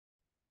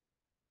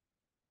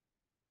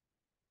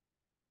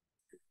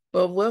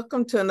Well,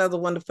 welcome to another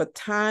wonderful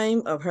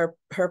time of her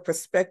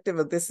perspective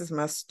of This Is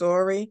My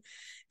Story.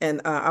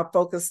 And our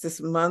focus this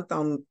month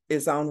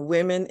is on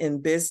women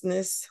in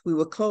business. We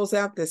will close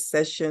out this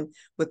session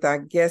with our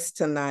guests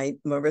tonight,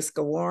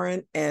 Mariska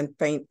Warren and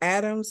Faint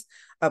Adams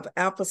of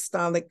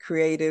Apostolic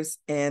Creatives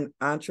and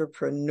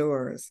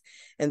Entrepreneurs.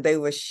 And they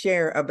will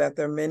share about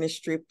their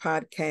ministry,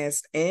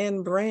 podcast,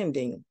 and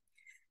branding.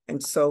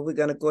 And so we're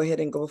going to go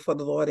ahead and go for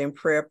the Lord in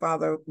prayer.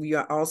 Father, you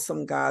are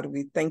awesome, God.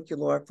 We thank you,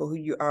 Lord, for who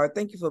you are.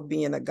 Thank you for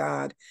being a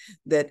God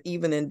that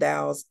even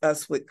endows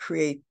us with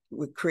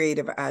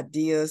creative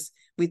ideas.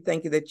 We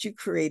thank you that you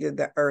created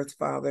the earth,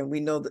 Father, and we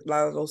know that a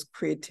lot of those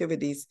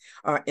creativities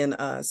are in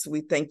us.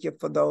 We thank you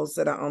for those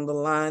that are on the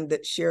line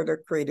that share their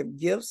creative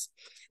gifts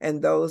and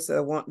those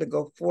that want to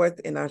go forth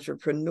in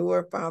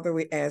entrepreneur. Father,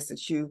 we ask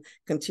that you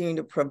continue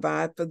to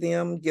provide for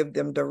them, give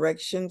them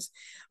directions,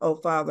 oh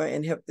Father,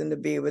 and help them to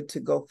be able to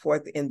go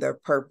forth in their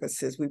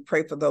purposes. We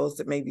pray for those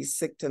that may be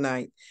sick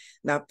tonight,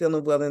 not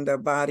feeling well in their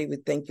body. We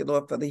thank you,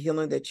 Lord, for the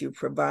healing that you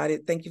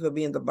provided. Thank you for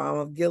being the balm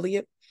of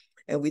Gilead.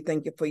 And we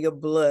thank you for your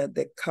blood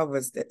that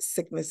covers that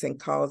sickness and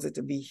causes it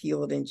to be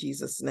healed in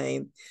Jesus'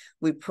 name.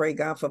 We pray,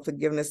 God, for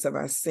forgiveness of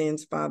our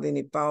sins, Father,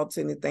 any faults,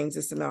 any things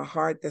that's in our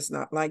heart that's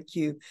not like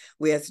you.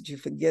 We ask that you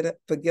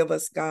forgive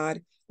us,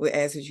 God. We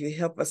ask that you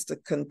help us to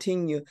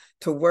continue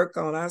to work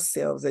on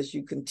ourselves as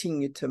you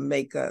continue to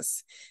make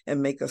us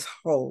and make us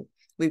whole.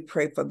 We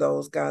pray for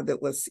those, God,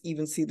 that will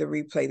even see the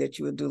replay, that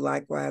you would do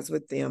likewise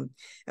with them.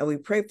 And we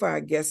pray for our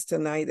guests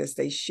tonight as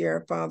they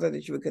share, Father,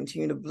 that you would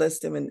continue to bless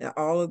them in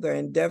all of their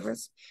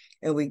endeavors.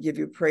 And we give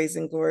you praise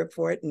and glory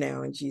for it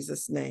now in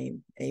Jesus'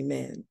 name.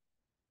 Amen.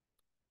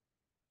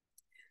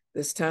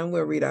 This time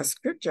we'll read our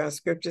scripture. Our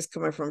scripture is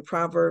coming from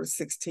Proverbs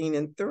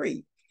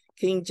 16:3.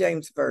 King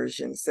James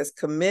Version says,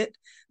 "Commit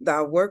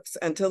thy works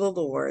unto the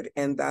Lord,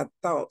 and thy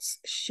thoughts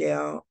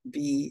shall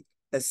be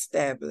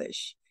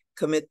established."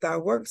 Commit thy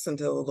works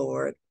unto the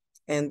Lord,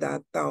 and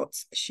thy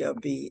thoughts shall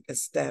be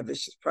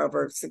established. It's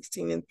Proverbs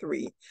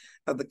 16:3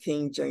 of the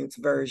King James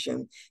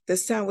Version.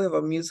 This time we have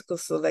a musical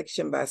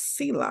selection by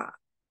Selah,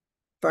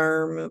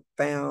 Firm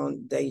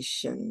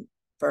Foundation.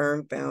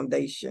 Firm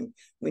foundation.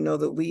 We know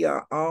that we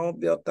are all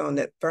built on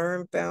that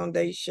firm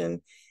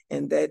foundation,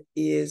 and that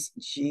is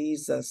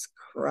Jesus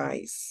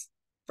Christ.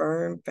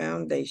 Firm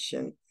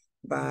Foundation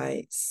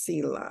by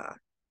Selah.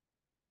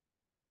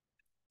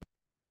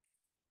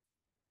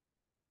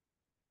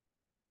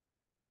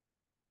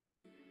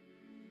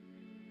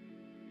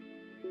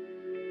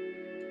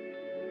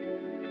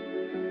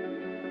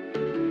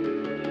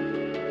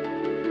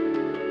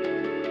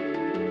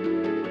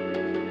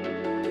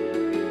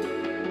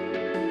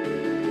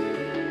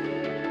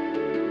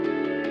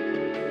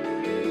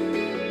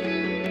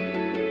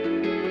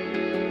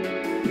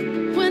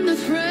 When the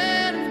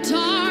thread of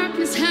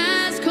darkness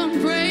has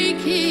come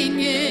breaking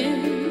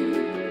in,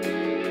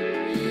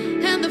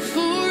 and the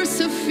force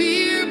of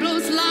fear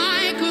blows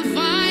like a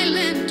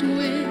violent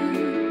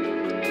wind,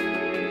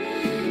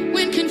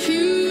 when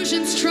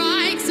confusion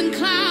strikes and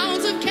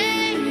clouds of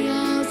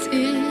chaos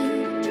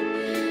hit,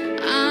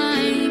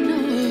 I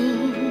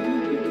know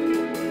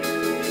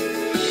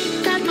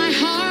that my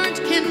heart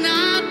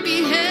cannot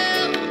be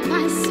held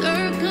by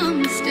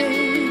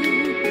circumstance.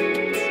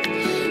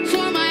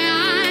 For my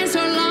eyes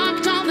are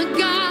locked on the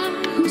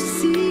God who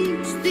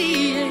sees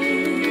the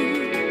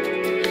end.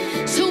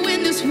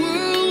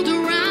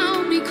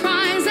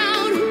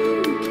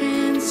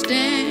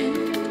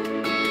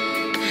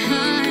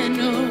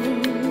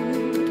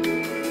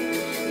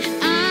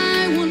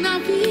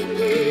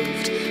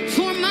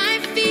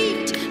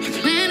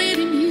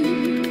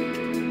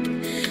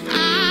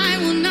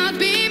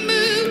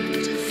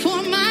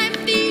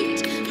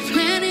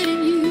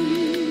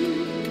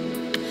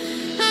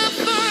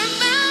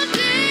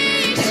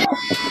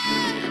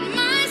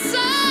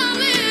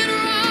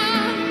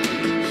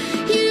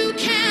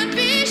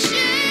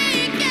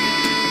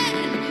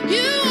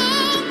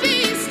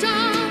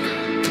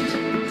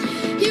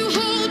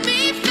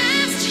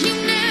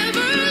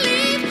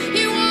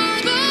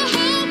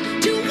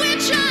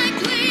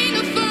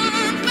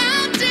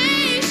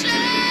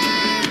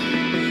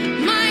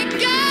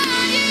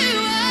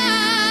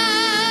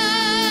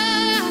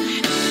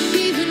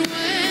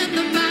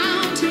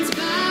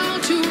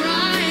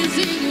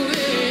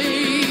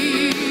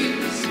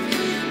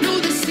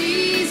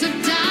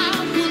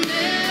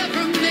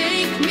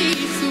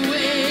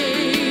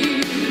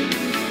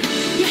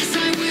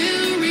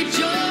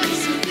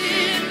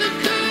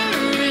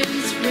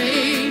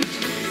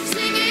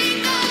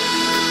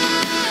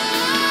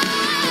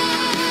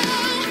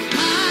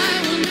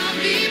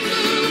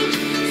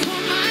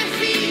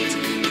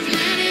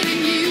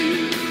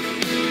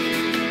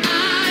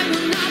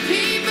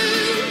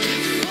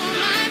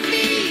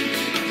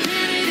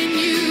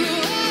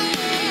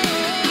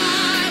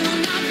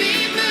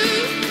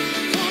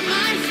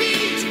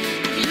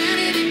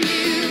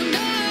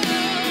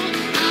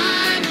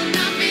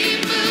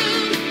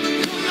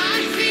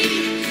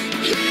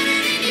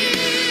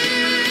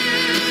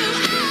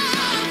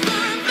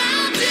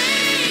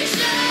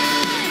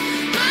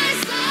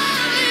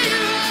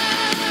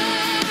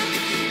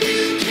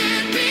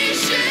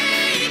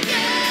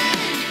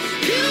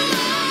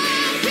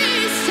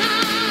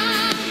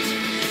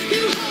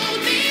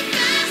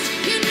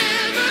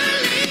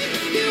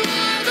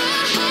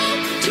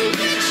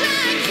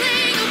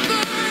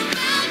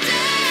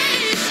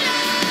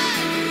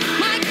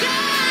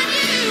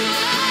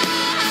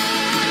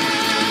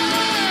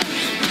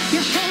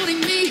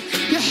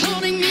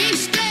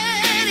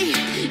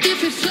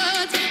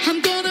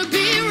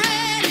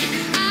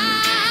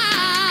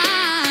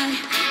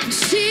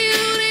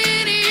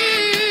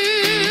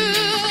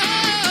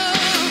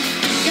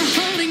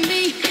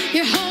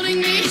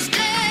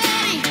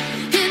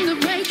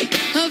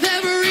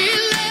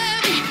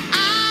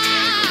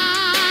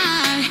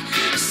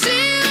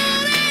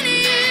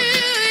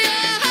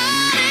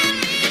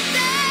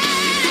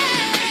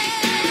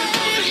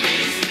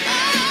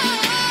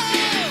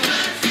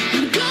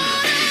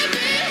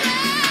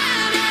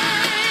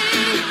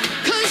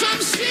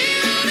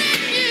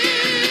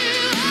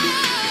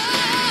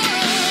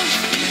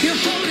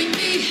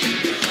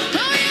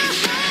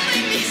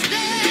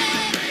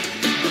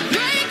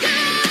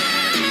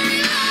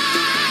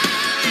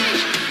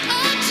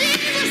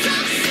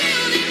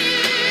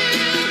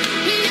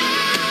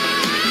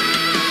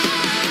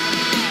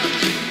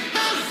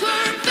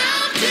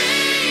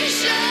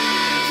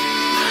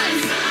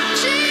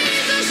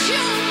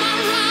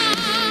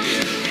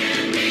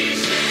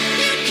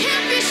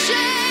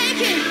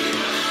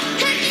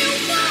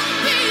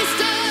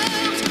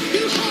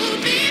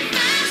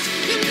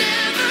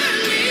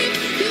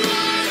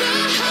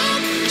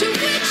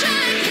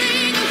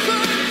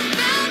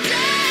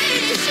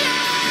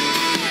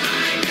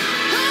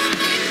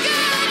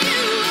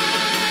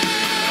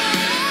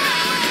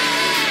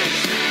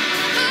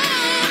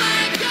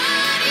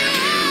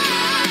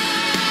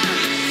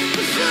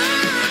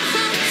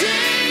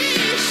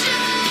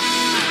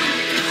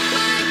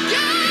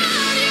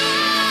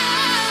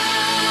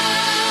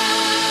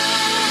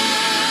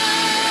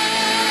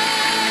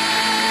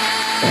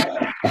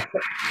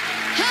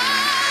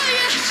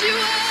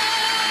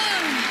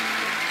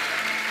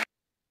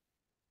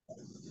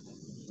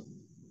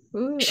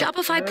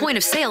 Shopify Point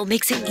of Sale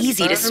makes it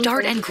easy to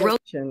start and grow.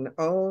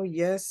 Oh,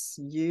 yes,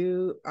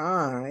 you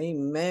are.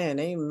 Amen.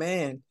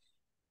 Amen.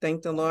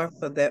 Thank the Lord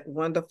for that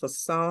wonderful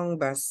song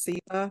by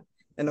Selah.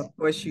 And of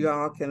course, you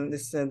all can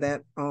listen to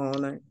that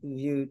on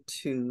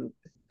YouTube.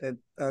 The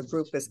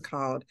group is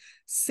called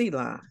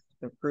Selah.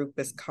 The group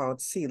is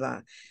called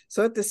Selah.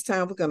 So at this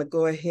time, we're going to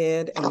go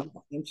ahead and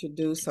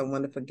introduce our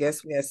wonderful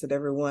guest. We ask that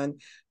everyone,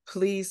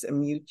 please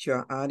mute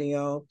your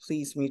audio.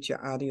 Please mute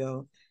your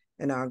audio.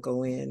 And I'll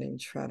go in and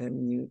try to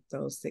mute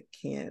those that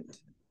can't.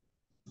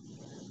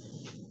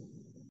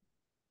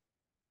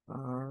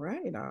 All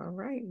right.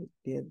 We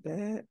did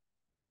that.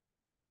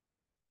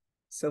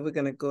 So we're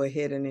going to go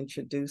ahead and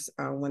introduce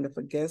our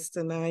wonderful guest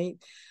tonight.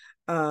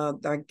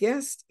 Our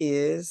guest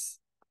is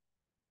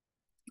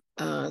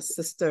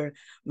Sister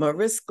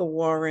Mariska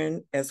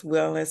Warren, as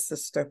well as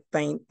Sister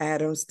Faint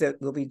Adams, that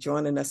will be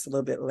joining us a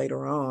little bit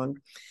later on.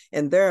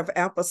 And they're of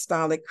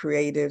apostolic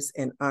creatives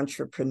and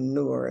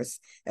entrepreneurs.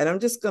 And I'm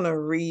just going to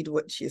read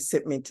what she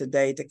sent me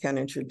today to kind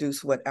of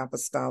introduce what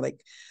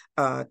apostolic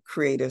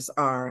creatives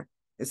are.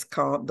 It's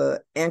called,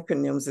 the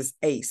acronyms is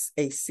ACE,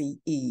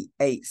 A-C-E,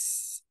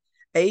 ACE.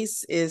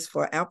 ACE is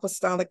for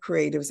apostolic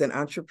creatives and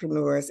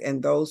entrepreneurs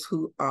and those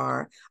who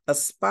are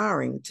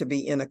aspiring to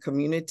be in a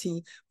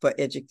community for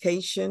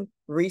education,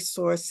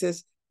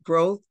 resources,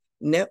 growth,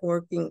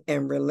 networking,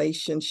 and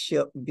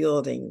relationship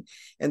building.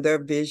 And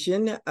their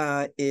vision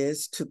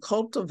is to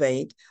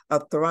cultivate a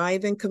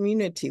thriving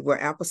community where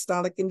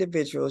apostolic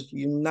individuals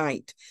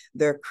unite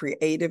their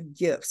creative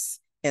gifts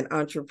and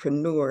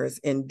entrepreneurs'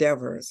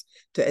 endeavors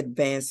to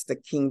advance the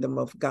kingdom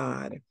of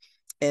God.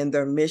 And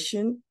their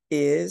mission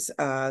is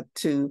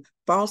to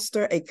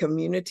foster a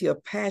community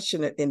of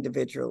passionate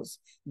individuals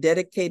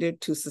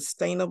dedicated to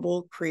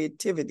sustainable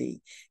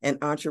creativity and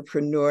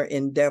entrepreneur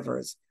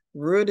endeavors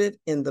rooted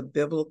in the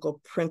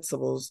biblical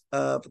principles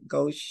of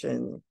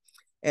Goshen.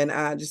 And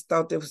I just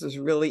thought this was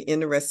really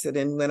interesting.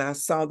 And when I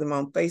saw them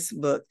on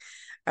Facebook,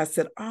 I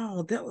said,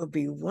 oh, that would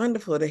be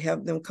wonderful to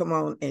have them come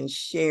on and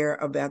share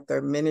about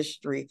their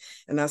ministry.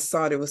 And I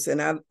saw it was,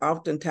 and I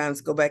oftentimes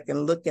go back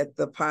and look at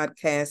the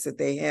podcast that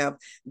they have.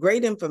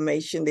 Great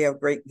information. They have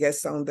great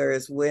guests on there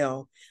as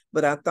well.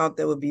 But I thought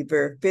that would be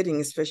very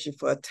fitting, especially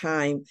for a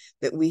time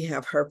that we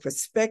have her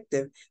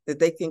perspective, that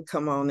they can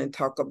come on and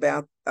talk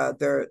about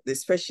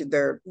especially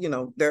their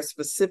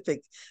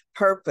specific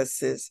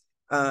purposes.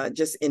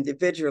 Just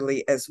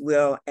individually, as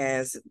well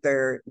as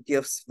their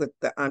gifts with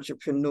the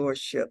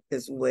entrepreneurship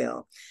as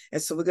well.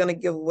 And so we're going to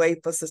give way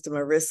for Sister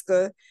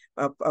Mariska,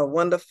 a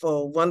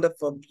wonderful,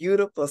 wonderful,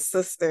 beautiful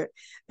sister,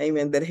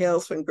 amen, that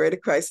hails from Greater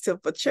Christ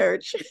Temple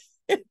Church.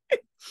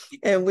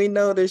 And we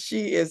know that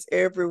she is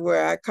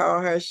everywhere. I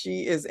call her,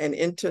 she is an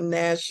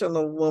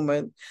international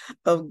woman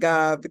of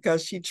God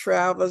because she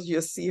travels.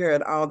 You'll see her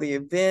at all the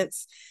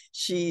events.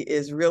 She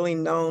is really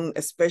known,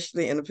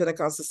 especially in the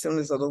Pentecostal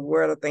Assemblies of the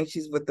World. I think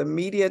she's with the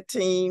media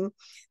team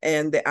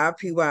and the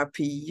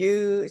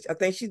IPYPU. I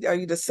think are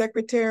you the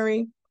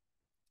secretary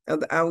of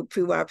the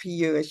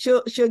IPYPU? And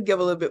she'll give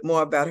a little bit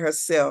more about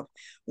herself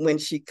when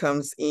she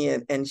comes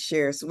in and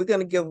shares. So we're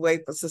going to give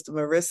way for Sister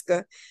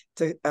Mariska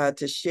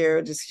to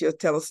share. She'll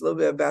tell us a little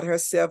bit about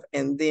herself,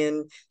 and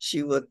then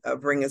she will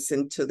bring us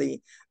into the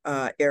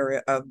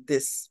area of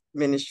this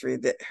ministry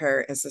that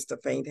her and Sister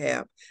Faint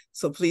have.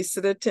 So please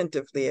sit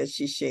attentively as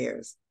she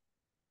shares.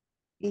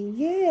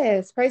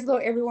 Yes, praise the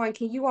Lord, everyone.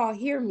 Can you all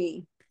hear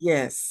me?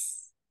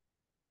 Yes.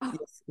 Oh,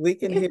 yes, we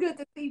can hear. It's good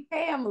to see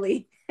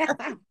family.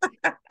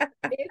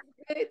 It's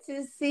good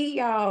to see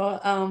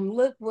y'all.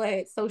 Look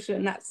what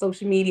not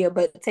social media,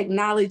 but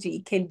technology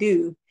can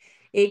do.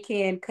 It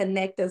can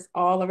connect us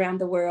all around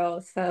the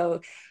world.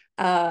 So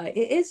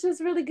it's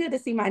just really good to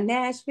see my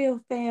Nashville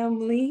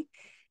family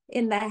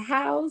in the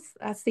house.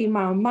 I see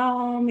my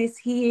mom is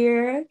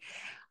here.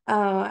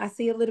 I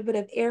see a little bit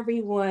of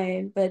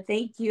everyone, but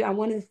thank you. I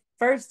want to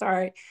first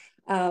start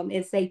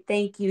and say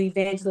thank you,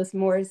 Evangelist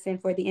Morrison,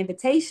 for the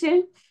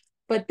invitation,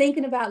 but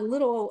thinking about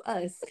little old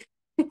us.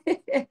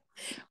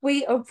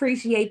 We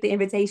appreciate the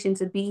invitation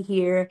to be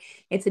here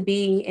and to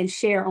be and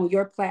share on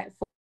your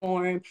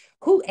platform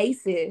who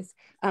ACE is.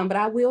 But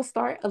I will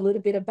start a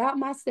little bit about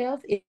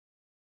myself.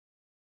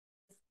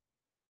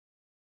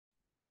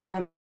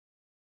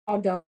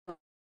 Although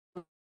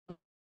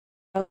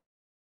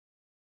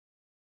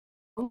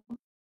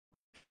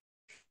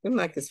Seems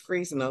like it's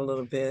freezing a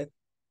little bit.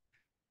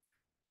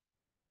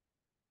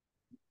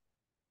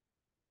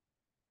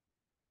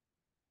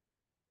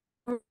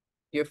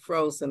 You're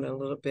frozen a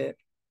little bit.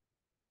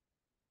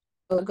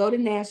 We'll go to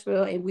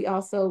Nashville, and we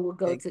also will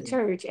go to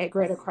church at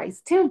Greater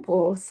Christ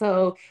Temple.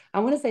 So I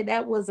want to say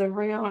that was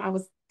around, I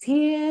was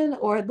 10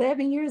 or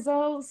 11 years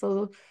old.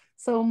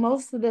 So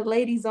most of the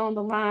ladies on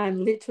the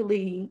line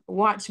literally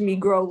watched me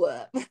grow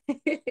up.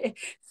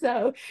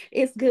 So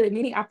it's good.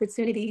 Many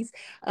opportunities.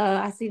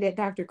 I see that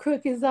Dr.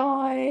 Crook is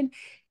on,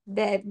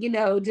 that,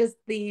 just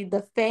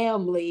the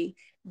family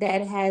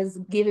that has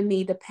given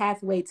me the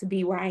pathway to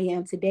be where I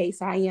am today.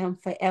 So I am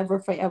forever,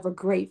 forever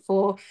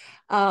grateful.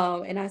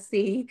 And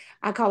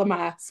I call her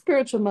my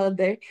spiritual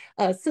mother,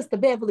 Sister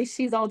Beverly.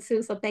 She's on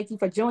too. So thank you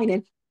for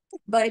joining.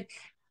 But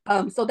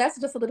so that's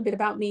just a little bit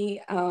about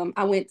me.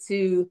 I went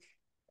to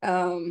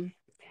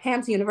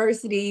Hampton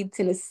University,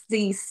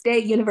 Tennessee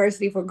State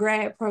University for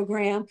grad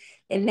program.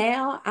 And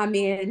now I'm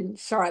in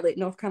Charlotte,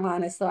 North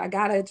Carolina. So I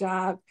got a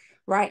job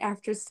right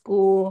after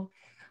school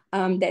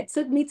that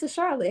took me to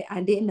Charlotte.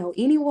 I didn't know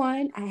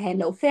anyone. I had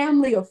no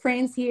family or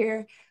friends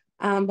here.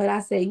 But I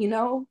said,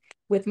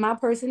 with my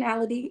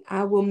personality,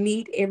 I will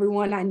meet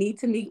everyone I need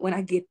to meet when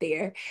I get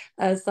there.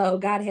 So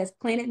God has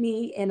planted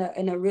me in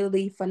a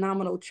really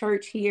phenomenal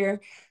church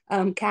here,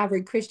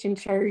 Calvary Christian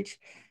Church.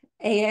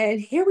 And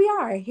here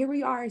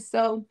we are.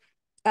 So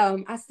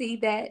I see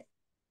that.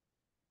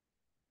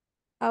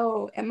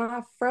 Oh, am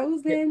I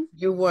frozen?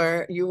 You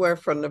were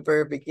from the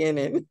very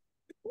beginning.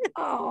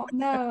 Oh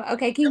no.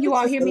 Okay, can you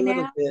all Just hear a me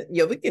little now? bit.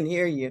 Yeah, we can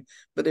hear you,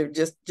 but if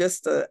just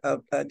a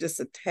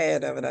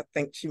tad of it, I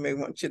think she may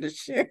want you to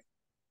share.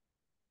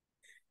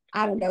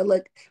 I don't know.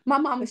 Look, my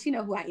mama, she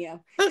know who I am.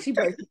 She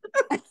birthed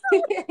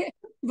me.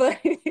 But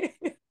I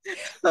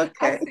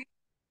Okay. see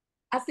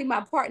I see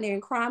my partner in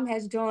crime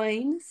has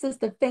joined,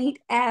 Sister Faint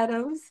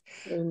Adams.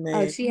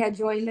 Amen. She had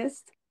joined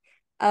us.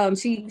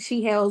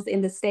 She hails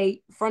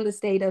from the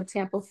state of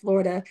Tampa,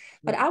 Florida.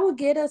 But I will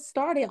get us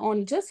started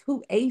on just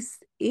who ACE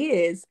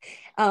is.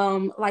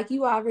 Like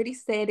you already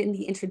said in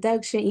the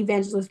introduction,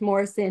 Evangelist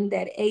Morrison,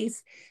 that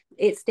ACE,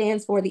 it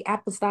stands for the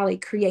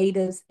Apostolic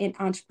Creatives and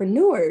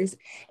Entrepreneurs.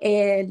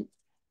 And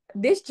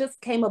this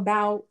just came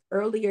about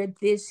earlier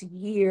this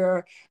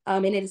year.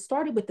 And it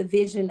started with the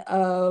vision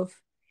of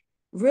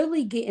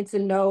really getting to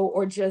know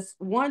or just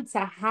want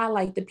to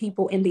highlight the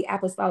people in the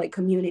apostolic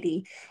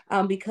community,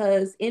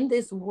 because in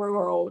this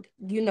world,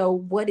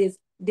 what is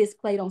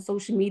displayed on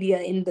social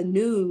media, in the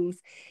news,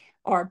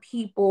 are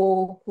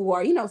people who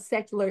are,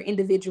 secular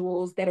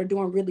individuals that are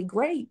doing really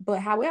great.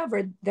 But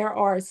however, there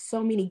are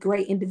so many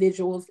great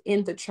individuals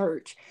in the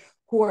church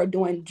who are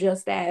doing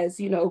just as,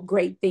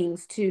 great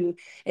things too.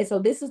 And so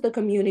this is the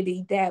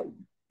community that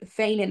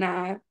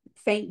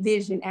Faint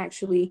Vision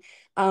actually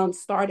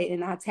started,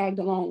 and I tagged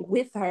along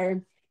with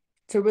her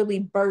to really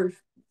birth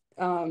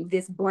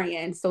this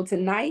brand. So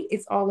tonight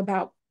it's all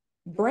about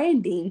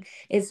branding,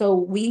 and so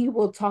we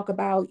will talk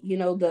about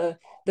the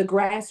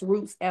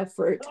grassroots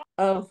effort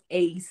of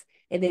ACE,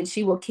 and then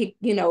she will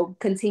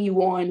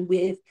continue on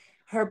with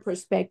her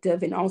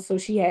perspective, and also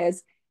she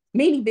has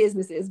many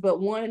businesses,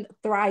 but one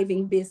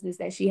thriving business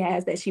that she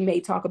has that she may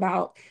talk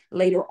about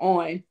later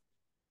on.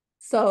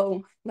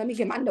 So let me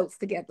get my notes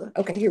together.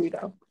 Okay, here we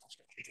go,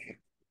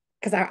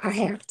 because I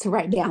have to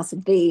write down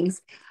some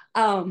things.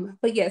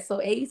 But yeah,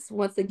 so ACE,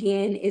 once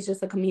again, is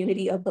just a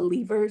community of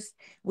believers.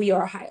 We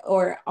are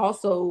or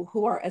also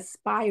who are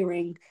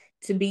aspiring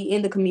to be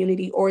in the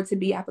community or to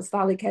be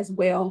apostolic as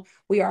well.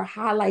 We are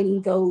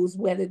highlighting those,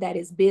 whether that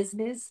is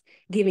business,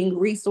 giving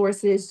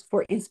resources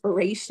for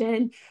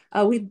inspiration.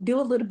 We do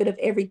a little bit of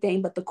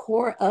everything, but the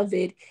core of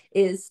it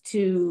is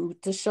to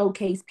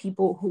showcase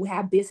people who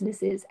have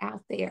businesses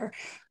out there.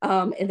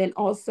 And then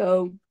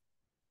also,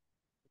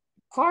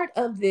 part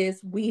of this,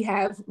 we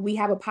have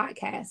a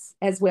podcast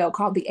as well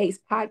called the ACE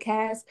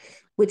Podcast,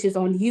 which is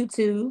on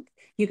YouTube.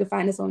 You can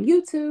find us on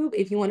YouTube.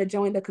 If you want to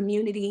join the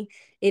community,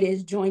 it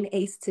is Join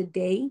ACE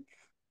Today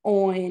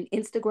on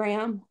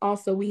Instagram.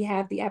 Also, we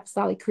have the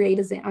Apostolic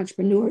Creators and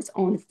Entrepreneurs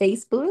on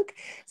Facebook.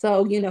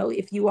 So,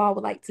 if you all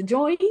would like to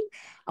join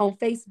on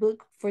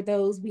Facebook, for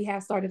those, we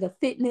have started a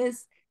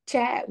fitness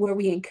chat where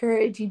we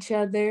encourage each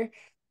other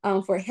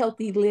for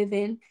healthy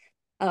living.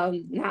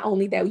 Not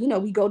only that,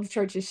 we go to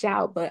church and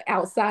shout, but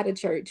outside of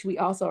church, we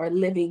also are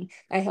living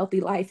a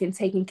healthy life and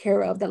taking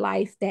care of the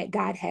life that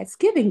God has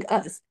given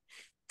us.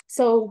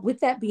 So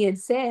with that being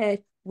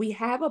said, we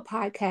have a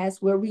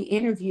podcast where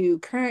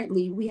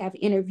currently we have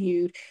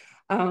interviewed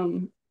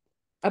a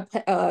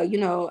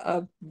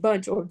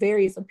bunch or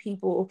various of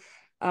people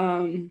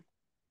in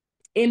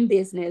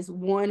business.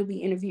 One, we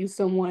interviewed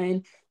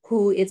someone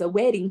who is a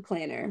wedding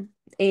planner.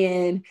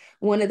 And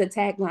one of the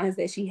taglines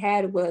that she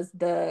had was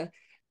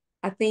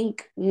I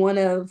think one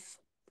of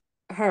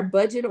her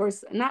budget, or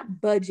not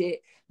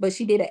budget, but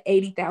she did an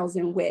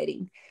 80,000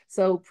 wedding.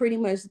 So pretty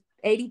much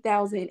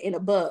 80,000 and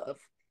above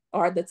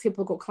are the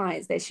typical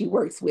clients that she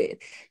works with.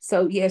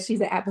 So yeah,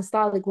 she's an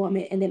apostolic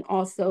woman. And then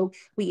also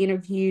we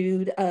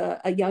interviewed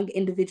a young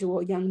individual,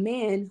 a young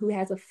man who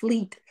has a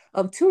fleet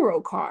of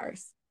Turo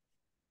cars.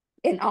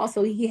 And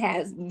also he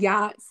has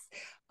yachts,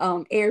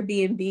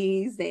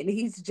 Airbnbs,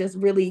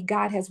 and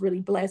God has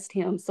really blessed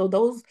him. So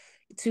those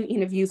two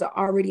interviews are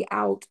already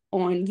out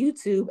on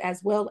YouTube,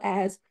 as well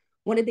as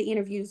one of the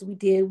interviews we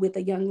did with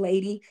a young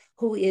lady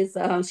who is,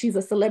 she's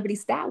a celebrity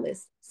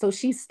stylist. So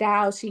she's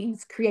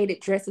created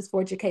dresses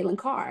for Jacqueline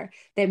Carr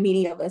that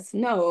many of us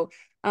know,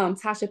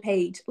 Tasha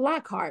Page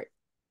Lockhart,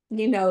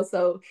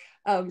 so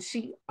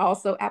she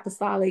also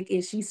apostolic,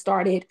 and she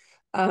started,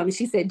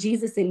 she said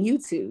Jesus in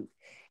YouTube.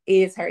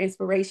 is her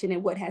inspiration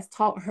and what has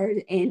taught her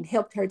and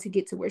helped her to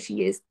get to where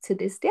she is to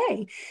this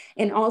day.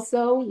 And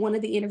also, one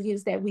of the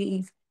interviews that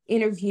we've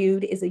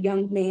interviewed is a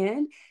young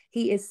man.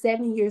 He is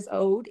 7 years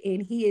old,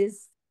 and he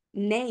is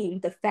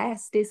named the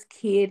fastest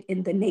kid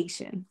in the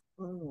nation.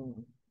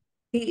 Mm.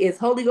 He is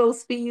Holy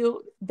Ghost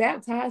filled,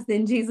 baptized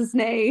in Jesus'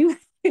 name,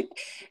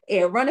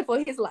 and running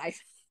for his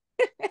life.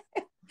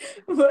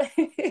 But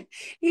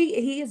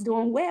he is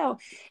doing well.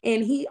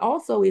 And he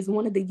also is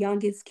one of the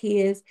youngest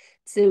kids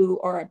to,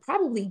 or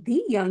probably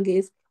the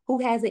youngest, who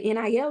has an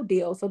NIL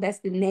deal. So that's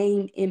the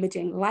name, image,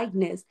 and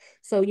likeness.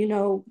 So, you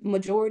know,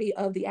 majority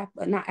of the,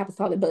 not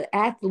apostolic, but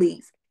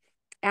athletes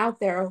out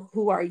there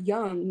who are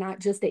young, not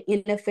just the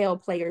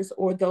NFL players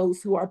or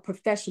those who are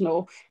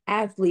professional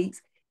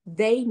athletes,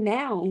 they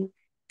now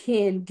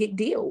can get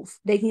deals.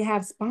 They can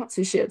have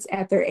sponsorships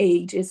at their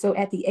age. And so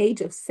at the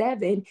age of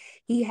 7,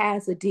 he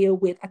has a deal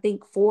with, I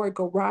think, Ford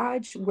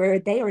Garage, where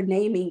they are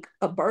naming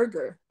a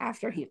burger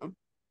after him.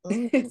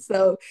 Mm.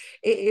 So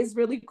it is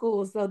really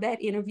cool. So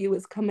that interview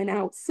is coming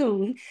out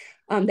soon.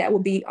 That will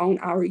be on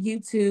our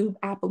YouTube,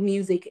 Apple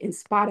Music, and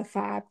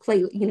Spotify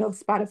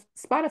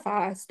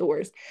Spotify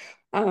stores.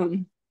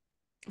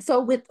 So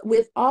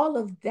with all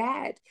of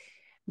that,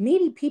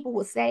 many people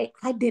will say,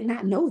 I did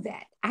not know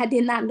that. I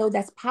did not know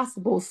that's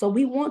possible. So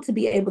we want to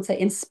be able to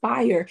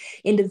inspire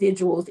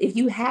individuals. If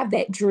you have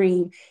that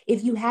dream,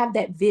 if you have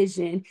that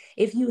vision,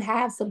 if you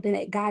have something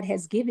that God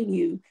has given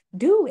you,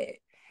 do it.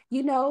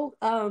 You know,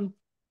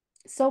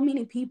 so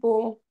many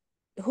people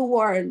who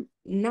are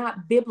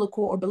not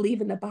biblical or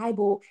believe in the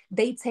Bible,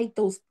 they take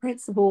those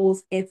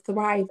principles and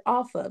thrive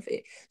off of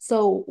it.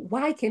 So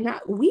why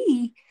cannot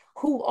we,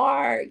 who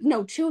are, you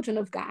know, children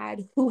of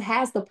God, who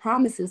has the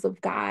promises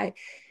of God,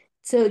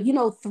 to, you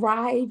know,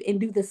 thrive and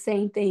do the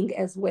same thing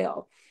as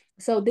well?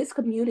 So this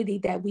community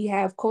that we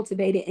have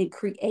cultivated and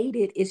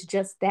created is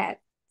just that,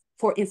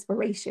 for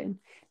inspiration,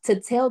 to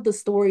tell the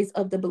stories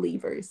of the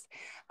believers.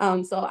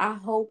 So I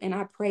hope and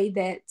I pray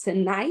that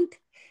tonight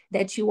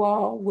that you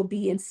all will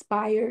be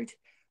inspired,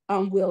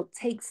 will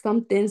take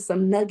something,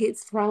 some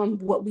nuggets from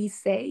what we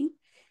say,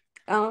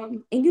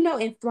 and, you know,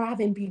 and thrive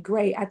and be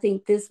great. I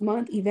think this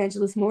month,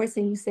 Evangelist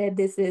Morrison, you said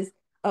this is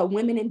a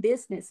Women in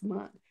Business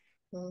Month.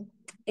 Mm.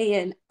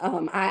 And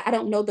I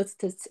don't know the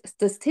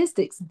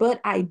statistics,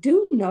 but I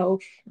do know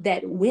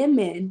that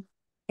women,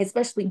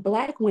 especially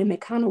Black women,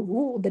 kind of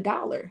rule the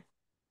dollar.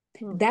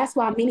 Mm. That's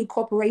why many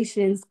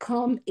corporations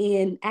come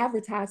and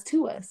advertise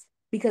to us,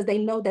 because they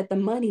know that the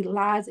money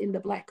lies in the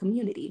Black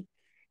community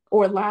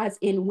or lies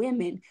in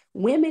women.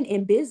 Women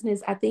in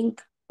business, I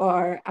think,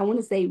 I want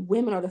to say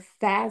women are the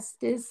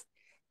fastest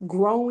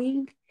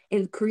growing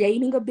in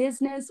creating a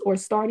business or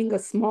starting a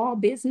small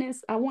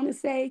business, I want to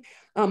say.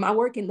 I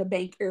work in the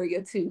bank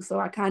area too, so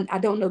I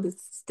don't know the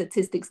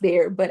statistics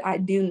there, but I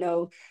do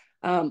know,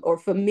 or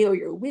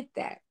familiar with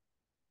that.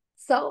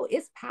 So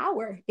it's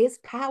power. It's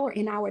power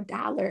in our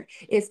dollar.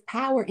 It's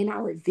power in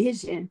our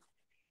vision.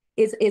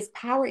 It's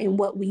power in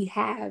what we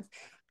have.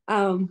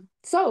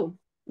 So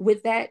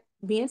with that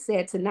being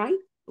said, tonight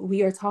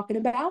we are talking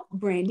about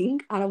branding.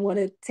 I don't want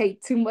to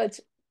take too much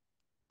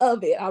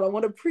of it. I don't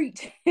want to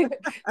preach.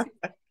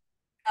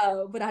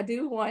 But I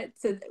do want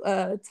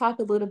to talk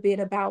a little bit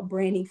about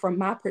branding from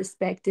my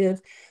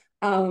perspective.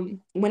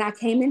 When I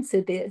came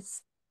into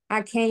this,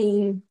 I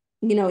came,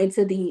 you know,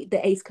 into the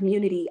ACE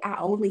community. I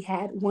only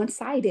had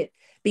one-sided,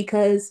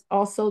 because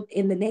also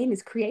in the name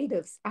is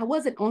creatives. I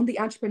wasn't on the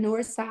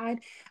entrepreneur side.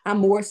 I'm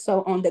more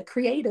so on the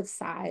creative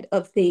side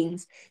of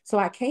things. So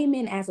I came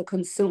in as a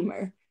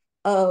consumer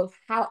of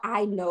how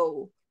I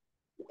know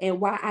and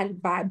why I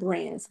buy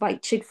brands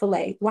like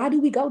Chick-fil-A. Why do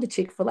we go to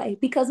Chick-fil-A?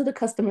 Because of the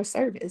customer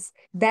service.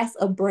 That's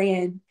a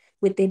brand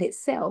within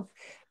itself,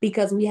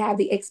 because we have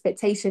the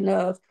expectation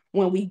of,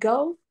 when we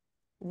go,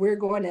 we're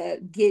going to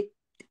get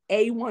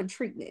A1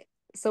 treatment.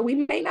 So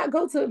we may not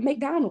go to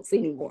McDonald's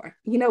anymore.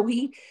 You know,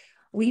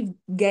 we've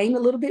gained a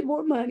little bit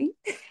more money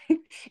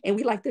and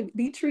we like to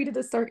be treated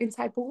a certain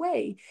type of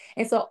way.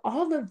 And so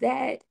all of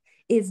that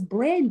is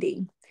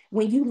branding.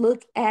 When you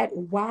look at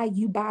why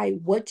you buy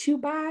what you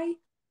buy,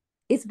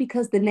 it's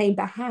because the name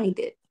behind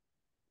it.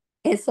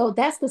 And so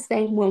that's the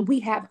same when we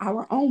have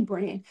our own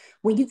brand.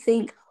 When you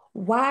think,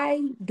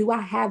 why do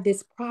I have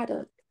this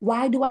product?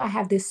 Why do I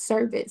have this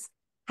service?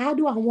 How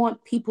do I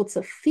want people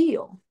to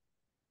feel?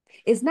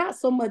 It's not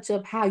so much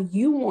of how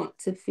you want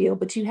to feel,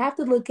 but you have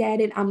to look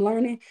at it. I'm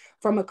learning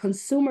from a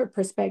consumer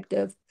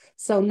perspective.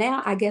 So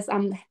now I guess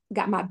I'm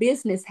got my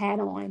business hat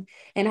on,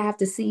 and I have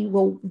to see,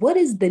 well, what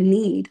is the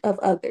need of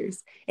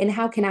others and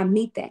how can I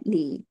meet that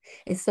need?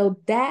 And so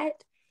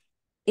that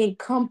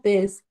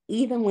encompass,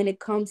 even when it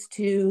comes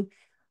to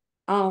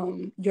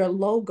your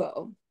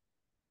logo,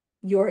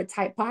 your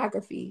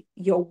typography,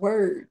 your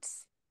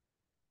words,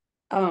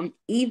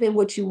 even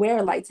what you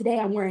wear. Like today,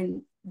 I'm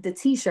wearing the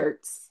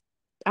t-shirts.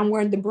 I'm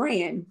wearing the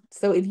brand.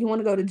 So if you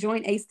want to go to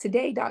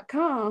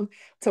joinacetoday.com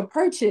to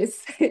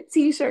purchase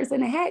t-shirts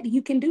and a hat,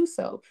 you can do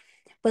so.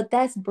 But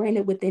that's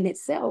branded within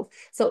itself.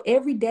 So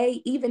every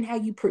day, even how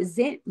you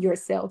present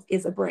yourself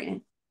is a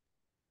brand.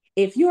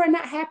 If you are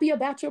not happy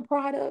about your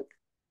product,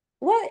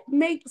 what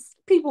makes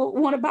people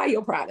want to buy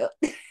your product?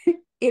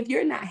 If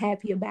you're not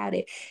happy about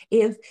it,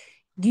 if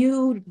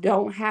you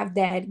don't have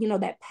that,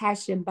 that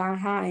passion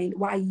behind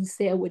why you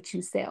sell what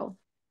you sell,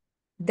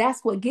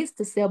 that's what gets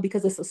to sell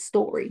because it's a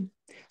story.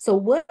 So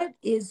what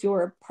is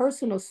your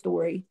personal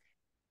story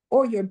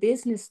or your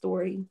business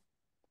story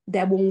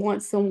that will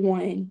want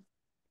someone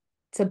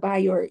to buy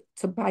your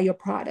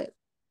product,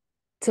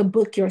 to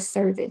book your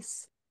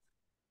service?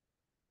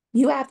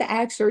 You have to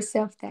ask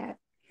yourself that.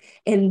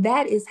 And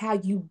that is how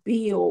you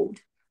build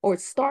or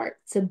start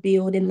to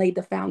build and lay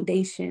the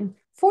foundation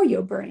for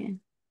your brand.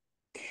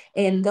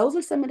 And those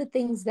are some of the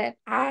things that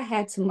I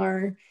had to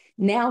learn.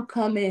 Now,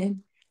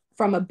 coming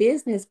from a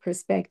business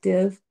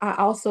perspective, I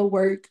also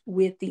worked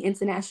with the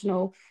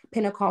International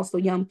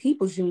Pentecostal Young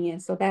People's Union.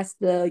 So that's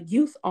the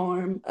youth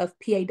arm of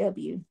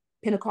PAW,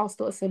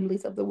 Pentecostal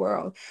Assemblies of the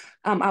World.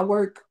 I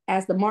work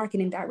as the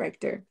marketing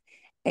director.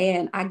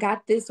 And I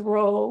got this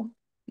role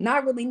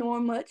not really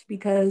knowing much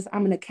because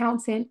I'm an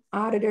accountant,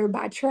 auditor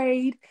by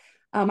trade.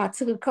 I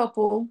took a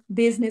couple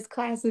business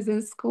classes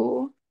in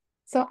school.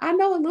 So I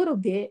know a little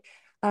bit,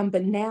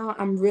 but now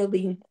I'm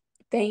really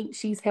think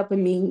she's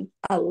helping me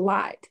a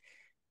lot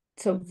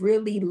to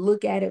really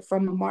look at it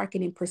from a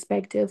marketing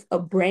perspective, a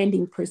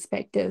branding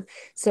perspective.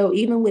 So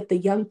even with the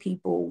young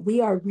people,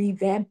 we are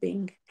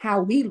revamping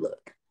how we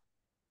look.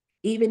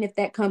 Even if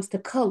that comes to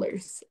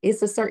colors,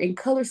 it's a certain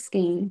color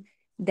scheme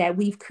that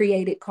we've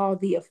created called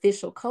the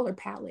official color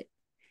palette.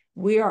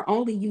 We are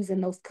only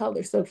using those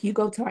colors. So if you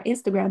go to our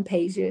Instagram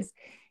pages,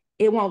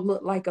 it won't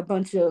look like a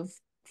bunch of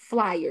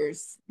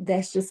flyers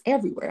that's just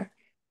everywhere.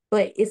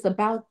 But it's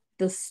about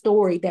the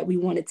story that we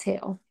want to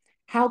tell.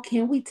 How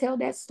can we tell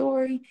that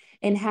story?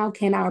 And how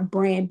can our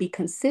brand be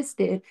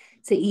consistent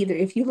to either,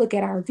 if you look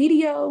at our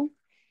video,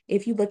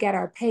 if you look at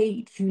our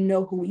page, you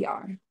know who we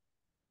are.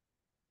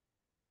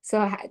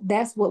 So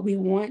that's what we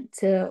want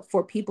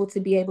for people to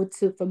be able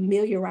to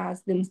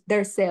familiarize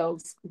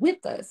themselves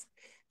with us.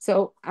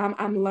 So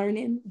I'm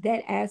learning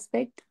that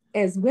aspect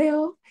as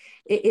well.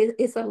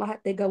 It's a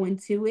lot that go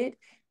into it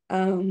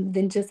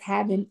than just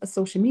having a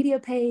social media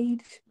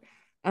page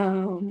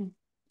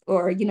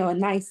or a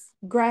nice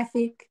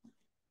graphic.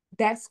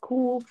 That's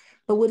cool,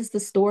 but what is the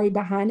story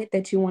behind it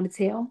that you want to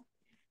tell,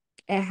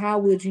 and how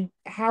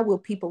will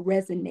people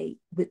resonate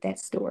with that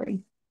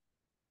story?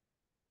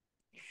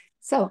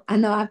 So I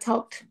know I've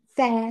talked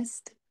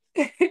fast,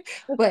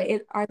 but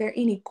are there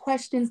any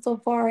questions so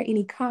far?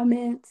 Any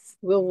comments?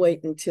 We'll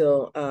wait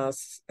until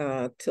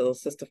till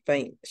Sister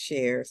Faint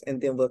shares,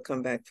 and then we'll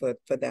come back for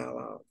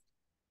dialogue.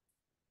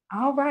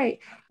 All right.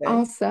 Okay?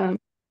 Awesome.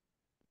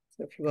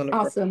 So if you want to.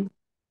 Awesome.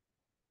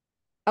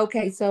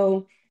 Okay,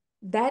 so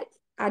that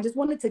I just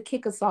wanted to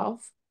kick us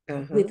off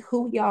with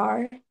who we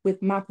are,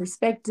 with my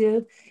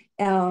perspective,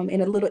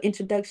 and a little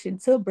introduction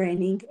to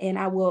branding. And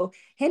I will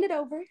hand it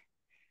over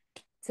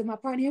to my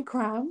partner in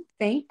crime,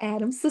 Faint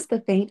Adams,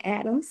 Sister Faint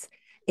Adams,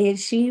 and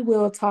she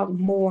will talk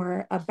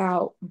more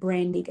about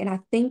branding. And I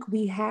think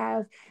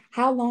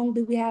how long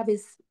do we have?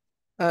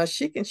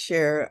 She can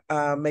share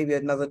maybe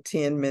another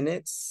 10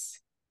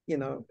 minutes,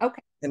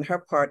 Okay. in her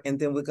part, and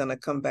then we're going to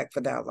come back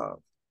for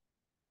dialogue.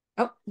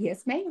 Oh,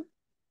 yes, ma'am.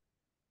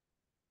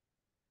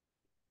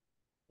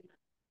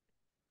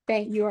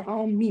 Faint, you're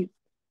on mute.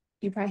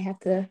 You probably have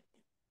to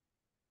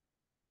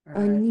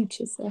unmute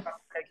yourself.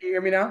 Okay, can you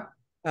hear me now?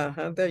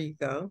 There you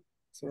go.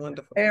 It's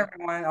wonderful. Hey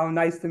everyone,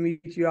 nice to meet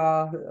you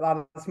all. A lot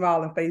of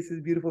smiling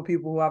faces, beautiful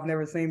people who I've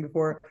never seen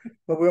before,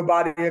 but we're a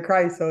body of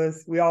Christ, so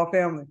we all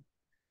family.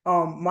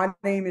 My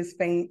name is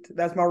Faint.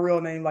 That's my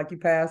real name, like you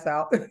pass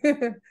out.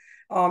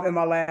 And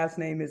my last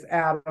name is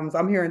Adams.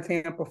 I'm here in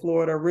Tampa,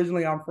 Florida.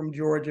 Originally, I'm from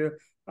Georgia.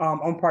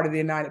 I'm part of the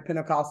United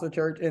Pentecostal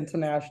Church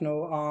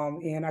International,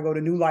 and I go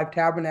to New Life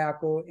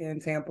Tabernacle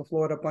in Tampa,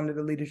 Florida, up under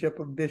the leadership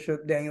of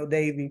Bishop Daniel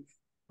Davey.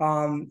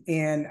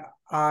 And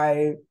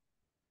I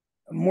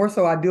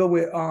deal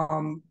with,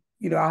 I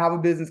have a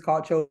business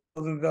called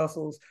Chosen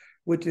Vessels,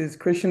 which is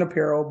Christian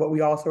apparel, but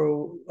we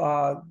also,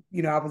 I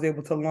was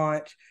able to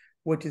launch,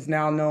 which is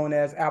now known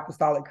as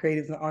Apostolic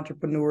Creatives and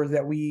Entrepreneurs,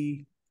 that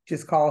we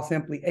just call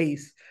simply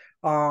ACE.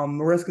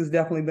 Mariska has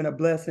definitely been a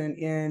blessing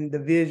in the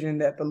vision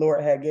that the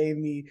Lord had gave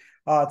me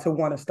to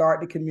want to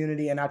start the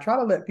community. And I try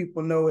to let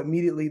people know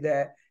immediately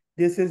that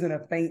this isn't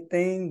a faint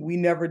thing. We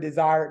never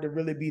desired to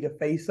really be the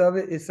face of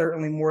it. It's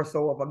certainly more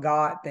so of a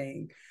God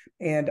thing.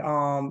 And,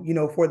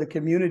 for the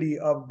community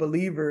of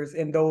believers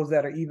and those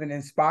that are even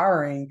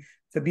inspiring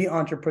to be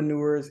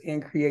entrepreneurs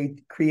and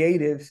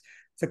creatives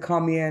to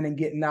come in and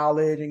get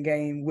knowledge and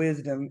gain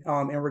wisdom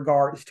in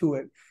regards to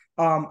it.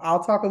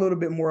 I'll talk a little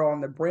bit more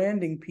on the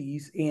branding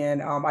piece.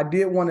 And I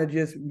did want to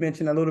just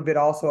mention a little bit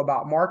also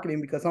about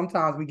marketing, because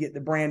sometimes we get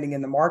the branding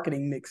and the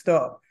marketing mixed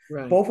up.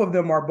 Right. Both of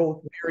them are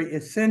both very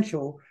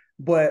essential,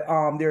 but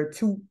they're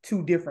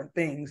two different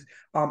things.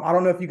 I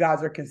don't know if you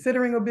guys are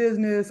considering a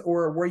business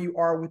or where you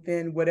are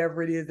within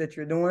whatever it is that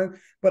you're doing,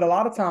 but a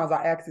lot of times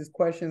I ask this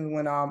question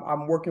when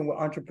I'm working with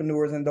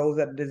entrepreneurs and those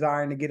that are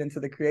desiring to get into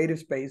the creative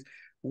space.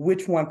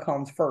 Which one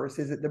comes first?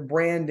 Is it the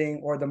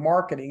branding or the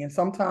marketing? And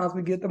sometimes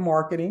we get the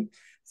marketing.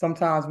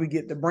 Sometimes we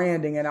get the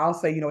branding, and I'll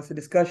say, it's a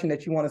discussion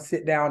that you want to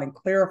sit down and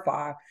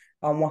clarify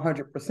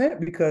 100%,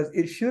 because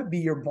it should be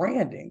your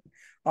branding.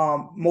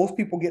 Most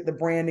people get the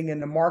branding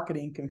and the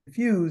marketing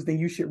confused, and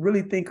you should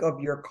really think of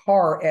your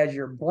car as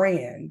your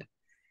brand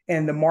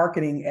and the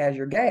marketing as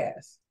your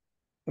gas.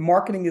 The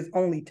marketing is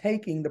only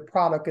taking the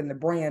product and the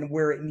brand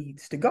where it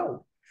needs to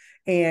go.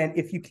 And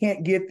if you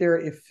can't get there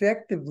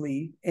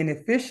effectively and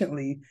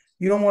efficiently,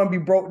 you don't want to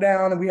be broke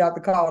down and we have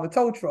to call the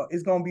tow truck.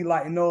 It's going to be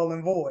like null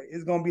and void.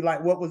 It's going to be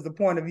like, what was the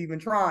point of even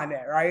trying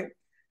that, right?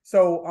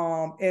 So,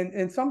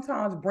 and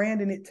sometimes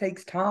branding, it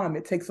takes time.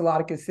 It takes a lot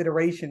of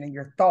consideration and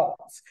your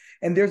thoughts.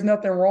 And there's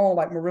nothing wrong,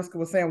 like Mariska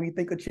was saying, when you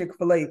think of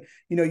Chick-fil-A,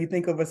 you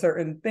think of a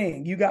certain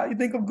thing. You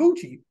think of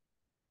Gucci,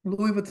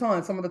 Louis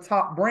Vuitton, some of the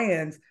top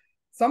brands.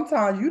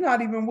 Sometimes you're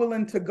not even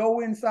willing to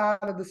go inside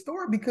of the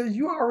store because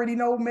you already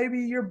know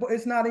maybe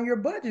it's not in your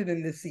budget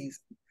in this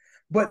season.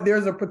 But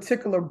there's a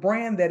particular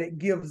brand that it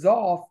gives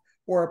off,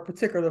 or a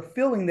particular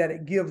feeling that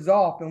it gives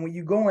off. And when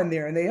you go in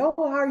there and how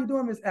are you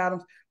doing, Miss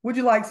Adams? Would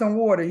you like some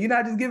water? You're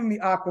not just giving me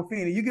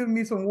Aquafina. You're giving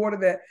me some water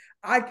that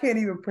I can't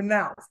even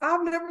pronounce.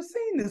 I've never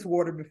seen this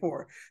water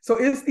before. So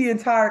it's the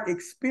entire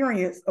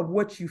experience of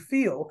what you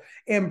feel.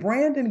 And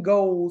branding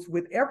goes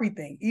with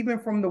everything, even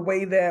from the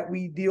way that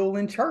we deal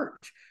in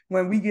church.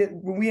 When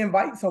we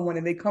invite someone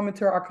and they come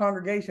into our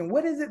congregation,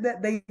 what is it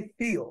that they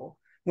feel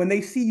when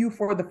they see you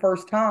for the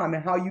first time,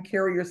 and how you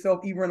carry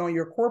yourself even on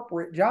your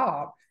corporate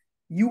job?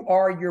 You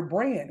are your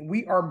brand.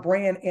 We are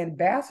brand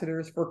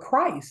ambassadors for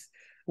Christ.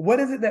 What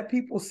is it that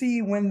people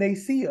see when they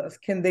see us?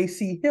 Can they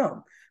see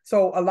him?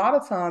 So a lot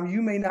of times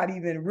you may not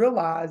even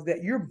realize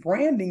that you're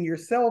branding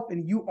yourself,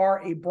 and you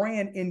are a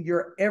brand in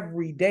your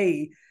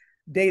everyday,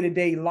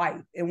 day-to-day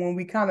life. And when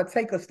we kind of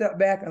take a step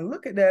back and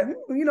look at that,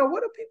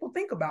 what do people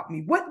think about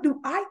me? What do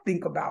I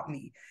think about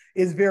me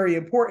is very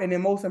important.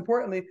 And most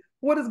importantly,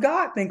 what does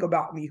God think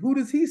about me? Who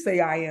does he say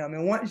I am?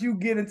 And once you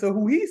get into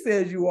who he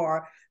says you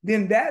are,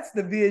 then that's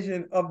the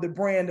vision of the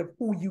brand of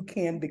who you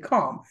can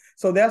become.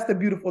 So that's the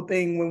beautiful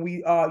thing when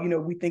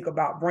we think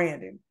about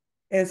branding.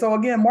 And so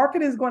again,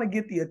 marketing is going to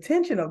get the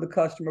attention of the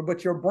customer,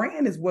 but your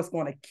brand is what's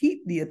going to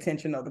keep the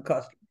attention of the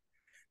customer.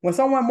 When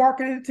someone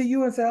marketed it to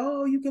you and said,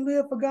 oh, you can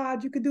live for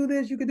God, you can do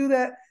this, you can do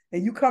that,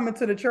 and you come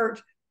into the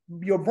church,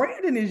 your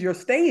branding is your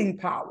staying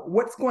power.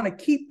 What's going to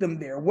keep them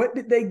there? What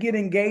did they get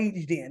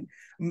engaged in?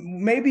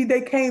 Maybe they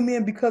came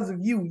in because of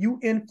you. You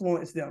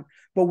influenced them.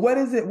 But what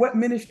is it? What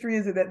ministry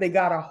is it that they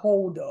got a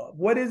hold of?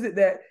 What is it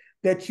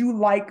that you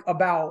like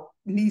about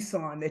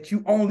Nissan, that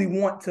you only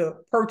want to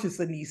purchase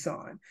a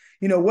Nissan?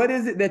 What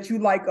is it that you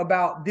like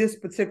about this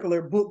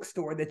particular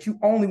bookstore that you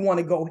only want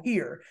to go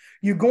here?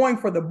 You're going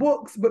for the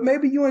books, but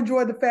maybe you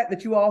enjoy the fact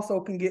that you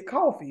also can get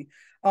coffee.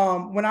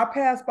 When I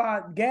pass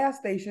by gas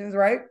stations,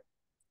 right?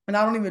 And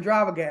I don't even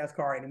drive a gas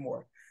car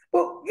anymore.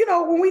 But,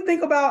 when we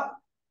think about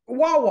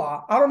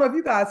Wawa, I don't know if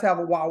you guys have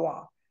a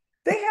Wawa.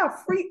 They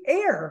have free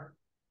air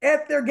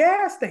at their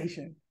gas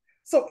station.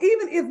 So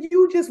even if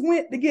you just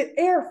went to get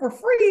air for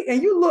free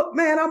and you look,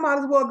 man, I might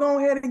as well go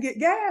ahead and get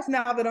gas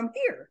now that I'm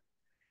here.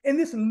 And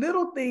this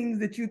little things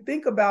that you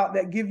think about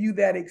that give you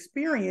that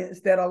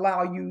experience that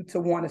allow you to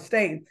want to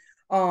stay.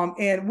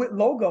 And with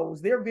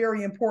logos, they're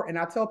very important.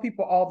 I tell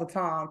people all the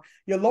time,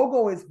 your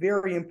logo is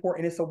very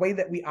important. It's a way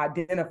that we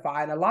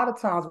identify. And a lot of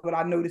times what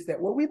I notice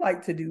that what we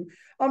like to do,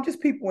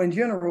 just people in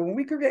general, when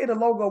we create a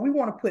logo, we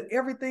want to put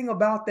everything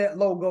about that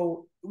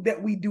logo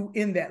that we do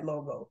in that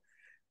logo.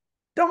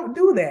 Don't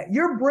do that.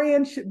 Your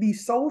brand should be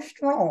so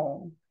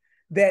strong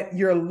that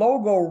your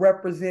logo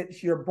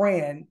represents your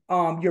brand.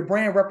 Your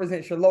brand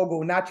represents your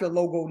logo, not your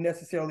logo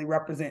necessarily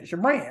represents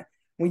your brand.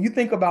 When you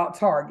think about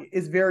Target,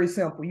 it's very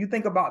simple. You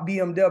think about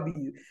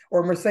BMW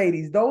or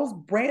Mercedes, those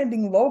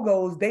branding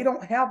logos, they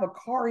don't have a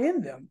car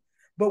in them.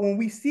 But when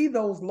we see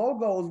those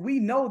logos, we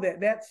know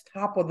that that's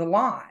top of the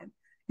line.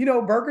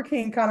 Burger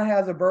King kind of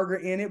has a burger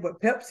in it,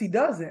 but Pepsi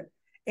doesn't.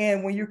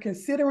 And when you're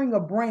considering a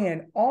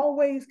brand,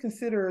 always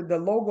consider the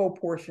logo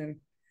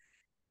portion.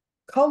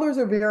 Colors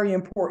are very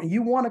important.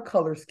 You want a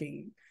color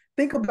scheme.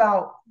 Think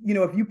about,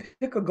 if you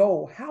pick a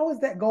gold, how is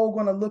that gold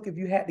going to look if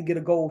you had to get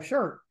a gold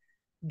shirt?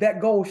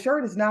 That gold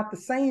shirt is not the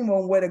same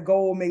on what a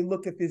gold may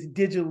look if it's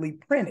digitally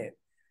printed.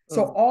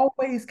 So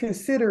always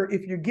consider,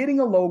 if you're getting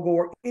a logo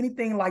or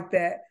anything like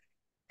that,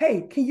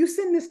 hey, can you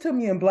send this to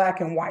me in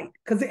black and white?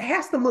 Because it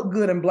has to look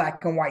good in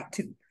black and white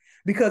too.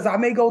 Because I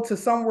may go to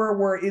somewhere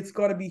where it's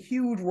going to be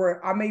huge,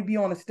 where I may be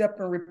on a step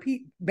and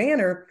repeat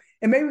banner,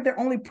 and maybe they're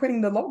only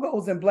printing the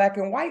logos in black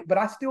and white, but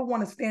I still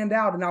want to stand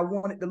out and I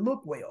want it to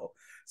look well.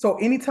 So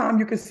anytime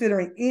you're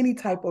considering any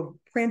type of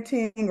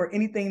printing or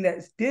anything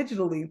that's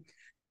digitally,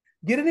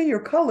 get it in your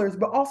colors,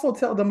 but also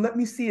tell them, let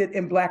me see it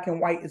in black and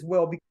white as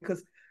well,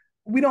 because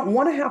we don't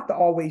want to have to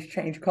always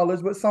change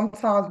colors, but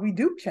sometimes we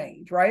do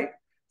change, right?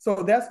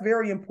 So that's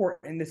very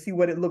important to see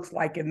what it looks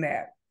like in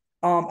that.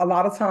 A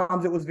lot of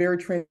times it was very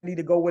trendy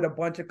to go with a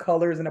bunch of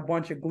colors and a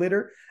bunch of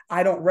glitter.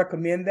 I don't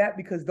recommend that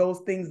because those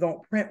things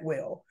don't print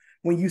well.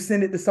 When you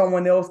send it to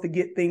someone else to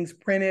get things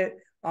printed,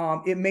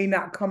 It may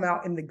not come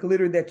out in the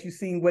glitter that you've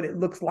seen what it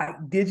looks like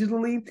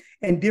digitally,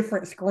 and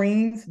different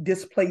screens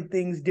display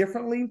things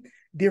differently.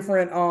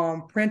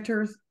 Different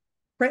printers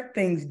print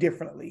things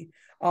differently.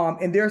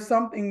 And there's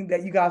something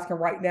that you guys can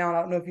write down.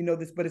 I don't know if you know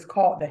this, but it's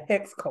called the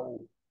hex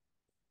code,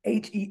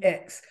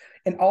 HEX.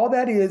 And all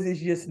that is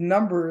just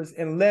numbers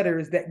and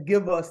letters that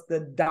give us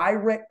the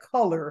direct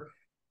color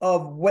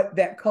of what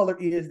that color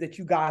is that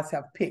you guys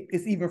have picked.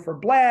 It's even for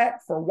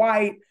black, for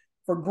white,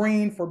 for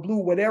green, for blue,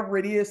 whatever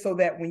it is, so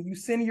that when you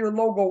send your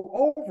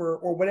logo over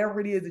or whatever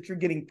it is that you're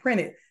getting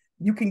printed,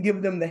 you can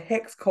give them the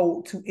hex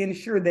code to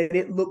ensure that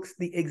it looks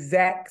the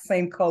exact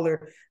same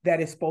color that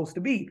it's supposed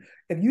to be.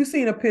 If you've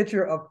seen a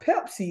picture of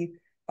Pepsi,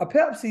 a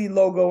Pepsi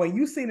logo, and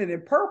you've seen it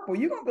in purple,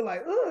 you're going to be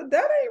like, oh,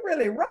 that ain't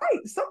really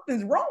right.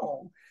 Something's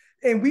wrong.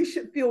 And we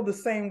should feel the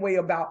same way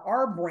about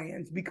our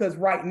brands, because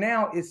right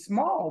now it's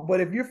small, but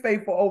if you're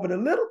faithful over the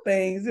little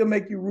things, it'll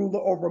make you ruler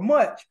over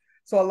much.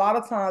 So a lot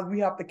of times we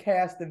have to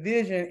cast the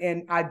vision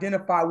and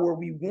identify where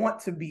we want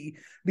to be,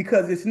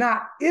 because it's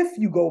not if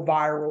you go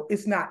viral,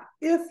 it's not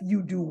if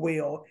you do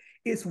well,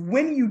 it's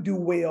when you do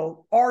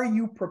well, are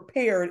you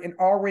prepared and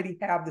already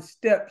have the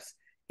steps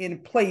in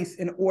place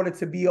in order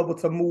to be able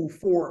to move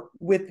forward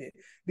with it?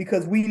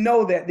 Because we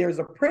know that there's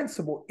a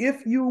principle.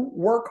 If you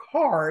work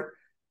hard,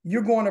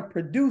 you're going to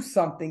produce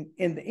something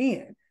in the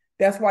end.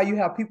 That's why you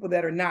have people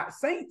that are not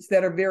saints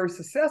that are very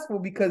successful,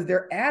 because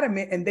they're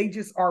adamant and they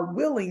just are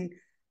willing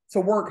to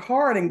work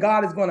hard, and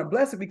God is going to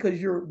bless it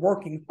because you're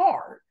working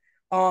hard,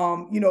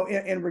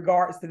 in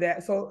regards to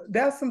that. So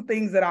that's some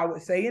things that I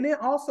would say. And then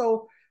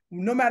also,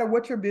 no matter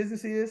what your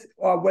business is,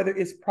 whether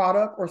it's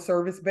product or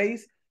service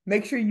based,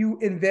 make sure you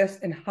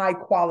invest in high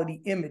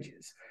quality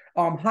images.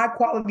 High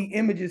quality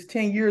images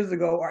 10 years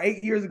ago or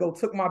 8 years ago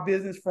took my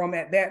business from,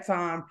 at that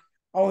time,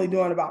 only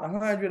doing about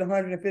 $100,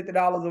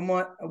 $150 a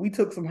month. We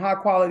took some high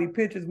quality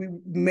pictures. We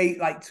made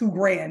like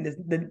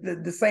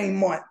 $2,000 the same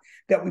month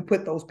that we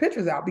put those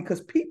pictures out,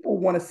 because people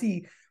want to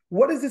see,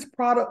 what does this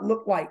product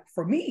look like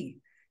for me?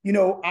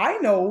 I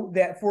know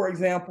that, for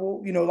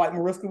example, like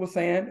Mariska was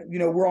saying,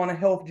 we're on a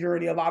health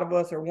journey. A lot of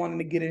us are wanting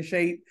to get in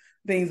shape,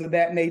 things of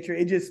that nature.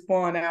 It just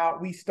spun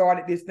out. We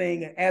started this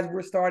thing, and as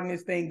we're starting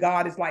this thing,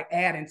 God is like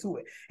adding to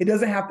it. It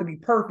doesn't have to be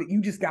perfect. You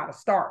just got to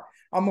start.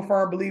 I'm a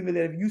firm believer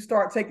that if you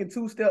start taking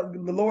 2 steps,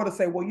 the Lord will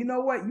say, well, you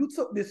know what? You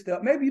took this step.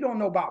 Maybe you don't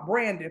know about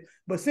branding,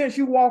 but since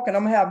you're walking,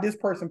 I'm going to have this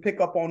person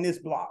pick up on this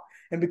block.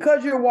 And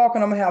because you're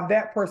walking, I'm going to have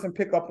that person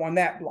pick up on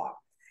that block.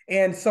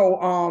 And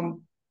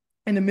so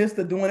in the midst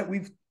of doing it,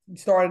 we've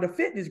started a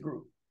fitness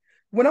group.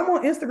 When I'm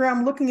on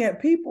Instagram looking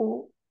at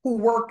people who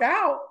work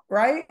out,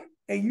 right,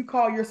 and you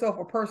call yourself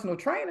a personal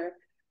trainer,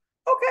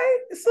 okay,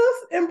 sis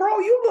and bro,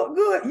 you look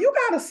good. You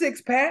got a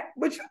 6-pack,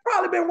 but you've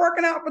probably been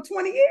working out for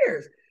 20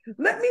 years.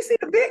 Let me see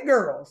the big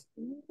girls.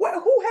 Who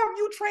have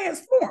you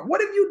transformed?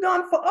 What have you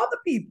done for other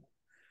people?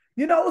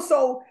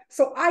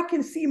 So I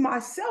can see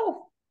myself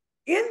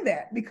in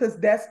that, because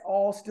that's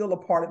all still a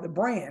part of the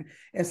brand.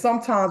 And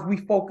sometimes we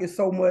focus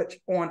so much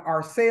on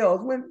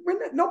ourselves when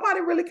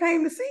nobody really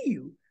came to see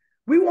you.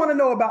 We want to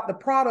know about the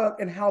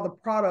product and how the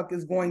product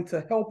is going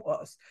to help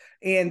us.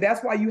 And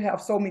that's why you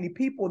have so many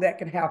people that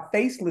can have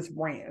faceless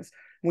brands.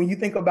 When you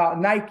think about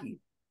Nike,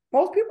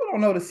 most people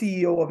don't know the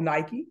CEO of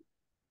Nike.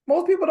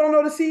 Most people don't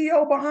know the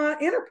CEO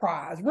behind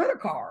Enterprise,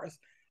 Rent-A-Cars,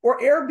 or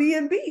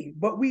Airbnb.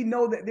 But we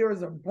know that there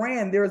is a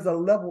brand, there is a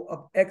level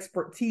of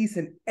expertise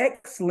and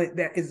excellence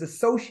that is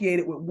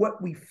associated with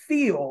what we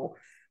feel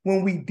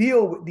when we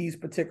deal with these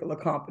particular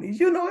companies.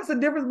 It's a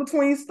difference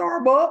between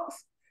Starbucks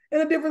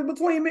and a difference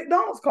between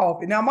McDonald's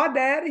coffee. Now, my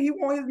dad, he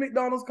wants his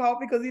McDonald's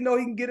coffee because he know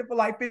he can get it for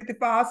like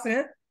 55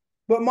 cents.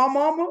 But my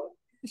mama,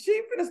 she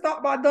ain't finna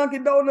stop by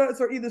Dunkin'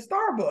 Donuts or either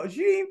Starbucks.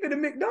 She ain't finna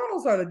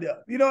McDonald's her to death.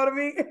 You know what I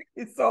mean?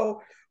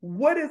 So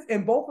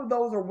and both of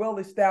those are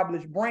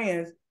well-established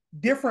brands,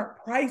 different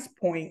price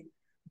point,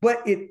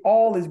 but it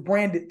all is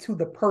branded to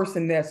the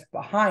person that's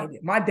behind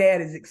it. My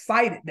dad is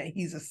excited that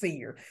he's a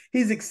senior.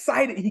 He's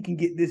excited he can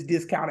get this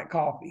discounted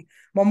coffee.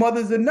 My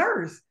mother's a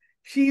nurse.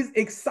 She's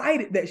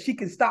excited that she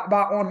can stop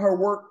by on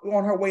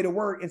her way to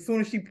work. As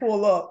soon as she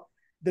pull up,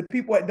 the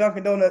people at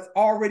Dunkin' Donuts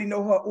already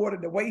know her order,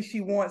 the way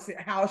she wants it,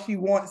 how she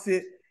wants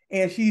it,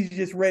 and she's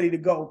just ready to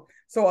go.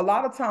 So a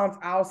lot of times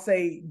I'll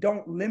say,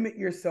 don't limit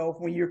yourself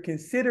when you're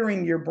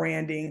considering your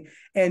branding,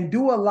 and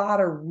do a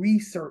lot of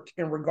research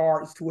in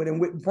regards to it.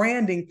 And with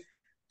branding,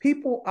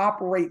 people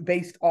operate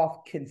based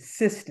off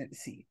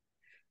consistency.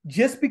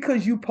 Just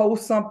because you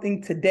post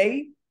something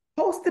today,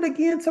 post it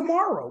again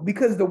tomorrow,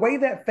 because the way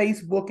that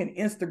Facebook and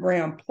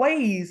Instagram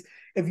plays,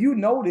 if you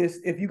notice,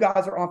 if you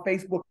guys are on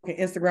Facebook and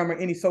Instagram or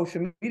any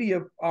social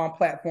media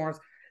platforms,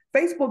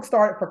 Facebook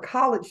started for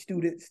college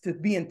students to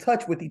be in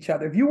touch with each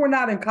other. If you were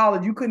not in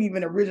college, you couldn't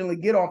even originally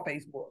get on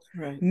Facebook.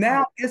 Right.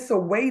 Now it's a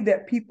way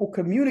that people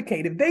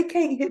communicate. If they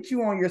can't hit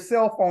you on your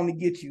cell phone to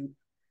get you,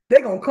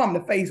 they're going to come to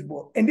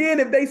Facebook. And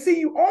then if they see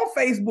you on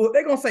Facebook,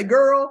 they're going to say,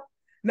 girl,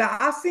 now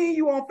I seen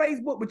you on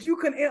Facebook, but you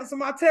couldn't answer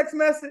my text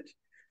message.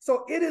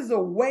 So it is a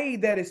way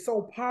that is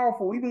so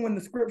powerful, even when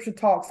the scripture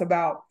talks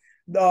about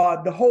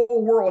the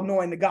whole world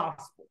knowing the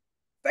gospel.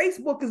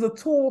 Facebook is a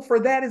tool for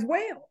that as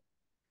well.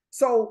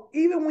 So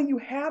even when you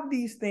have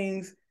these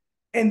things,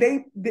 and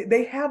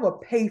they have a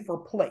pay for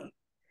play.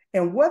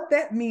 And what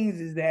that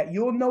means is that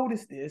you'll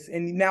notice this,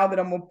 and now that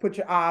I'm going to put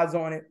your eyes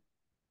on it,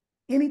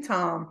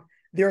 anytime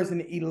there's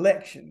an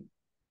election,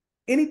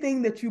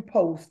 anything that you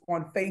post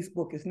on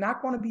Facebook is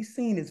not going to be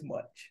seen as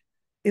much.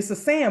 It's a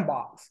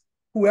sandbox.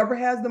 Whoever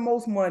has the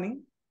most money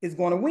is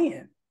going to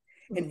win.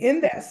 And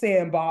in that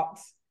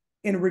sandbox,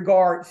 in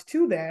regards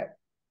to that,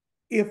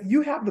 if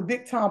you have the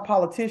big time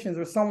politicians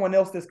or someone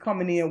else that's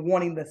coming in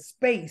wanting the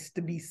space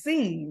to be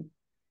seen,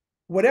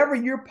 whatever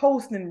you're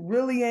posting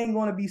really ain't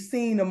going to be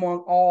seen among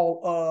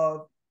all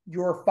of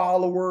your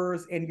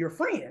followers and your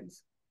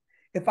friends.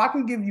 If I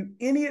can give you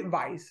any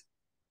advice,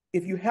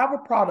 if you have a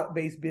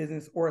product-based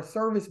business or a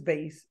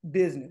service-based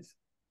business,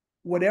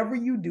 whatever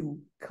you do,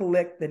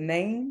 collect the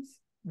names,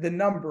 the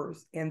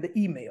numbers, and the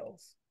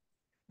emails,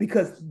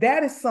 because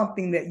that is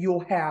something that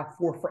you'll have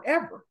for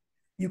forever.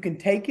 You can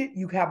take it,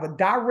 you have a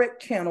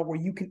direct channel where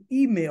you can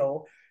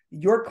email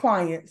your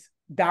clients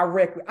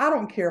directly. I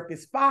don't care if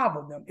it's 5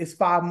 of them, it's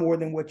 5 more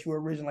than what you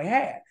originally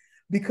had.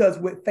 Because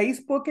with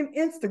Facebook and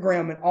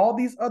Instagram and all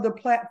these other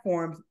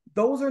platforms,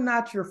 those are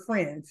not your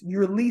friends.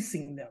 You're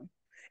leasing them.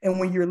 And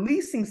when you're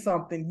leasing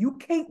something, you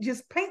can't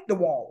just paint the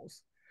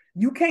walls.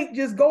 You can't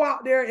just go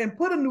out there and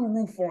put a new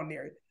roof on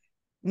there.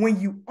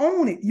 When you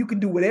own it, you can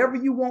do whatever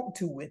you want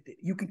to with it.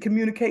 You can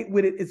communicate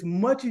with it as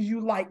much as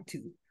you like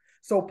to.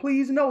 So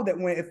please know that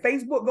if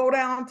Facebook go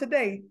down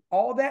today,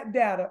 all that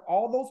data,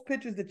 all those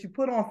pictures that you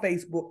put on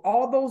Facebook,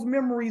 all those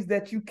memories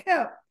that you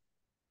kept,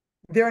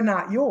 they're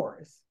not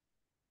yours.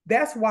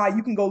 That's why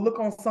you can go look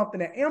on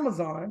something at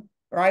Amazon,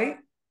 right?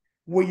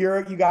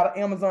 Where you got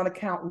an Amazon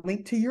account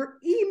linked to your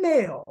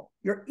email.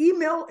 Your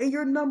email and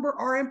your number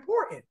are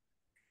important.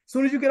 As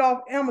soon as you get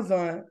off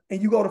Amazon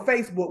and you go to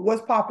Facebook,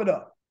 what's popping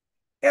up?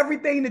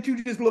 Everything that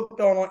you just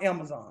looked on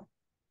Amazon.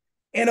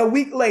 And a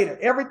week later,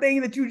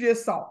 everything that you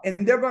just saw, and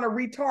they're going to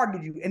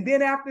retarget you. And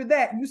then after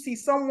that, you see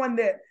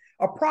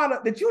a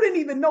product that you didn't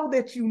even know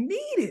that you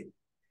needed,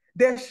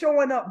 they're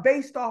showing up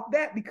based off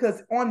that,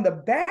 because on the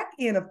back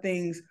end of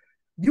things,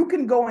 you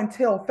can go and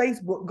tell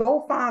Facebook,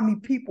 go find me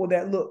people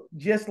that look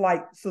just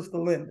like Sister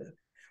Linda,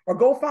 or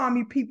go find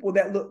me people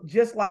that look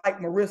just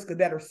like Mariska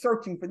that are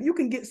searching for. You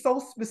can get so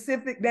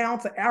specific down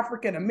to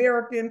African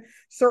American,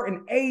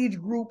 certain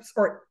age groups,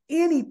 or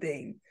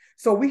anything.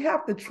 So we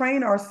have to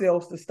train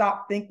ourselves to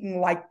stop thinking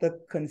like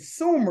the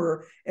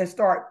consumer and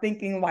start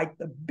thinking like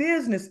the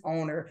business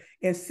owner,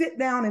 and sit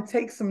down and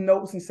take some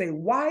notes and say,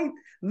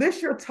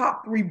 list your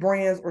top 3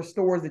 brands or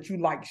stores that you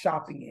like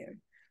shopping in.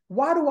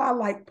 Why do I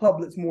like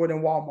Publix more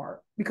than Walmart?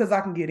 Because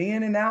I can get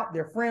in and out.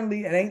 They're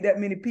friendly. It ain't that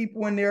many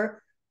people in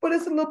there, but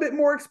it's a little bit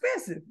more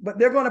expensive, but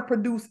they're going to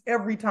produce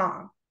every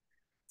time.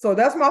 So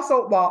that's my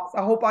soapbox.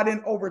 I hope I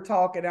didn't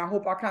overtalk it. I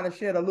hope I kind of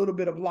shed a little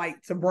bit of light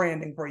to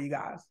branding for you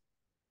guys.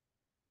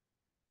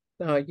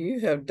 Oh, you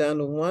have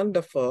done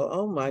wonderful.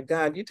 Oh my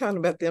God. You're talking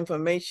about the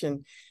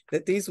information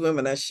that these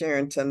women are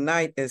sharing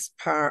tonight is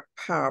power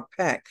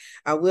packed.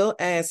 I will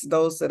ask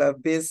those that are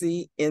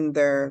busy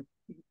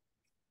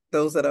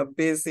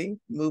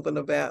moving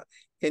about,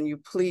 can you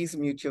please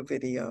mute your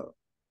video?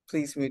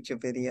 Please mute your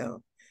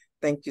video.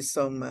 Thank you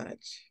so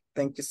much.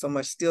 Thank you so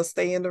much. Still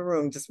stay in the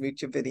room, just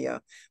mute your video.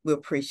 We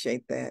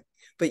appreciate that.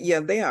 But yeah,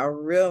 they are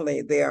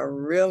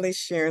really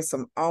sharing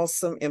some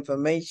awesome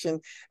information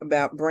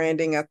about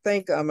branding. I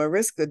think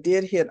Mariska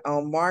did hit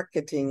on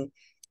marketing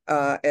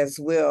as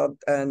well.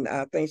 And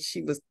I think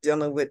she was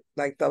dealing with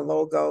like the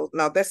logo.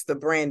 No, that's the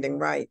branding,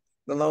 right?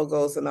 The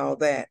logos and all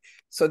that.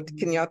 So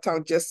can y'all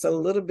talk just a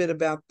little bit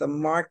about the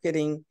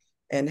marketing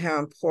and how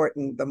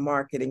important the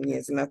marketing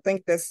is? And I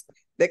think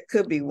that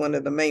could be one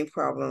of the main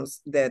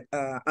problems that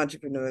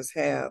entrepreneurs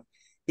have,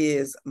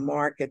 is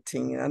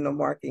marketing. I know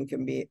marketing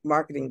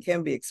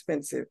can be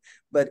expensive,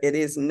 but it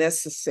is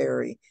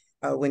necessary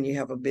when you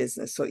have a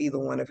business. So either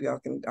one of y'all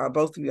can, or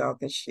both of y'all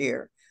can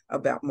share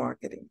about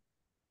marketing.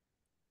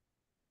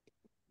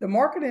 The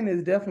marketing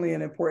is definitely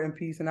an important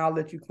piece, and I'll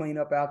let you clean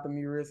up after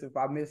me, Riz, if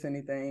I miss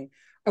anything.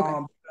 Okay.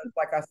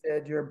 Like I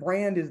said, your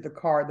brand is the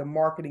car, the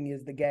marketing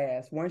is the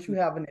gas. Once you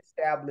have an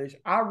established,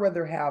 I'd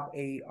rather have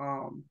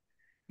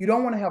you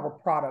don't want to have a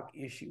product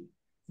issue,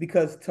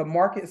 because to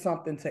market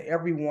something to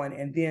everyone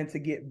and then to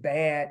get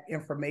bad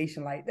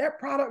information like that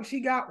product she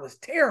got was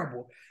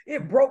terrible,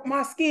 it broke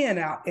my skin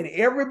out, and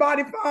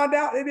everybody found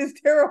out it is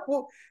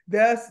terrible,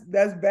 that's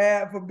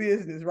bad for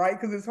business, right?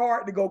 Because it's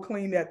hard to go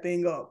clean that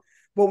thing up.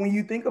 But when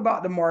you think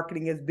about the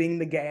marketing as being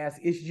the gas,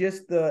 it's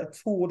just the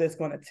tool that's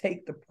going to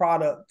take the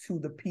product to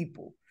the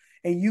people.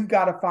 And you've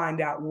got to find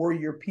out where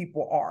your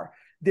people are.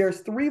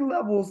 There's 3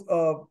 levels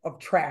of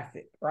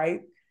traffic,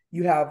 right?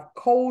 You have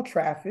cold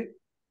traffic,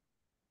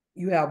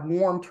 you have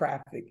warm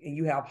traffic, and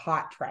you have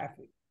hot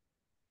traffic.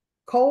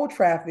 Cold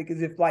traffic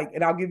is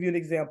and I'll give you an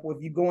example.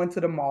 If you go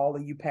into the mall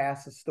and you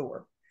pass a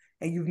store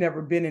and you've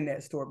never been in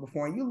that store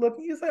before, and you look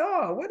and you say,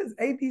 oh, what is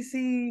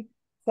ABC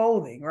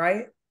clothing,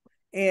 right?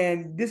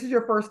 And this is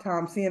your first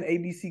time seeing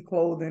ABC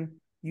clothing.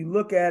 You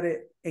look at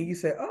it and you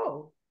say,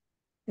 oh,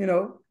 You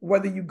know,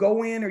 whether you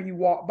go in or you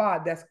walk by,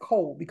 that's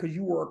cold because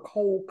you were a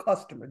cold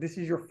customer. This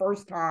is your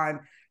first time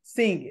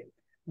seeing it.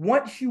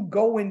 Once you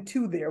go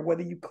into there,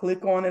 whether you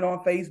click on it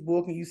on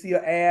Facebook and you see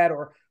an ad,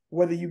 or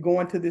whether you go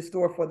into this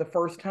store for the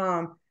first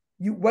time,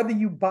 whether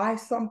you buy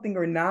something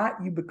or not,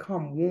 you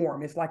become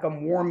warm. It's like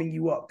I'm warming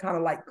you up, kind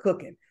of like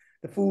cooking.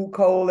 The food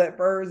cold at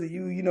first, and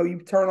you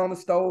turn on the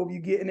stove, you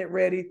getting it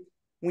ready.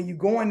 When you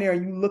go in there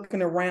and you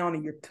looking around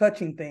and you're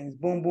touching things,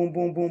 boom, boom,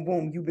 boom, boom,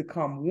 boom, you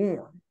become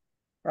warm,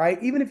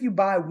 right? Even if you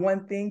buy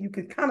one thing, you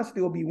can kind of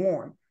still be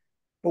warm.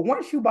 But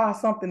once you buy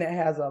something that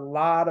has a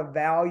lot of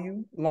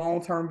value,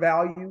 long-term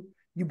value,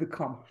 you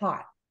become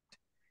hot.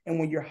 And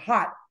when you're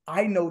hot,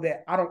 I know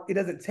that it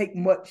doesn't take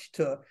much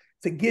to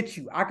get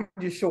you. I can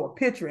just show a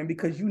picture. And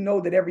because you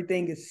know that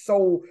everything is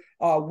so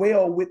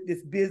well with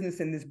this business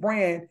and this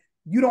brand,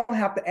 you don't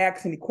have to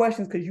ask any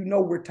questions because you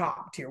know we're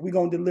top tier. We're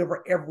going to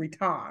deliver every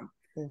time.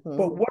 Mm-hmm.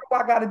 But what do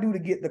I got to do to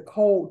get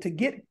to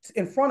get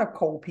in front of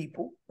cold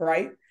people,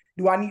 right?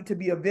 Do I need to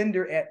be a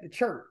vendor at the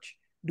church?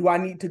 Do I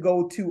need to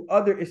go to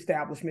other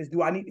establishments?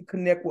 Do I need to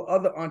connect with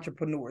other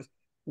entrepreneurs?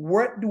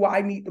 What do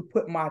I need to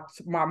put my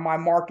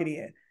market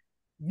in?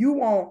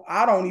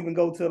 I don't even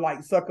go to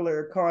like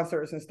secular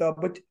concerts and stuff,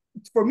 but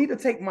for me to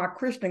take my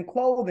Christian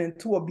clothing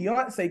to a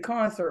Beyonce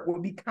concert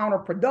would be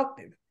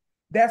counterproductive.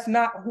 That's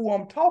not who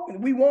I'm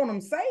talking. We want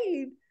them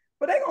saved,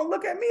 but they're going to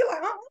look at me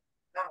like,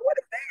 what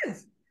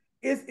is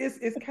this?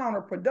 It's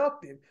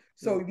counterproductive.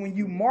 So when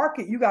you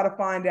market, you got to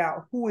find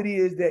out who it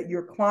is that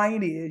your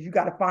client is. You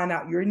got to find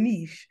out your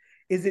niche.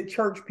 Is it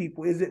church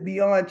people? Is it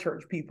beyond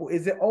church people?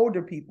 Is it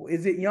older people?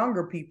 Is it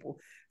younger people?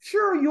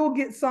 Sure, you'll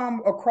get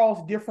some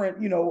across different,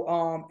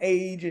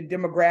 age and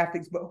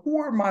demographics, but who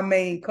are my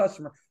main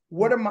customer?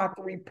 What are my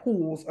 3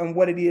 pools on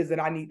what it is that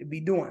I need to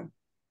be doing?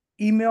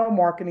 Email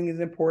marketing is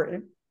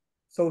important.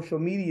 Social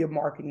media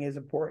marketing is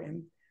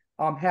important.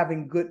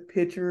 Having good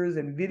pictures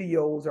and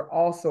videos are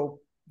also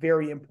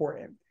very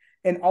important.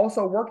 And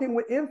also working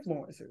with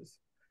influencers.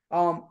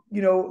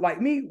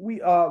 Like me,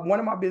 one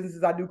of my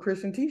businesses, I do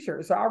Christian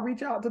t-shirts. So I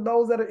reach out to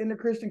those that are in the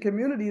Christian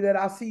community that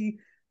I see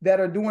that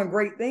are doing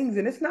great things.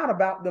 And it's not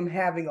about them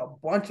having a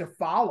bunch of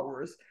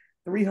followers,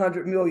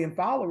 300 million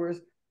followers.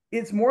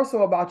 It's more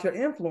so about your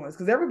influence,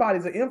 because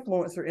everybody's an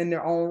influencer in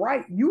their own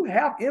right. You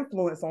have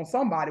influence on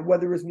somebody,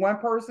 whether it's 1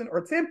 person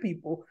or 10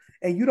 people,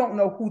 and you don't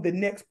know who the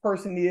next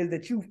person is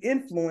that you've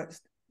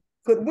influenced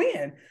could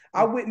win.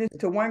 I witnessed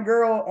to one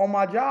girl on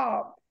my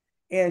job,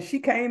 and she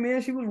came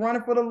in, she was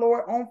running for the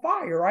Lord on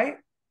fire, right?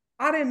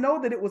 I didn't know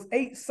that it was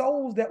 8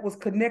 souls that was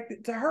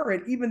connected to her.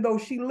 And even though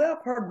she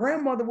left, her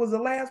grandmother was the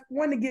last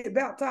one to get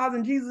baptized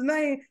in Jesus'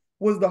 name,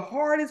 was the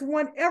hardest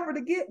one ever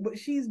to get, but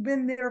she's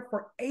been there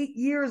for 8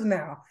 years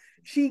now.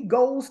 She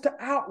goes to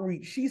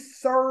outreach. She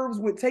serves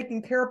with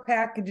taking care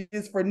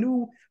packages for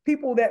new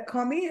people that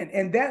come in.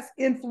 And that's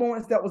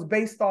influence that was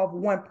based off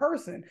 1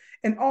 person.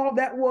 And all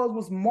that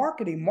was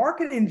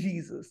marketing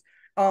Jesus,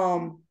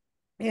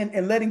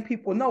 and letting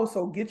people know.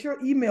 So get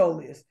your email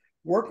list,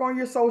 work on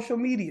your social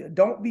media.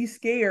 Don't be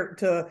scared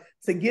to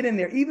get in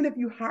there. Even if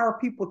you hire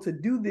people to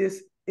do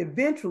this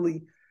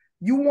eventually,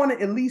 you want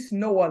to at least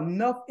know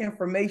enough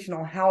information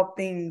on how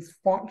things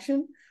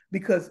function,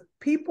 because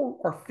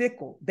people are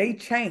fickle. They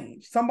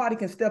change. Somebody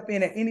can step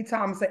in at any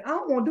time and say, I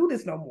don't want to do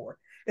this no more.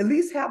 At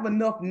least have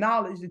enough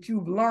knowledge that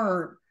you've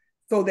learned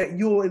so that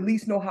you'll at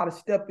least know how to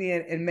step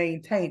in and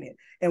maintain it.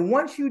 And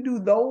once you do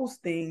those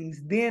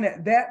things, then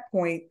at that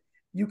point,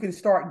 you can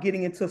start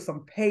getting into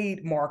some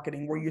paid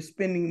marketing where you're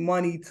spending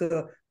money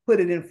to put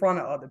it in front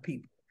of other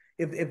people,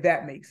 if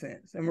that makes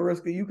sense. And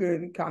Mariska, you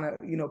can kind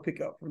of, pick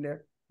up from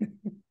there.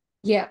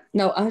 Yeah,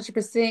 no,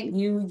 100%.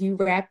 You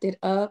wrapped it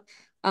up.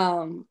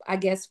 I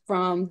guess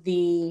from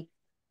the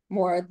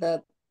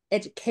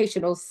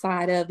educational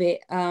side of it,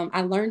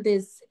 I learned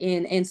this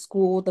in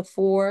school, the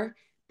 4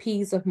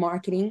 P's of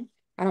marketing.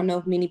 I don't know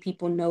if many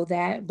people know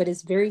that, but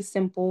it's very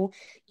simple.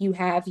 You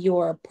have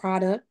your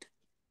product,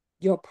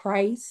 your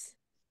price,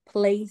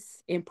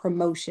 place, and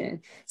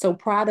promotion. So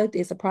product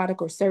is a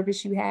product or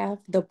service you have.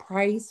 The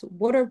price,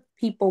 what are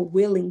people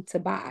willing to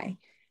buy?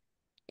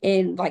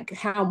 And like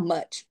how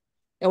much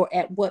or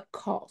at what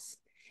cost?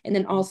 And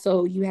then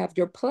also you have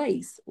your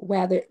place,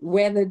 whether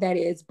that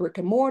is brick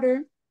and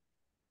mortar,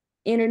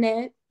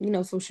 internet,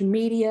 social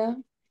media,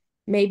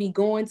 maybe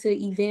going to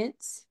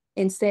events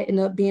and setting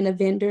up, being a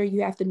vendor.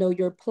 You have to know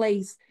your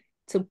place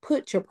to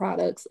put your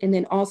products, and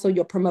then also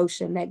your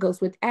promotion that goes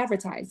with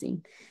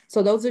advertising.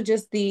 So those are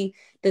just the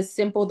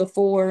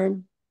 4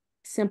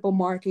 simple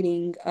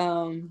marketing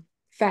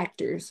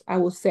factors, I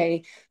will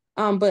say.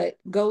 But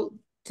go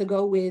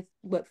with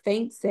what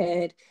Faint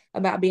said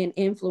about being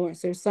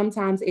influencers.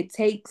 Sometimes it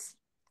takes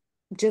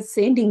just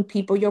sending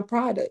people your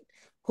product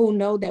who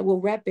know that will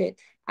rep it.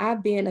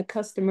 I've been a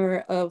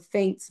customer of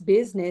Faint's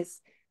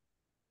business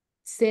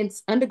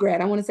since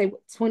undergrad. I want to say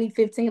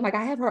 2015. Like,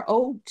 I have her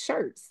old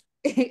shirts.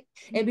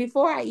 And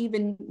before I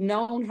even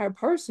known her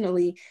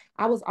personally,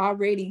 I was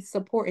already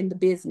supporting the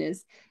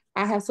business.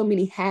 I have so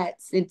many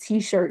hats and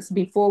t-shirts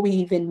before we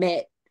even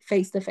met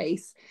face to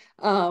face.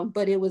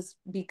 But it was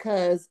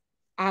because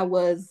I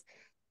was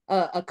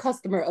a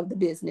customer of the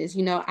business.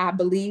 You know, I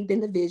believed in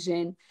the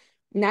vision,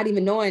 not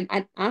even knowing,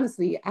 I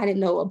didn't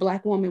know a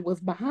Black woman was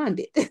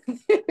behind it.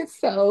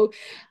 So,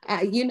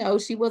 you know,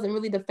 she wasn't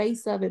really the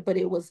face of it, but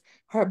it was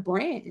her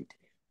brand,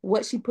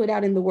 what she put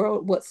out in the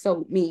world, what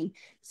sold me.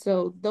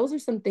 So those are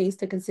some things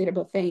to consider,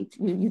 but Faint,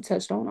 you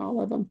touched on all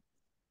of them.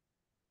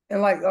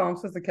 And like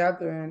Sister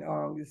Catherine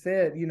you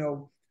said, you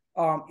know,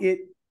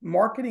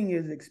 marketing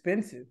is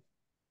expensive.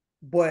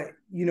 But,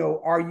 you know,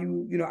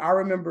 I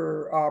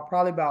remember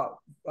probably about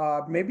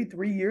maybe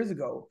 3 years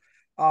ago,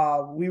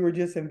 we were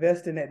just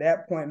investing at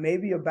that point,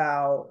 maybe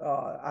about,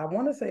 I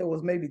want to say it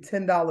was maybe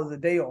 $10 a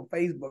day on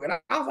Facebook. And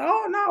I was like,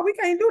 oh, no, we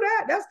can't do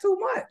that. That's too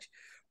much.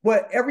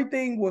 But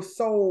everything was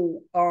so,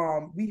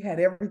 we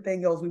had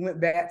everything else. We went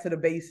back to the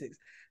basics.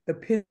 The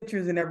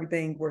pictures and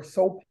everything were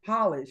so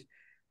polished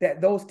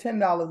that those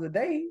 $10 a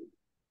day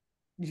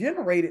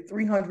generated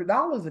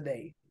 $300 a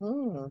day.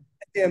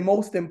 And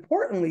most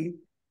importantly,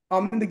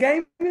 the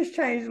game has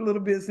changed a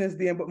little bit since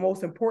then, but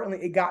most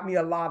importantly, it got me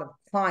a lot of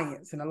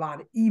clients and a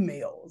lot of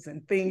emails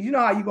and things. You know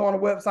how you go on a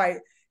website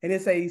and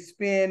it says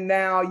spend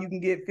now, you can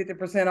get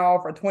 50%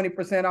 off or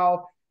 20%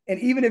 off. And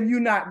even if you're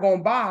not going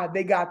to buy,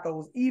 they got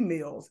those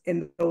emails,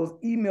 and those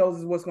emails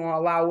is what's going to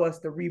allow us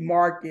to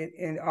remarket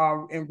and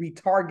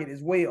retarget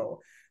as well.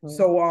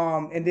 So,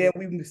 and then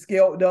we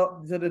scaled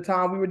up to the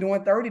time we were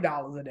doing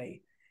 $30 a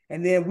day.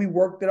 And then we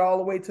worked it all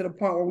the way to the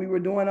point where we were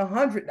doing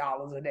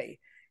 $100 a day.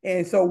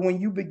 And so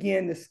when you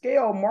begin to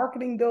scale,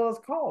 marketing does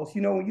cost.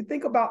 You know, when you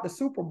think about the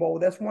Super Bowl,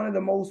 that's one of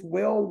the most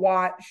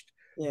well-watched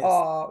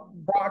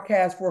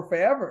broadcasts for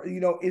forever. You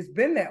know, it's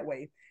been that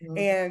way.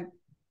 And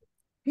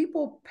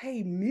people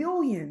pay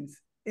millions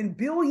and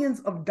billions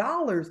of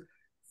dollars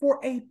for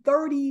a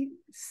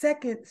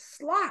 30-second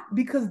slot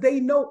because they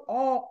know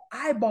all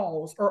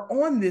eyeballs are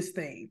on this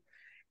thing.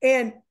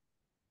 And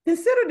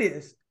consider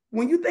this.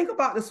 When you think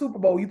about the Super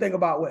Bowl, you think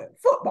about what?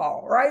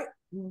 Football, right?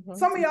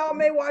 Some of y'all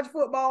may watch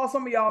football,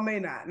 some of y'all may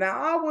not. Now,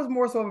 I was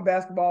more so of a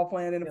basketball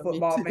fan than a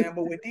football fan,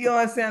 but with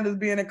Deion Sanders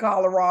being in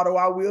Colorado,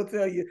 I will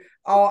tell you,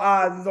 all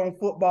eyes is on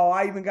football.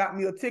 I even got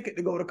me a ticket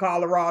to go to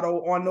Colorado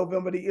on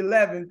November the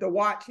 11th to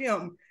watch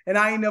him, and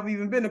I ain't never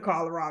even been to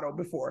Colorado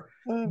before.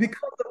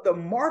 Because of the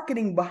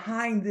marketing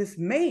behind this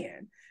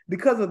man,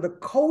 because of the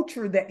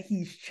culture that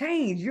he's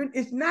changed.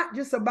 It's not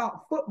just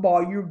about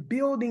football. You're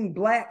building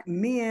Black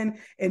men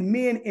and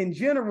men in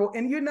general,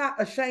 and you're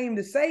not ashamed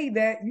to say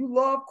that you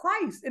love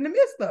Christ in the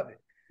midst of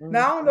it.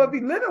 Now, I don't know if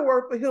he's living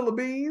worth a hill of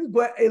beans,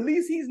 but at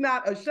least he's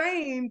not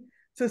ashamed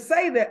to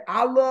say that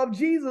I love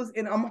Jesus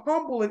and I'm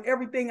humble and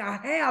everything I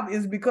have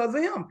is because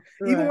of him.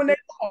 Even when they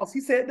lost,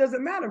 he said it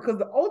doesn't matter because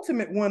the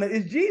ultimate winner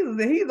is Jesus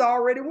and he's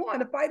already won.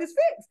 The fight is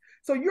fixed.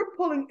 So you're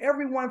pulling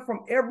everyone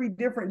from every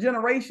different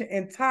generation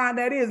and time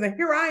that is. And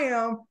here I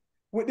am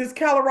with this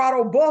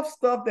Colorado buff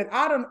stuff that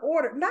I done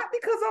ordered, not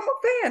because I'm a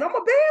fan, I'm a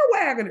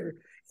bandwagoner.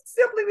 It's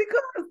simply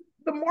because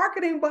the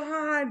marketing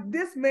behind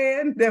this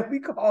man that we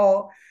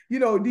call, you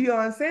know,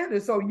 Deion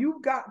Sanders. So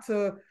you've got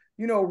to,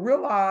 you know,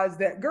 realize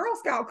that Girl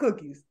Scout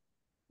cookies,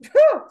 as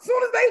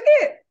soon as they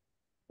hit,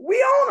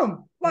 we own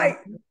them. Like,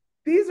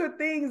 these are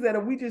things that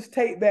if we just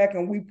take back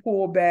and we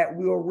pull back,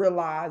 we'll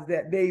realize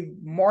that they've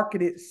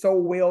marketed so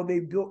well, they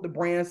built the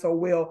brand so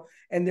well,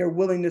 and they're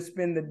willing to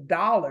spend the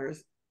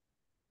dollars.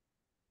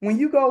 When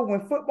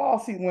football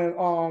season,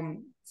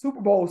 when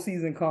Super Bowl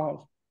season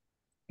comes,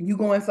 you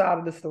go inside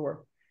of the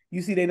store,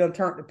 you see they done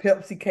turned the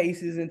Pepsi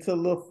cases into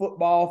little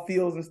football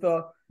fields and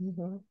stuff.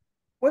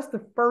 What's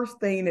the first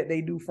thing that they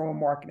do from a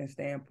marketing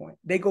standpoint?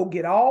 They go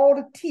get all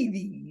the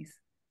TVs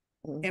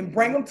and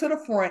bring them to the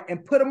front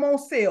and put them on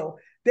sale.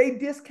 They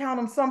discount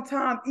them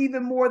sometimes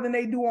even more than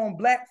they do on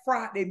Black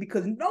Friday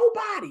because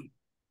nobody's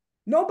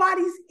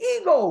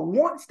ego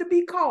wants to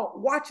be caught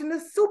watching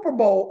the Super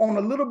Bowl on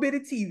a little bit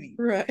of TV.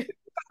 Right.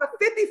 A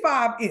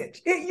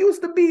 55-inch. It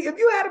used to be, if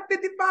you had a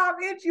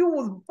 55-inch, you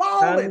was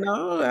balling.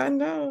 I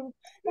know.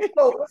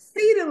 So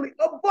exceedingly,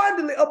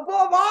 abundantly,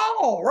 above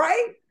all,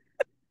 right?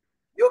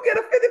 You get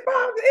a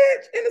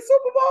 55-inch in the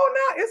Super Bowl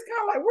now. It's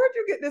kind of like, where'd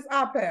you get this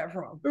iPad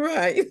from?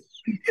 Right.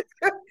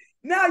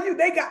 Now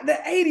they got the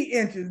 80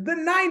 inches, the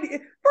 90.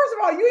 First of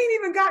all, you ain't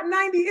even got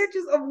 90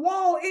 inches of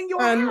wall in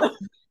your house.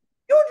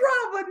 You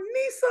drive a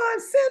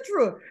Nissan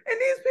Sentra, and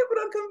these people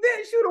done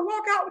convince you to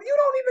walk out. You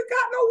don't even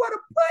got nowhere to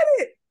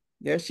put it.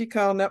 Yeah, she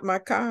calling up my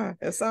car.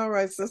 That's all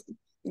right, sister.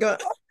 Go.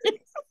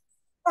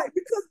 Like,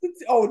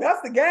 because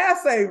that's the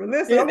gas saver.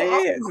 Listen, it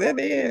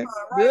is.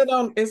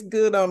 Right? It's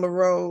good on the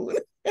road.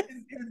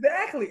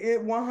 Exactly.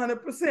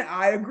 100%.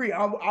 I agree.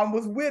 I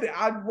was with it.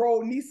 I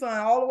rode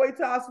Nissan all the way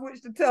till I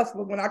switched to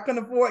Tesla when I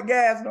couldn't afford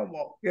gas no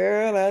more.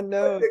 Girl, I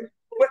know.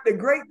 But the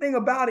great thing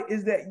about it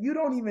is that you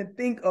don't even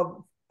think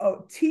of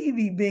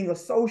TV being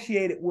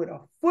associated with a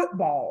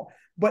football,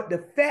 but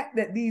the fact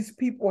that these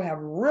people have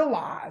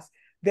realized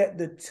that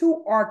the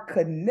two are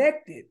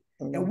connected.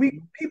 And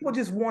people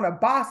just want to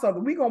buy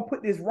something. We're going to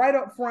put this right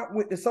up front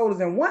with the sodas.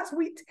 And once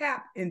we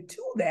tap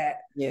into that,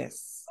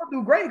 yes,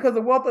 we'll do great because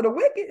the wealth of the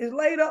wicked is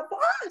laid up for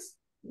us.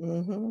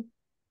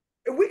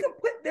 If we can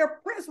put their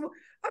principle,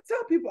 I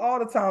tell people all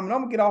the time, and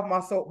I'm gonna get off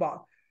my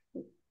soapbox.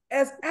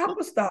 As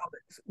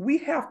apostolics, we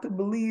have to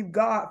believe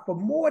God for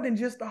more than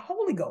just the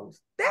Holy Ghost.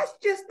 That's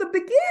just the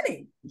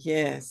beginning.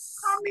 Yes.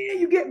 Come in,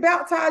 you get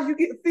baptized, you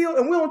get filled,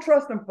 and we don't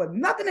trust them for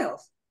nothing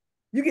else.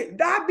 You get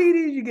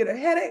diabetes, you get a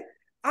headache.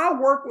 I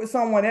work with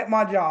someone at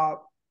my job,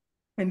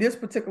 and this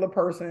particular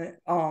person,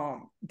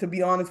 to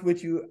be honest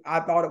with you,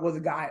 I thought it was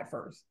a guy at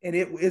first, and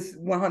it's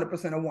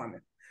 100% a woman.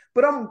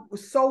 But I'm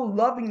so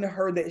loving to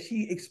her that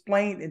she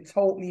explained and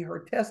told me her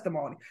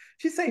testimony.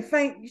 She said,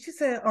 she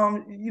said,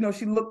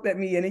 she looked at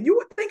me and then you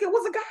would think it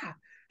was a guy.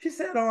 She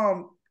said,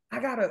 I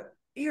got a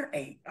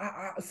earache.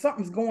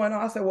 Something's going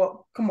on. I said,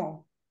 well, come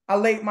on. I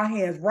laid my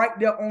hands right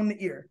there on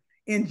the ear.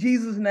 In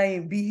Jesus'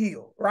 name, be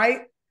healed,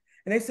 right?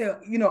 And they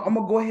said, I'm going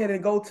to go ahead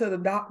and go to the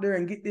doctor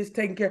and get this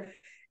taken care of.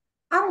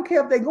 I don't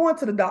care if they're going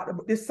to the doctor,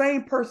 but this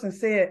same person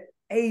said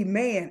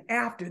amen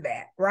after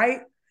that,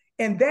 right?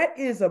 And that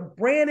is a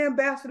brand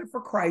ambassador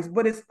for Christ,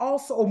 but it's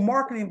also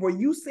marketing where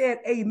you said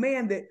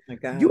amen, that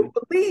you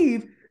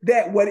believe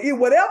that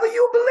whatever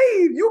you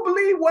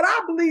believe what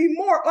I believe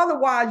more.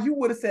 Otherwise, you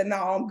would have said, no,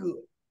 I'm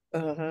good.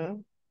 Uh-huh.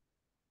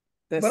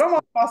 But I'm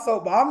off my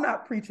soapbox. I'm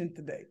not preaching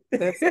today.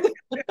 That's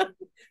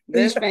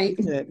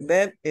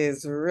that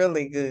is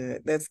really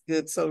good. That's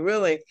good. So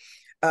really,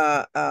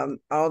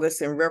 all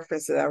this in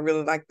reference that I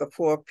really like the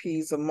 4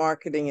 P's of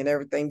marketing and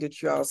everything that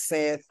you all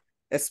said,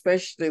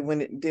 especially when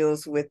it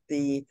deals with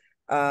the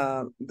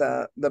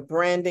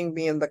branding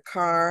being the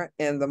car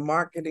and the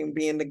marketing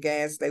being the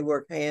gas. They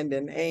work hand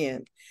in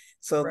hand.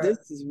 So right. This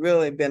has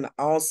really been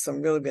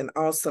awesome, really been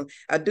awesome.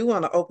 I do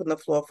want to open the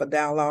floor for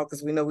dialogue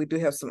because we know we do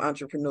have some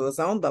entrepreneurs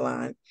on the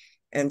line.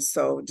 And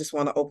so just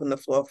want to open the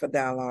floor for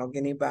dialogue.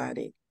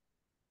 Anybody?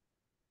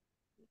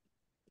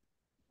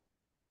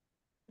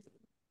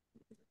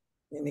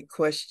 Any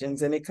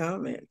questions, any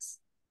comments?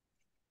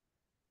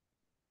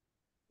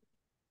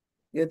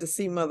 Good to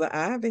see Mother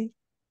Ivy.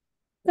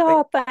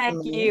 Oh,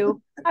 thank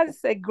you. I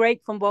just say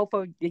great from both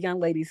of the young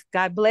ladies.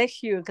 God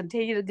bless you and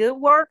continue the good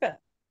work.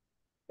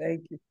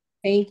 Thank you.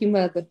 Thank you,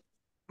 Mother.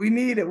 We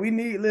need it. We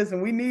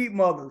need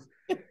mothers.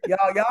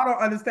 Y'all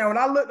don't understand. When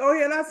I looked on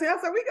here and I said,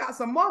 we got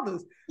some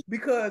mothers,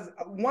 because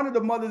one of the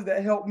mothers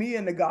that helped me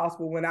in the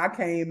gospel when I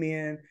came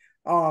in,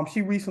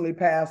 she recently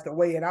passed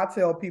away. And I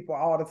tell people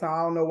all the time,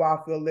 I don't know why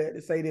I feel led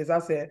to say this. I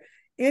said,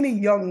 any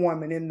young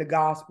woman in the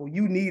gospel,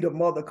 you need a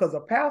mother, because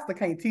a pastor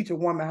can't teach a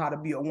woman how to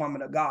be a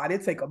woman of God.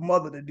 It take a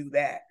mother to do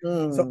that.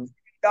 So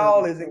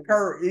y'all is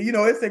encouraged.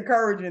 It's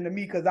encouraging to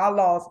me because I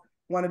lost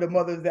one of the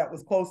mothers that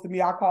was close to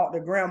me. I called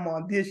her grandma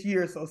this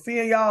year. So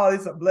seeing y'all,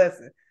 it's a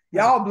blessing.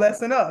 Y'all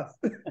blessing us.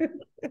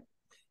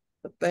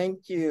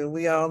 Thank you.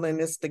 We all in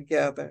this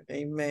together.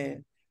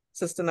 Amen.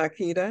 Sister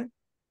Nakita.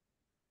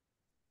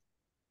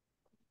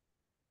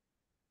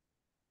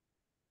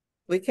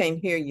 We can't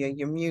hear you.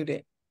 You're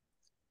muted.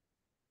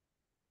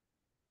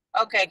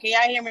 Okay, can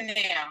y'all hear me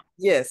now?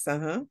 Yes,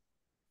 uh-huh.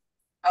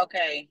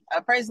 Okay,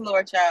 praise the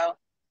Lord, y'all.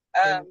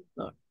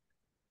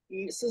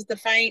 Sister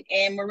Faint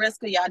and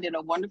Mariska, y'all did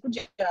a wonderful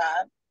job.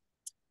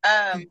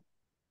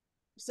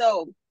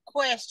 So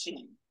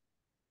question,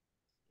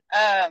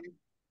 as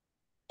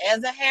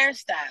a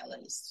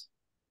hairstylist,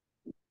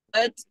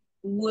 what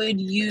would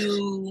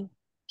you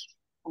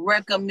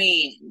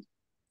recommend?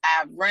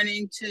 I've run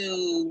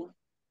into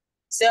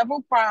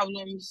several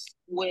problems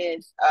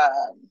with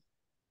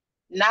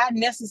not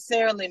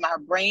necessarily my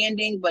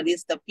branding, but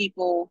it's the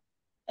people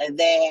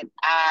that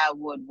I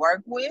would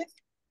work with.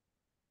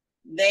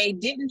 They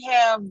didn't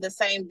have the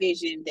same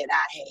vision that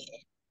I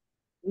had.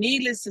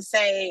 Needless to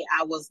say,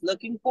 I was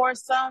looking for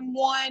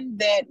someone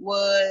that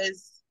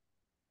was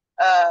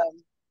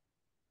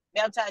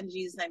baptized in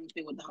Jesus' name and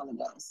filled with the Holy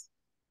Ghost.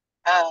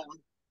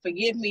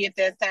 Forgive me if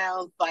that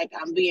sounds like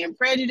I'm being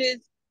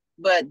prejudiced,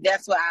 but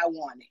that's what I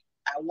wanted.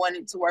 I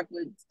wanted to work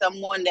with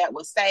someone that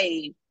was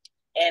saved,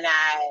 and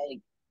I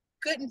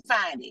couldn't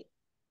find it.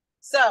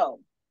 So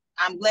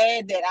I'm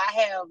glad that I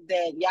have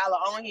that y'all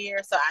are on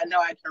here, so I know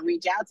I can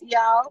reach out to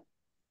y'all.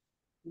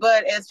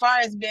 But as far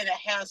as being a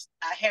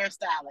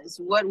hairstylist,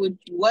 what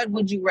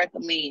would you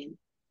recommend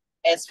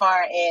as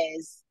far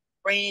as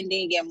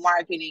branding and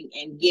marketing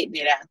and getting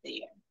it out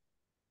there?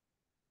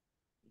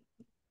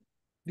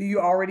 Do you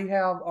already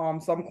have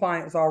some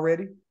clients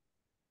already?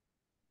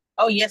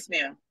 Oh, yes,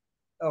 ma'am.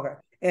 Okay.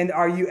 And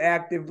are you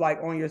active like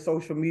on your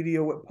social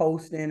media with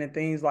posting and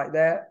things like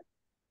that?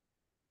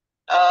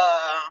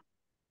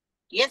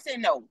 Yes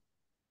and no.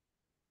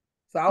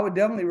 So I would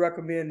definitely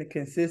recommend the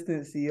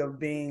consistency of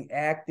being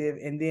active,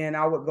 and then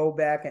I would go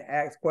back and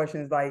ask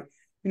questions like,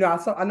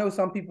 I know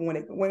some people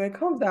when it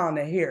comes down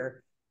to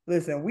hair,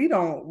 listen, we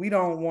don't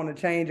want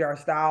to change our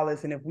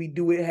stylist, and if we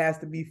do, it has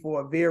to be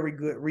for a very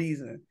good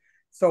reason.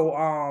 So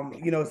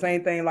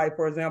same thing, like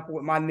for example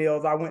with my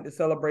nails, I went to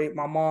celebrate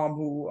my mom,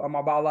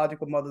 my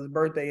biological mother's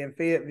birthday in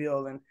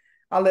Fayetteville, and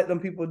I let them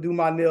people do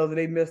my nails and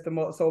they messed them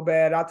up so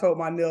bad. I told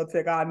my nail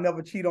tech I'd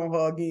never cheat on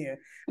her again.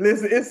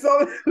 Listen,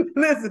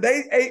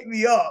 they ate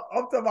me up.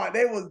 I'm talking about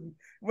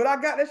when I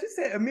got there, she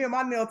said, me and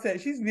my nail tech,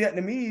 she's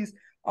Vietnamese,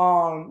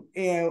 And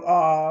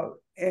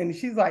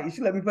she's like,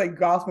 she let me play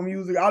gospel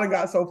music. I done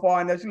got so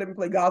far in that she let me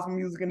play gospel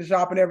music in the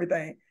shop and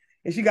everything.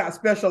 And she got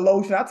special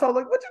lotion. I told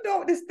her, what you doing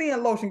with this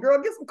thin lotion,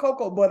 girl? Get some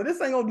cocoa butter.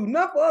 This ain't gonna do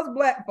nothing for us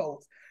black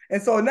folks.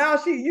 And so now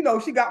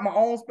she got my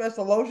own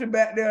special lotion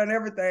back there and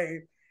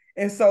everything.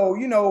 And so,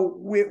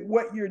 with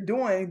what you're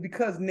doing,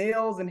 because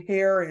nails and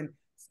hair and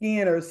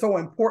skin are so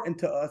important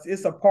to us,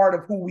 it's a part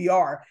of who we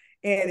are.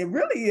 And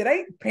it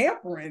ain't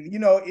pampering,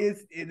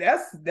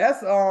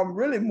 that's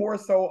really more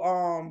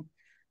so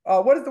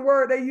what is the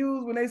word they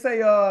use when they say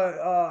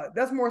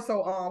that's more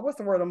so what's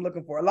the word I'm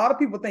looking for? A lot of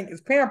people think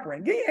it's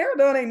pampering. Getting your hair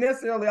done ain't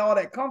necessarily all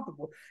that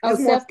comfortable. Oh,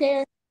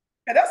 self-care?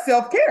 Yeah, that's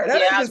self-care.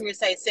 I was going to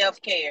say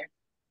self-care.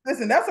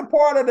 Listen, that's a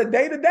part of the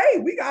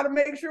day-to-day. We got to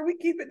make sure we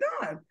keep it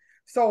done.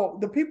 So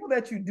the people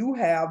that you do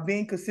have,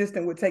 being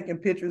consistent with taking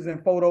pictures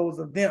and photos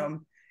of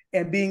them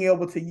and being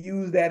able to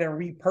use that and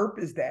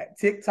repurpose that.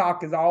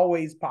 TikTok is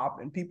always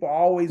popping. People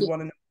always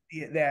want to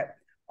know that.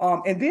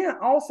 And then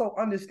also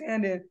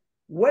understanding,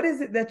 what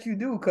is it that you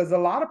do? Because a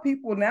lot of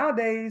people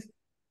nowadays,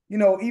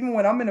 even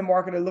when I'm in the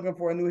market and looking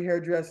for a new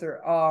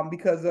hairdresser,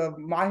 because of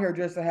my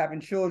hairdresser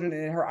having children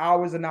and her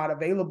hours are not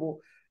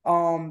available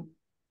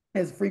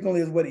as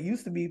frequently as what it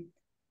used to be,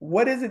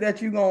 what is it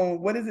that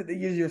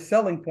is your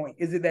selling point?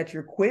 Is it that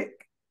you're quick?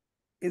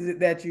 Is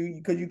it that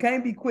because you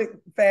can't be quick,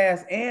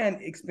 fast,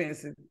 and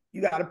expensive.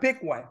 You got to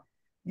pick one.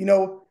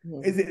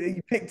 Is it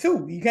you pick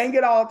two? You can't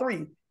get all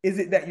three. Is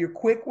it that you're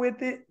quick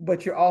with it,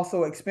 but you're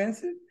also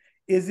expensive?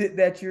 Is it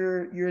that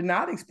you're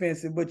not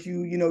expensive, but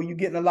you're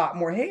getting a lot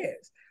more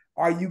heads?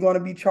 Are you going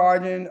to be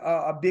charging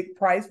a big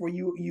price where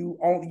you're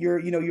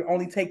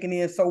only taking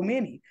in so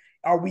many?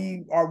 Are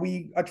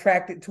we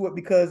attracted to it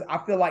because I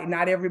feel like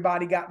not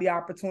everybody got the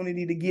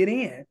opportunity to get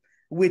in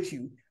with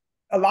you?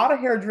 A lot of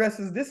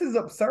hairdressers, this is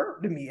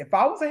absurd to me. If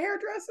I was a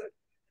hairdresser,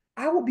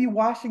 I would be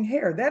washing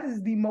hair. That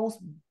is the most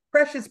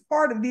precious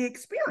part of the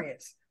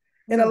experience.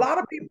 And a lot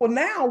of people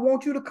now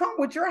want you to come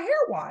with your hair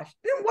wash.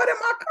 Then what am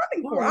I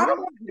coming for? I don't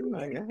want to do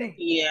anything.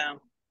 Yeah.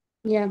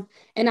 Yeah.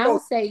 And I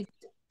would say,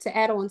 to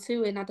add on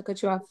to it, not to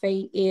cut you off,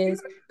 Faye,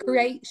 is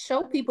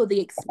show people the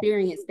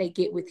experience they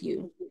get with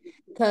you.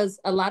 Because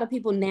a lot of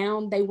people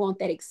now, they want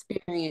that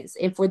experience.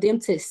 And for them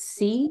to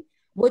see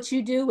what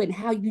you do and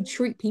how you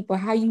treat people,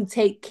 how you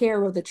take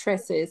care of the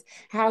tresses,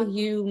 how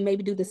you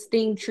maybe do the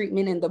steam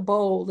treatment and the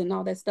bowl and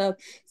all that stuff.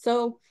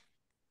 So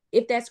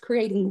if that's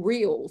creating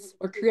reels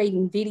or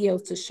creating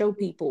videos to show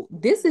people,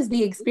 this is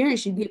the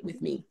experience you get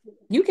with me.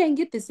 You can't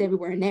get this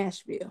everywhere in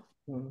Nashville.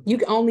 You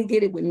can only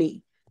get it with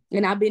me.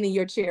 And I've been in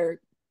your chair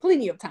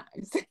plenty of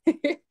times.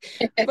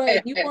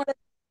 But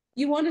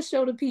you want to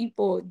show the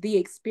people the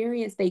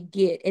experience they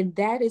get. And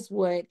that is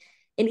what,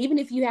 and even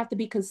if you have to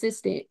be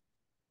consistent,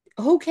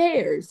 who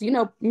cares?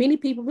 Many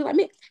people be like,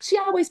 man, she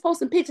always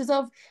posting pictures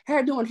of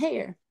her doing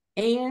hair.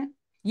 And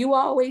you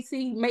always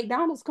see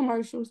McDonald's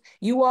commercials.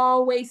 You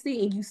always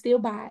see, and you still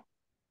buy it.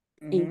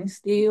 And you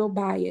still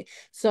buy it.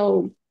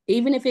 So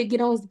even if it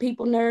get on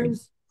people's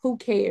nerves, who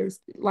cares?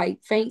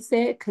 Like Faint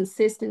said,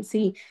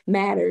 consistency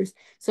matters.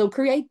 So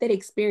create that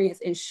experience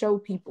and show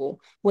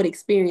people what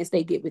experience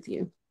they get with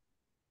you.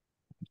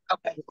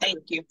 Okay,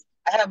 thank you.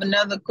 I have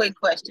another quick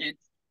question.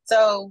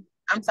 So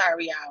I'm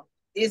sorry, y'all.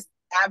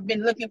 I've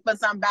been looking for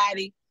some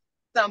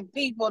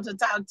people to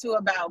talk to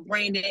about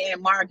branding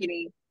and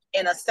marketing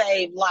in a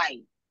saved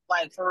light.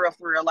 Like for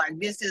real. Like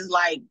this is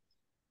like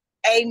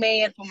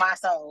amen for my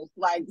soul.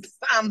 Like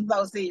I'm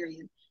so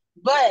serious.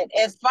 But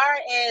as far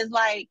as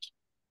like,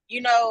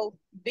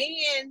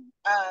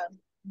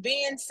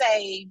 being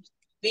saved,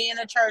 being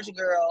a church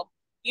girl,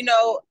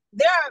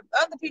 there are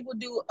other people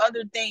do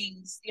other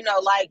things,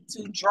 like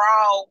to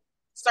draw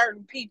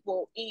certain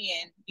people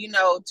in,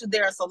 to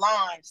their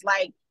salons.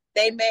 Like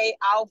they may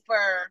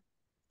offer,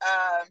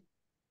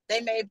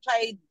 they may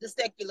play the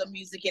secular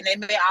music and they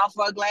may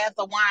offer a glass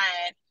of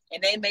wine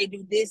and they may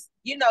do this,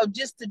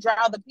 just to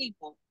draw the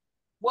people.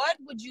 What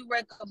would you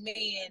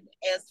recommend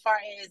as far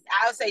as,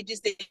 I would say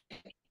just in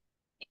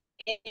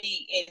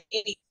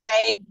any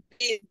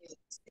business,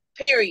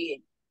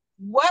 period?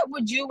 What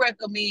would you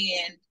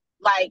recommend,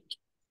 like,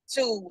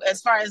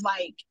 as far as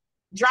like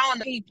drawing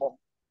the people,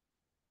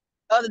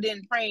 other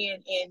than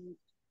praying and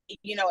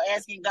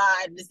asking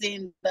God to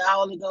send the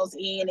Holy Ghost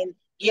in and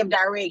give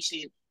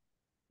direction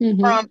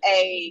from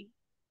a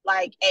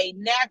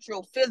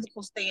natural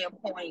physical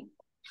standpoint?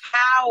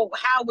 How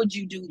would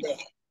you do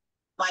that?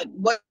 Like,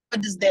 what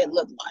does that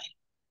look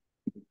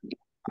like?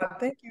 I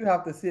think you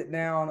have to sit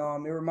down.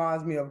 It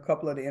reminds me of a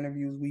couple of the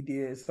interviews we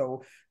did.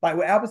 So, like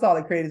with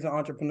Apostolic Creators and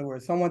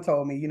Entrepreneurs, someone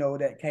told me,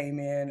 that came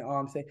in,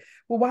 say,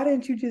 well, why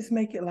didn't you just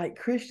make it like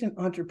Christian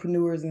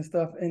entrepreneurs and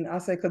stuff? And I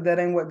said, because that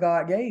ain't what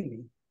God gave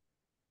me.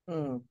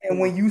 And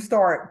when you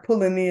start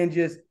pulling in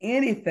just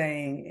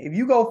anything, if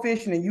you go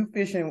fishing and you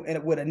fishing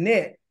with a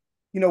net,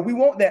 we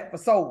want that for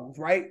souls,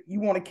 right?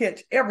 You want to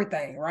catch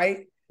everything,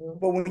 right?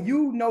 But when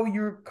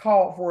you're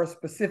called for a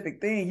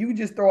specific thing, you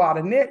just throw out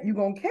a net, you're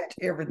going to catch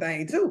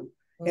everything too.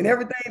 And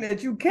everything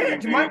that you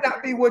catch might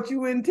not be what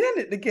you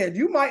intended to catch.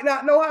 You might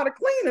not know how to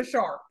clean a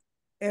shark.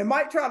 and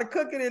might try to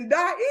cook it and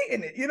die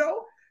eating it, you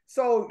know?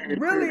 So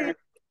really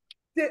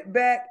sit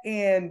back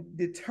and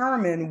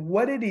determine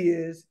what it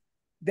is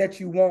that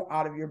you want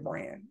out of your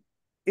brand.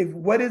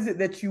 What is it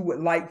that you would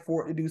like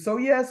for it to do? So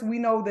yes, we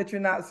know that you're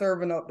not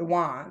serving up the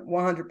wine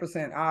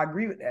 100%. I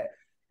agree with that.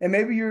 And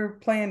maybe you're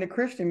playing the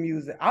Christian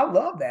music. I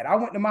love that. I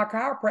went to my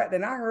chiropractor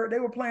and I heard they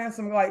were playing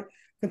some like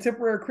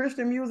contemporary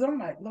Christian music. I'm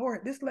like,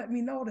 Lord, this let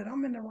me know that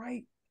I'm in the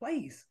right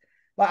place.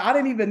 Like I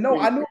didn't even know.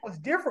 I knew it was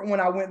different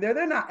when I went there.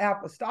 They're not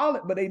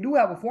apostolic, but they do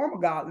have a form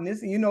of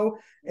godliness, and you know,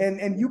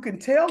 and you can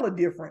tell a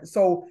difference.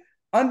 So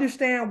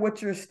understand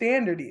what your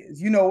standard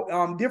is. You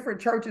know, different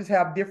churches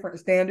have different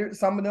standards.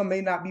 Some of them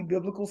may not be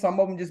biblical. Some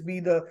of them just be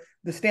the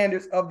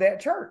standards of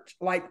that church.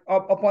 Like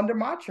up under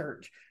my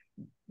church,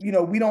 you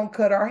know, we don't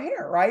cut our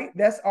hair, right?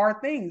 That's our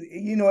thing.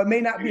 You know, it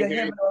may not be a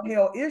heaven or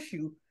hell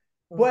issue,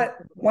 but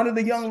one of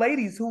the young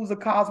ladies who's a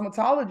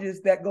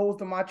cosmetologist that goes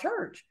to my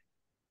church,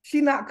 she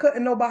not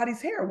cutting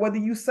nobody's hair, whether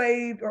you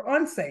saved or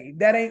unsaved.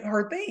 That ain't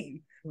her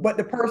thing. But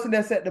the person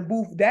that's at the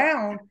booth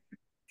down,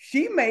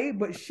 she may,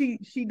 but she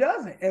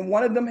doesn't. And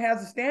one of them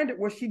has a standard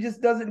where she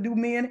just doesn't do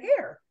men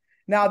hair.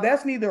 Now,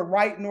 that's neither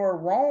right nor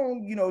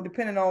wrong, you know,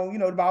 depending on, you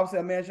know, the Bible said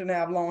a man shouldn't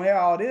have long hair,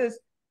 all this.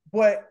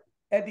 But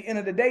at the end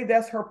of the day,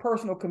 that's her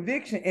personal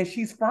conviction, and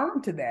she's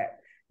firm to that.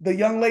 The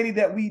young lady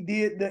that we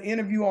did the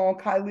interview on,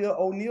 Kylie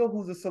O'Neal,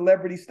 who's a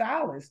celebrity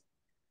stylist,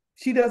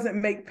 she doesn't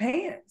make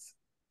pants.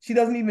 She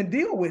doesn't even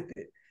deal with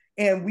it.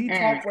 And we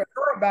talked with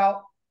her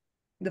about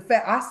the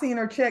fact, I seen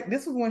her check.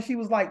 This was when she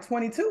was like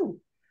 22.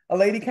 A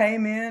lady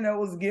came in that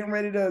was getting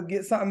ready to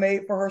get something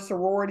made for her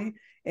sorority.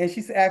 And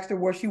she asked her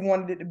where she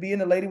wanted it to be.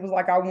 And the lady was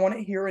like, I want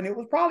it here. And it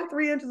was probably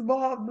 3 inches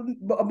above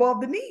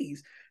the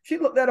knees. She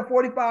looked at a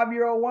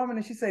 45-year-old woman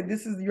and she said,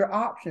 this is your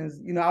options.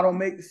 You know, I don't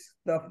make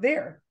stuff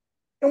there.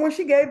 And when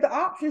she gave the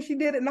option, she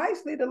did it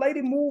nicely. The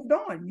lady moved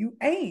on. You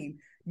aim,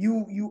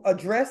 you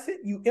address it,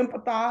 you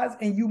empathize,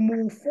 and you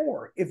move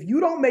forward. If you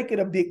don't make it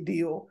a big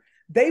deal,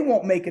 they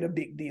won't make it a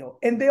big deal.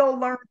 And they'll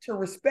learn to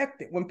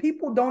respect it. When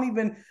people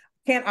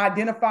can't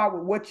identify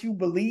with what you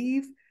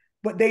believe,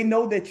 but they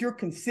know that you're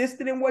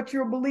consistent in what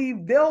you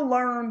believe, they'll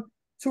learn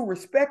to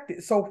respect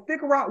it. So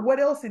figure out what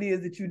else it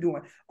is that you're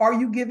doing. Are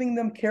you giving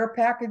them care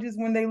packages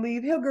when they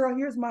leave? Here, girl,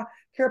 here's my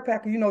care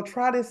package. You know,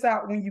 try this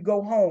out when you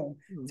go home.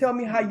 Tell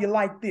me how you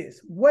like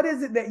this. What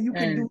is it that you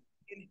can do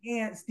to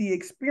enhance the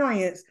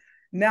experience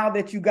now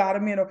that you got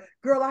them in? Or,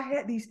 girl, I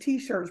had these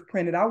t-shirts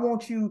printed. I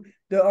want you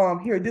to,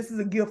 here, this is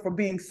a gift for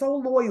being so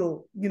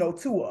loyal, you know,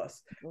 to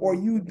us. Or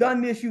you've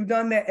done this, you've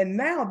done that. And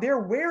now they're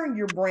wearing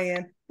your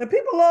brand, and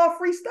people love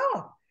free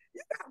stuff.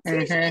 You got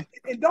t-shirts,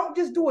 and don't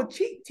just do a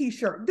cheap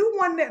t-shirt. Do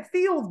one that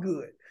feels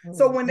good.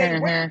 So when they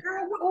wear,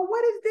 girl, oh,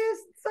 what is this?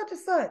 Such and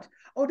such.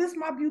 Oh, this is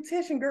my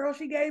beautician, girl.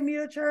 She gave me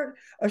a shirt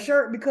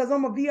because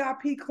I'm a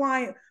VIP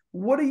client.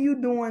 What are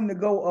you doing to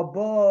go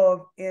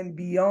above and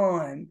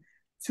beyond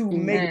to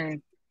make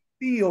it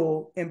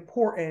feel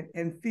important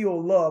and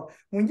feel loved?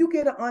 When you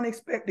get an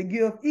unexpected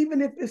gift,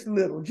 even if it's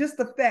little, just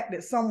the fact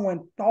that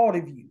someone thought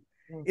of you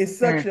is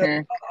such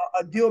a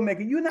deal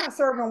maker. You're not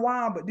serving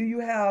wine, but do you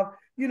have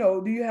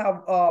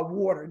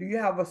water? Do you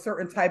have a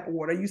certain type of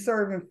water? Are you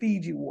serving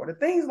Fiji water?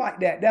 Things like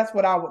that. That's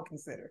what I would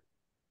consider.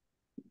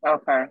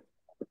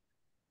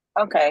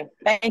 Okay.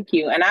 Thank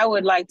you. And I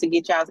would like to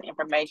get y'all's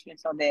information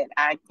so that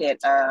I could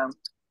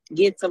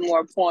get some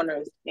more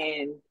pointers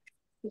and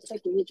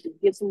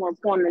get some more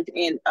pointers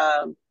and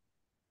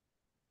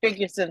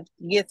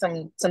get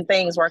some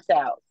things worked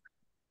out.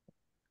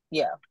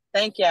 Yeah.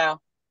 Thank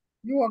y'all.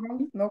 You're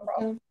welcome. No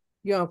problem.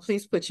 Y'all,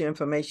 please put your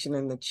information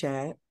in the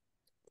chat.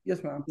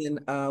 Yes, ma'am.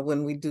 And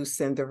when we do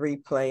send the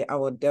replay, I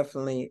will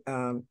definitely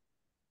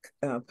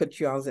put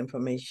y'all's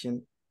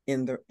information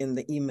in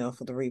the email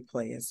for the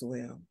replay as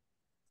well.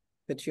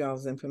 Put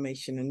y'all's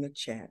information in the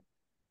chat.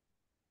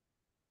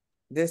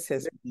 This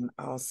has been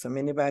awesome.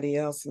 Anybody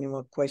else? Any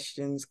more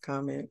questions,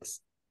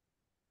 comments?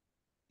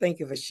 Thank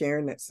you for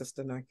sharing that,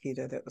 Sister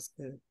Narkita. That was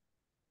good.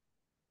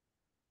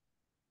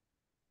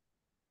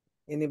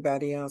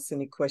 Anybody else?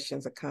 Any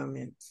questions or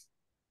comments?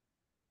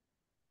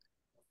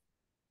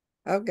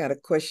 I've got a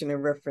question in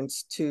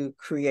reference to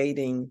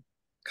creating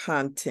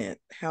content.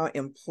 How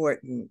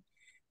important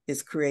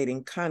is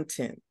creating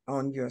content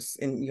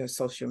in your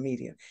social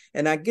media?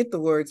 And I get the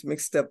words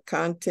mixed up,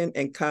 content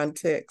and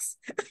context.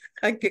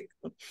 I be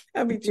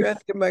trying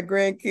to get my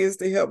grandkids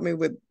to help me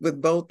with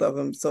both of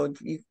them. So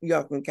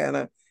y'all can kind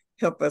of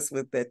help us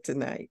with that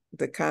tonight.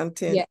 The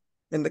content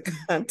and the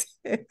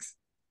context.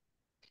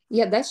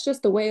 Yeah, that's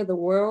just the way of the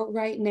world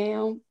right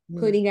now,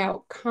 putting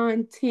out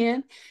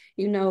content.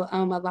 You know,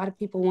 a lot of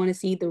people want to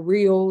see the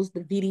reels,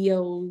 the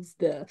videos,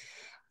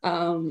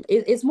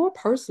 it's more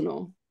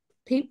personal.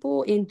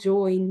 People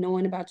enjoy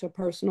knowing about your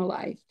personal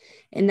life.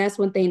 And that's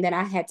one thing that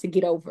I had to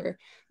get over.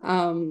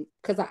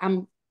 Because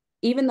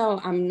even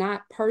though I'm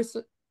not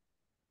private,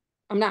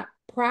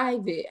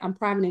 I'm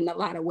private in a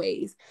lot of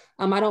ways.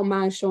 I don't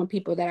mind showing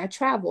people that I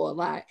travel a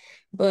lot,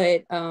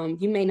 but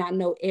you may not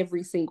know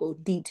every single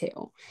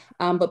detail.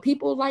 But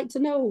people like to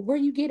know where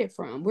you get it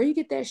from, where you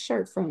get that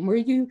shirt from, where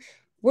you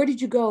Where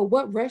did you go?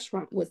 What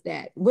restaurant was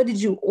that? What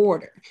did you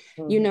order?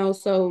 You know,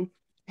 so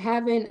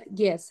having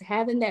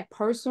that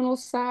personal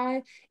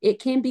side, it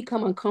can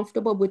become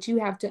uncomfortable, but you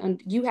have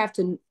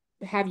to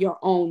have your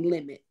own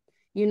limit.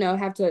 You know,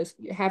 have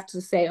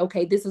to say,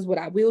 okay, this is what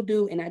I will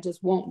do and I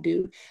just won't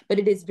do. But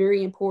it is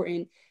very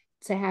important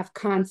to have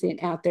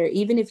content out there.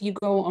 Even if you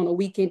go on a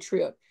weekend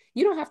trip,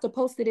 you don't have to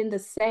post it in the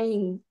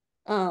same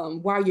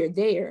while you're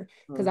there,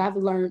 because I've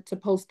learned to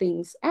post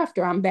things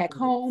after I'm back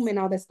home and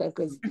all that stuff,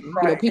 because you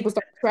know, people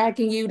start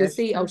tracking you to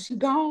see, oh, she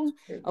gone,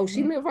 oh,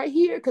 she live right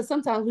here, because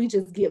sometimes we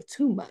just give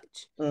too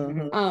much.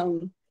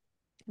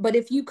 But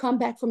if you come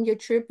back from your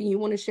trip and you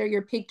want to share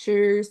your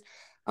pictures,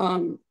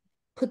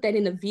 put that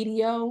in a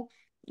video,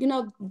 you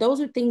know,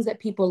 those are things that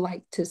people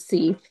like to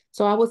see.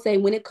 So I would say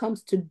when it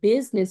comes to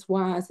business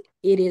wise,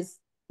 it is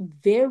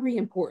very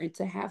important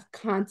to have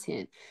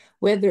content,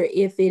 whether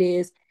if it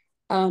is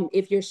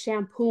if you're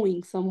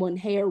shampooing someone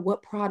hair,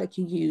 what product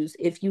you use.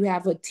 If you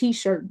have a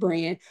t-shirt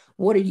brand,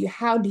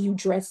 how do you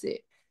dress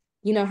it?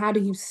 You know, how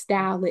do you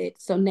style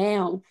it? So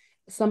now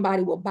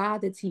somebody will buy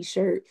the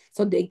t-shirt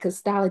so they could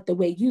style it the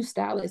way you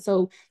style it.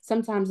 So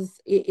sometimes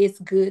it's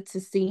good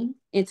to see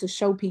and to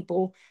show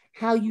people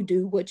how you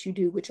do what you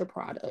do with your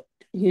product.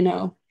 You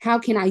know, how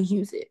can I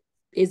use it?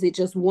 Is it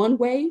just one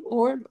way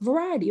or a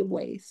variety of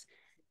ways?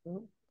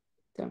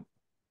 So.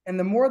 And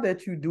the more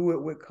that you do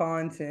it with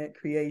content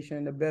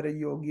creation, the better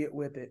you'll get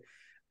with it.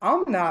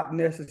 I'm not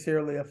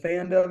necessarily a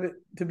fan of it,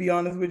 to be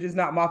honest with you. It's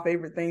not my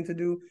favorite thing to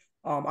do.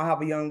 I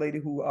have a young lady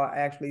who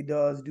actually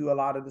does do a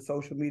lot of the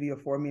social media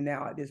for me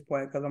now at this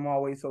point, because I'm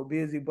always so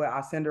busy, but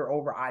I send her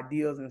over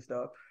ideas and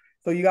stuff.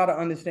 So you got to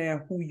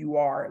understand who you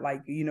are.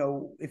 Like, you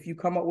know, if you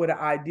come up with an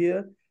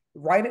idea,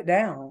 write it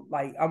down.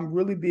 Like, I'm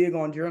really big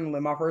on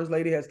journaling. My first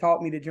lady has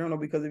taught me to journal,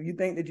 because if you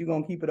think that you're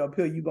going to keep it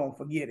uphill, you're going to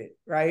forget it,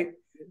 right?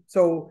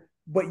 So,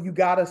 but you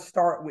got to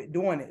start with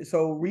doing it.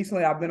 So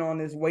recently I've been on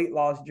this weight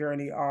loss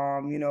journey.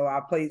 You know, I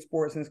played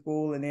sports in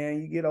school, and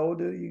then you get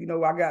older, you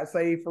know, I got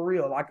saved for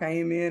real. I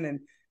came in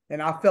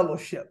and I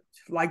fellowshipped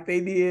like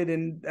they did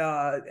in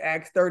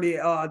Acts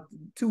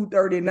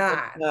 239,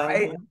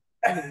 right?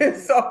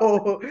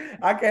 So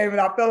I came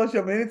and I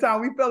fellowship.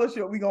 Anytime we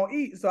fellowship, we gonna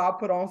eat. So I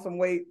put on some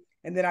weight,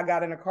 and then I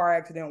got in a car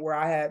accident where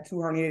I had 2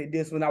 herniated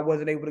discs when I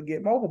wasn't able to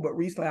get mobile. But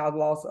recently I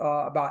lost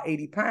about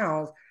 80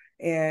 pounds.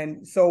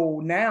 And so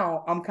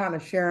now I'm kind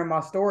of sharing my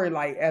story,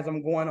 like, as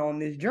I'm going on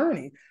this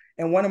journey.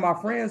 And one of my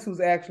friends, who's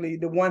actually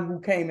the one who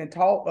came and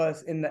taught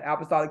us in the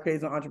Apostolic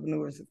Crazy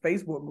Entrepreneurs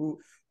Facebook group,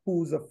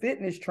 who's a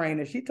fitness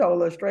trainer, she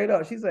told us straight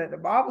up, she said, the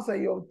Bible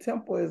says your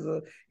temple is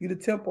you the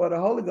temple of the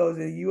Holy Ghost,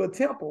 and you a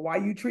temple. Why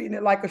you treating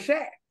it like a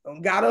shack?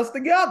 Got us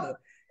together.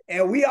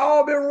 And we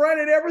all been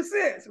running ever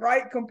since,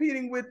 right?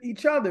 Competing with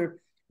each other.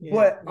 Yeah.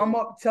 But I'm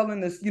up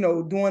telling this, you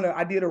know,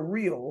 I did a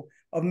reel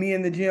of me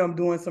in the gym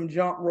doing some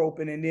jump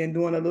roping and then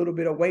doing a little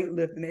bit of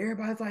weightlifting.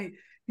 Everybody's like,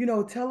 you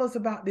know, tell us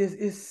about this.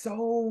 It's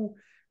so,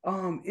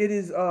 it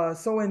is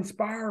so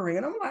inspiring.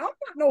 And I'm like, I'm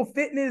not no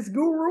fitness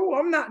guru.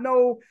 I'm not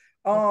no,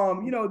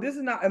 you know, this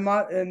is not,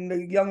 and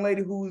the young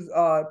lady who's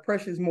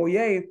Precious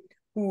Moyer,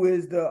 who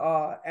is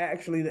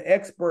actually the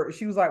expert,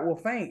 she was like, well,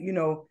 Faint, you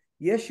know,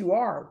 yes, you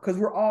are, because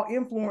we're all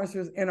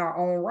influencers in our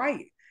own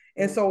right.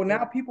 And so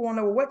now people want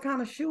to know, well, what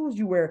kind of shoes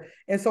you wear.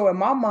 And so in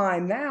my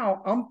mind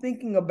now, I'm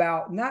thinking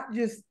about not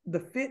just the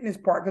fitness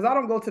part, because I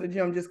don't go to the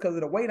gym just because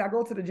of the weight. I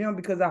go to the gym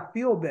because I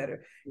feel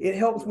better. It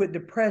helps with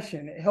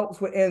depression. It helps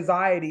with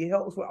anxiety. It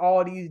helps with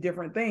all these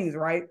different things,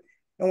 right?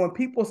 And when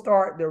people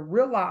start to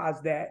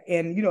realize that,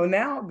 and, you know,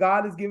 now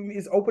God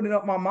is opening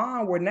up my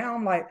mind, where now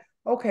I'm like,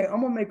 okay,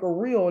 I'm going to make a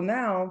reel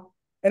now.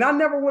 And I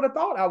never would have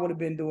thought I would have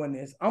been doing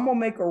this. I'm going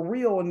to make a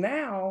reel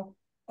now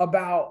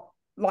about,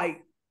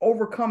 like,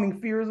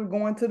 overcoming fears of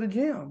going to the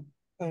gym.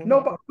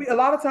 Nobody, a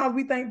lot of times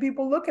we think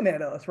people looking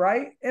at us,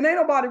 right? And ain't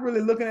nobody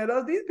really looking at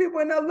us. These people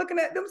are not looking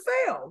at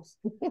themselves.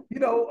 You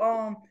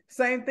know,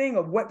 same thing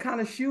of what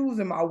kind of shoes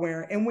am I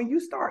wearing? And when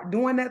you start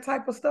doing that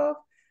type of stuff,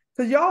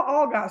 because y'all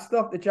all got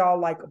stuff that y'all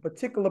like, a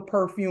particular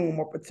perfume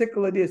or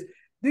particular this.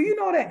 Do you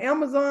know that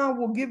Amazon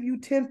will give you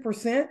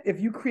 10% if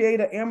you create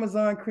an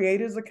Amazon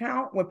creators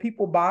account when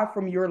people buy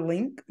from your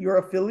link, your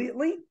affiliate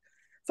link?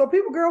 So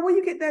people, girl, where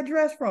you get that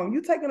dress from?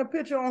 You taking a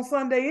picture on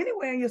Sunday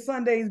anyway, and your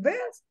Sunday's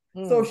best.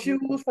 So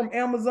shoes from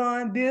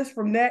Amazon, this,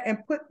 from that, and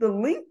put the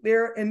link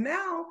there. And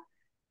now,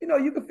 you know,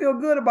 you can feel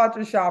good about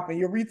your shopping,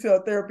 your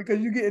retail therapy,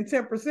 because you're getting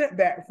 10%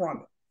 back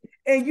from it.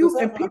 And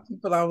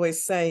people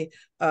always say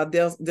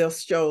they'll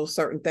show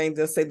certain things.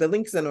 They'll say the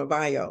link's in the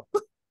bio.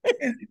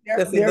 The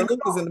link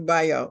is in the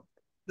bio.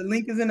 The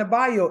link is in the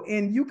bio,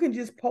 and you can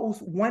just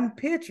post one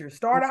picture.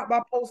 Start out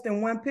by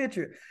posting one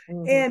picture,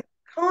 and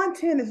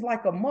content is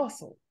like a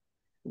muscle.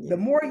 The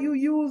more you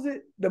use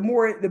it,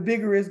 the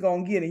bigger it's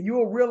going to get. And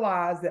you'll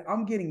realize that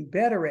I'm getting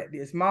better at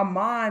this. My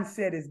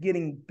mindset is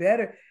getting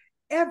better.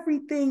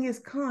 Everything is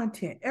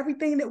content.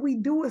 Everything that we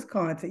do is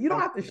content. You don't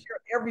have to share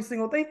every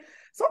single thing.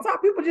 Sometimes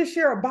people just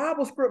share a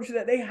Bible scripture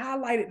that they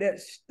highlighted that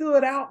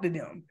stood out to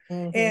them.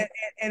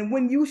 And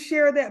when you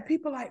share that,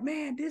 people are like,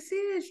 man, this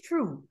is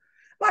true.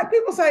 Like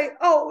people say,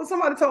 oh,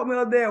 somebody told me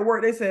the other day at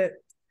work, they said,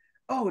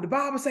 oh, the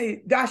Bible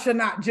say thou shalt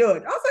not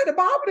judge. I say the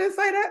Bible didn't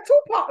say that.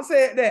 Tupac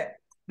said that.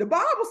 The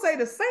Bible say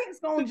the saints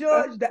gonna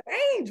judge the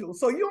angels.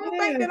 So you don't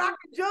think that I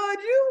can judge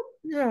you?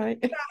 Right.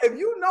 Now, if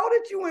you know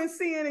that you in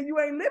sin and you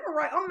ain't living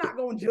right, I'm not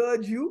gonna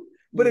judge you.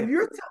 But if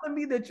you're telling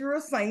me that you're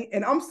a saint,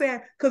 and I'm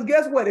saying, because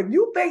guess what? If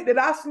you think that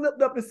I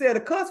slipped up and said a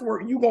cuss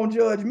word, you gonna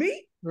judge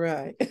me?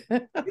 Right.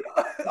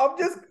 I'm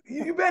just,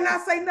 you better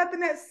not say nothing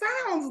that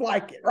sounds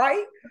like it,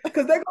 right?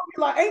 Because they're gonna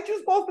be like, ain't you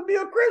supposed to be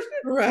a Christian?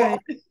 Right.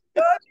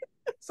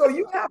 So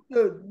you have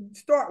to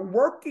start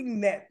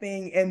working that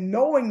thing and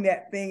knowing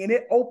that thing, and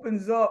it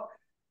opens up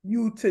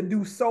you to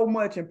do so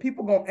much, and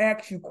people gonna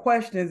ask you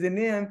questions, and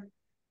then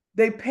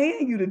they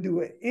paying you to do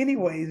it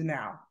anyways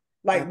now.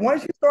 Like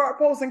once you start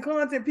posting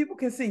content, people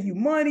can send you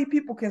money,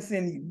 people can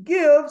send you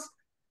gifts.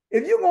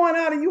 If you're going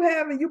out and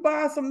you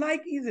buying some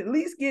Nikes, at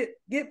least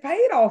get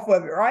paid off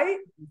of it, right?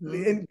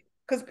 And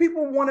because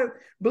people want to,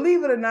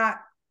 believe it or not,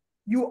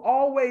 you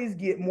always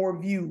get more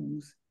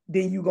views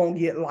than you gonna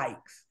get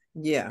likes.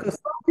 Yeah. Because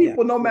some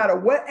people, no matter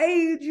what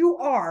age you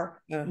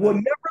are, will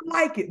never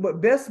like it,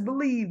 but best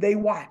believe they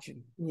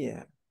watching.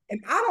 Yeah.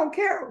 And I don't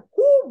care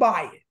who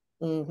buy it.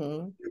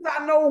 Because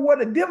I know where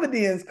the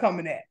dividends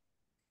coming at.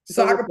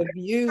 So I can with the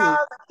views,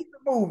 keep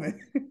it moving.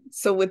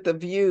 So with the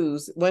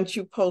views, once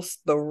you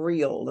post the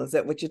reel, is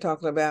that what you're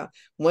talking about?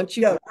 Once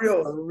you post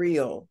the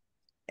reel,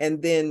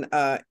 and then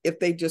if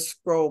they just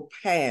scroll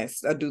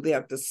past, or do they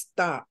have to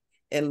stop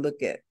and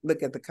look at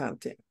the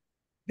content?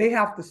 They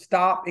have to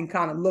stop and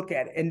kind of look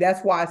at it. And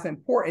that's why it's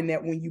important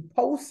that when you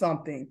post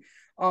something,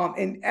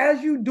 and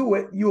as you do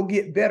it, you'll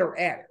get better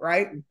at it,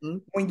 right?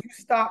 When you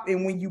stop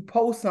and when you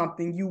post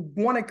something, you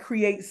want to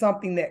create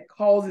something that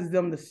causes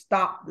them to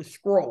stop the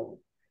scroll.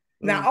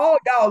 Now, all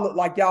y'all look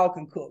like y'all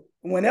can cook.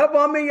 Whenever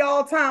I'm in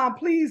y'all town,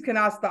 please can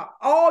I stop?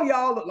 All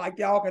y'all look like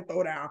y'all can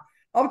throw down.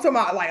 I'm talking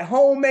about like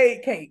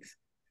homemade cakes.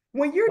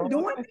 When you're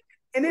doing it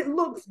and it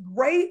looks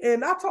great,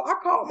 and I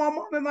called my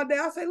mom and my dad,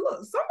 I said,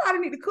 look, somebody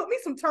need to cook me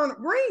some turnip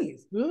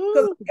greens.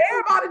 Because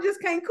everybody just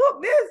can't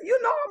cook this.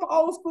 You know I'm an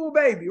old school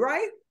baby,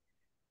 right?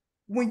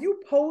 When you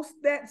post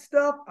that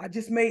stuff, I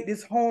just made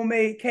this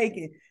homemade cake,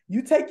 and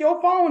you take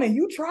your phone and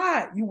you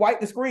try it. You wipe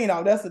the screen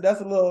out. That's a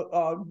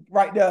little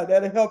right there.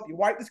 That'll help you.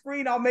 Wipe the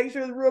screen out, make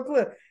sure it's real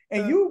clear.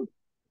 And you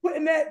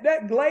putting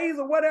that glaze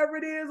or whatever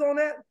it is on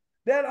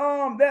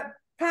that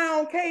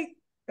pound cake.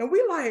 And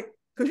we like,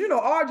 because you know,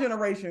 our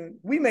generation,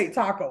 we make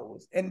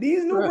tacos. And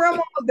these new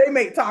grandmas, they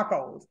make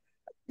tacos.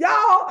 Y'all,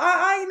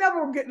 I ain't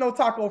never get no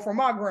taco from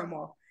my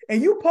grandma.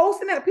 And you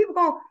posting that, people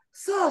going,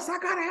 sus, I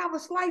gotta have a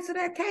slice of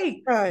that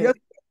cake. Right.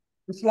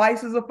 The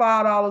slices are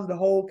 $5, the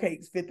whole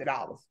cake's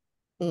 $50.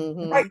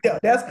 Right there.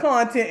 That's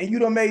content, and you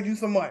done made you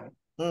some money.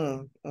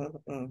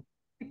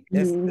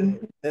 That's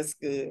good. That's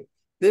good.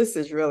 This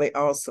is really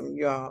awesome,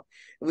 y'all.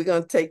 We're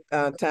gonna take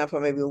time for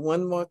maybe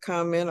one more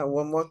comment or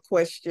one more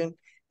question,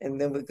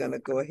 and then we're gonna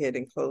go ahead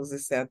and close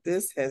this out.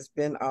 This has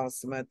been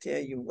awesome. I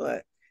tell you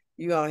what,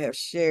 you all have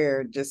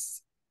shared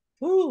just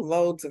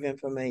loads of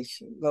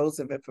information.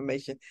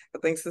 I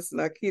think Sister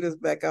Narkita's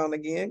back on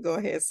again. Go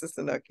ahead,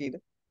 Sister Narkita.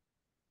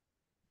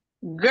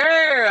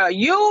 Girl,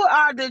 you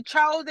are the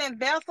chosen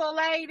vessel,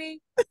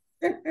 lady.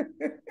 Shut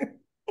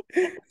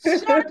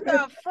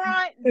the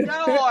front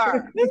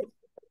door.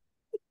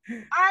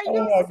 Are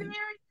you serious?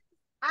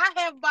 I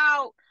have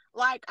bought,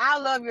 like, I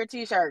love your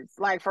t-shirts,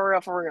 like, for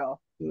real.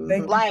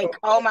 Like,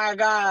 oh my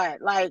God.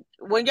 Like,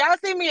 when y'all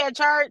see me at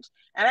church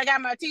and I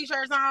got my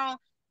t-shirts on,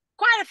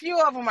 quite a few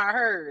of them are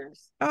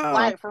hers.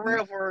 Like, for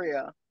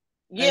real.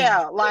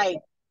 Yeah, like,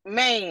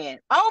 man.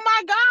 Oh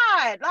my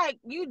God. Like,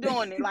 you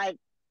doing it. Like,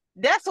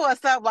 that's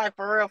what's up, like,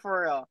 for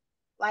real.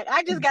 Like,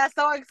 I just got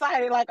so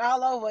excited, like,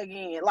 all over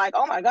again. Like,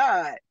 oh my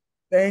God.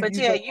 But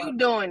yeah, you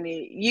doing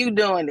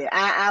it.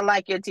 I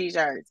like your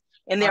t-shirts.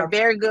 And they're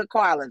very good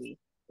quality.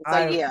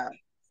 So yeah.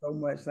 So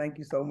much. Thank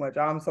you so much.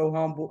 I'm so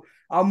humble.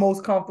 I'm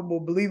most comfortable,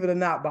 believe it or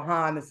not,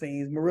 behind the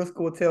scenes.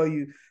 Mariska will tell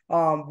you,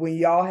 when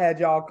y'all had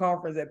y'all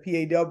conference at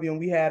PAW and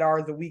we had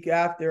ours the week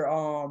after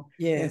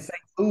in St.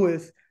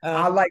 Louis,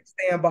 I like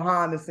staying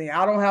behind the scene.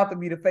 I don't have to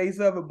be the face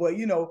of it, but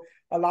you know,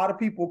 a lot of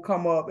people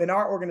come up, and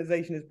our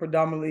organization is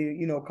predominantly,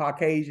 you know,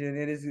 Caucasian.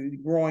 It is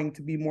growing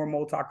to be more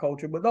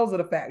multicultural, but those are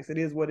the facts. It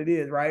is what it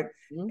is, right?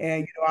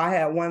 And you know, I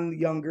had one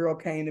young girl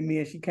came to me,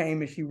 and she came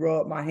and she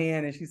rubbed my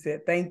hand and she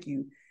said, "Thank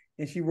you."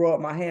 And she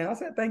rubbed my hand. I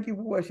said, "Thank you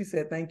for what?" She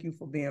said, "Thank you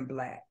for being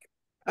Black."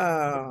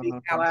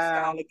 Being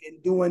apostolic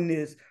and doing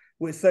this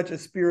with such a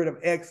spirit of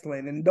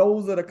excellence. And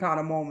those are the kind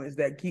of moments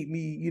that keep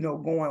me, you know,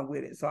 going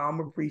with it. So I'm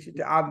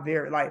appreciative. I'm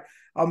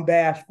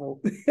bashful.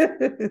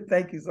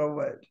 Thank you so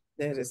much.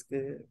 That is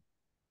good.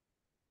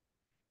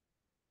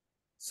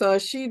 So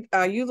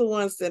are you the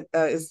ones that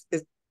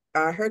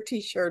are her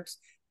t-shirts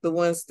the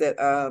ones that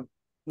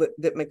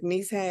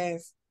McNeese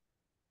has?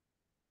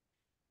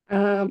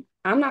 I'm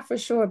not for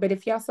sure, but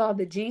if y'all saw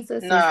the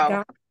Jesus is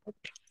God.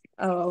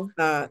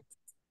 Okay.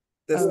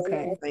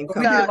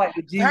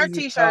 Her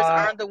t-shirts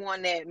aren't the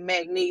one that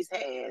McNeese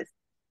has.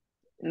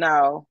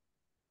 No.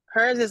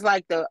 hers is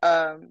like the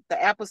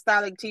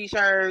apostolic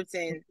t-shirts,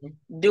 and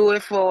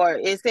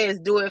it says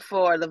do it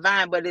for the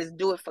vine, but it's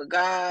do it for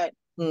God.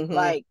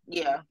 Like,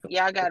 yeah,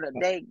 I got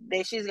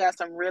she's got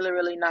some really,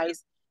 really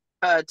nice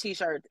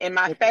t-shirts. And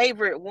my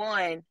favorite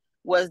one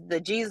was the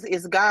Jesus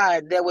is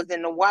God that was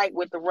in the white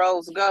with the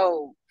rose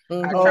gold.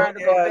 I tried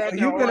to go back so and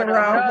you've been order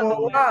around another for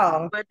a one,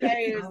 while. but they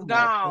is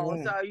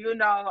gone. So,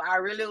 I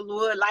really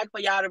would like for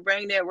y'all to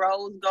bring that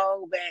rose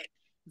gold back.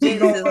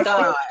 Jesus is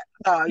God.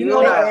 So, you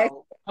know what?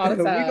 All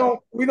the time.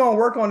 we gonna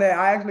work on that.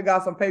 I actually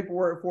got some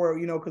paperwork for it,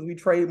 because we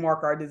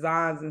trademark our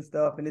designs and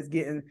stuff, and it's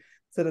getting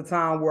to the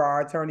time where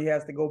our attorney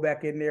has to go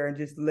back in there and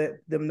just let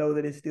them know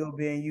that it's still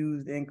being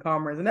used in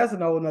commerce. And that's a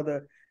whole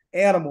nother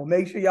animal.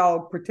 Make sure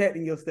y'all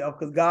protecting yourself,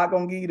 because God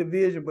gonna give you the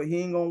vision, but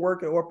he ain't gonna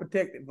work it or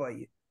protect it for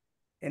you.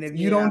 And if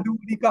you don't do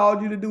what he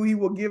called you to do, he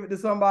will give it to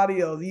somebody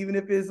else, even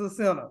if it's a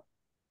sinner.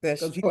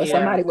 Or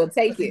somebody will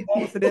take it. He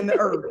wants it in the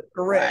earth.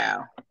 Correct.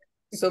 Wow.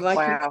 So like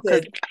you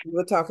said, we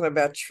were talking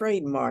about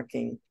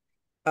trademarking.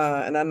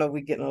 And I know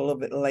we're getting a little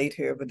bit late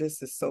here, but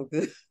this is so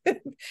good.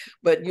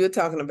 But you're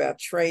talking about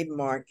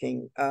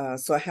trademarking.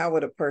 So how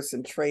would a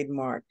person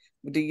trademark?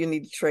 Do you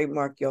need to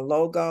trademark your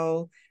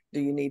logo?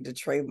 Do you need to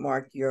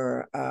trademark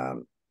your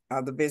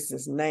the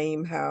business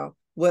name?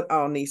 What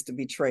all needs to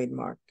be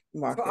trademarked?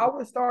 So I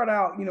would start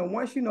out,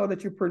 once you know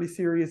that you're pretty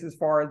serious as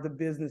far as the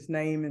business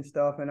name and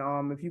stuff,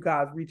 and if you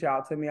guys reach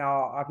out to me,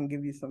 I can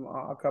give you some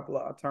a couple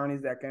of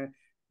attorneys that can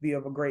be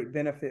of a great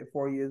benefit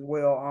for you as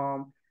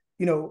well.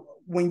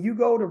 When you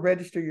go to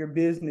register your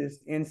business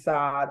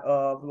inside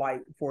of,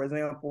 like, for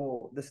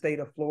example, the state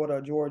of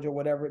Florida, Georgia,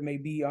 whatever it may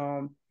be,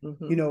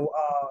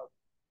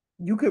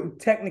 you could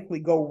technically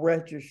go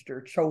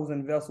register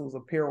Chosen Vessels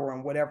Apparel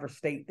in whatever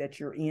state that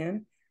you're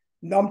in.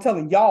 No, I'm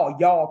telling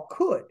y'all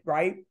could,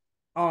 right?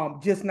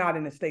 Just not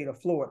in the state of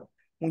Florida.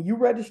 When you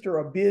register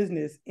a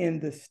business in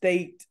the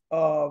state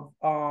of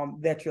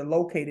that you're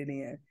located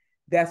in,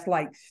 that's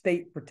like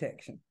state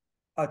protection.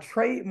 A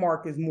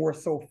trademark is more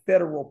so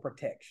federal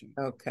protection.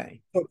 Okay.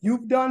 So if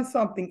you've done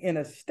something in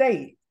a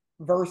state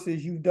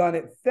versus you've done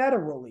it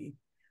federally,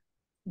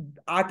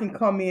 I can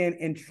come in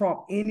and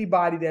trump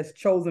anybody that's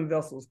Chosen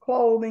Vessels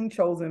Clothing,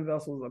 Chosen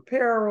Vessels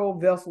Apparel,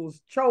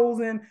 Vessels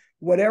Chosen,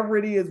 whatever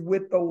it is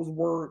with those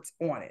words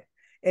on it.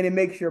 And it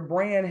makes your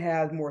brand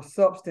has more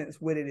substance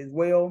with it as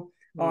well.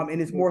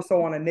 And it's more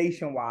so on a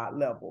nationwide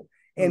level.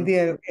 And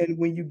then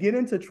when you get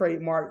into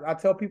trademark, I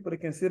tell people to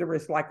consider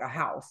it's like a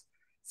house.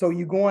 So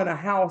you go in a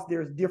house,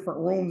 there's different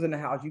rooms in the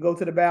house. You go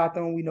to the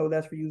bathroom, we know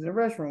that's for using the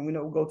restroom. We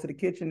know we go to the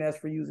kitchen, that's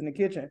for using the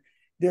kitchen.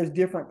 There's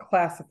different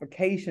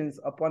classifications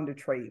up under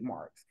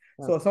trademarks.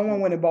 So if someone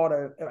went and bought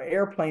an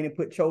airplane and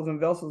put Chosen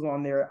Vessels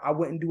on there, I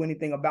wouldn't do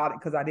anything about it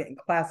because I didn't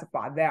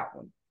classify that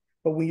one.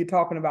 But when you're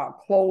talking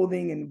about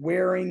clothing and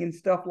wearing and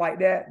stuff like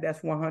that,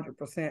 that's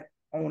 100%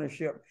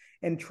 ownership.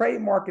 And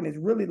trademarking is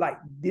really like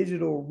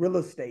digital real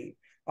estate.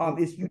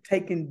 It's you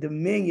taking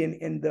dominion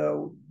in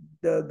the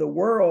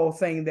world,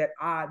 saying that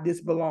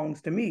this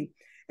belongs to me.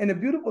 And the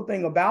beautiful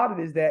thing about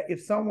it is that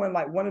if someone,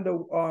 like one of the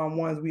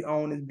ones we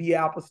own is Be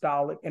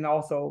Apostolic, and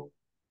also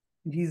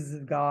Jesus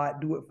is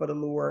God, Do It for the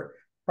Lord,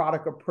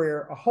 Product of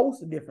Prayer, a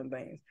host of different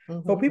things.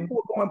 So people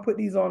will go and put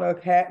these on a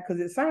hat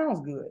because it sounds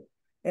good.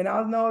 And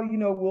I know,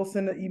 we'll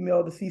send an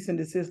email, the cease and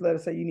desist letter,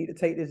 say you need to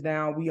take this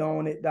down. We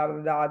own it,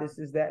 this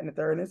is that, and the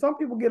third. And some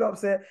people get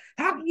upset.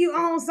 How can you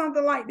own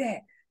something like that?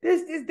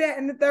 This, that,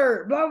 and the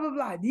third, blah, blah,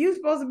 blah. You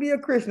supposed to be a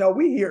Christian. No,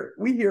 we hear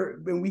it,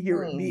 and we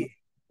hear it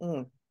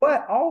big.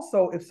 But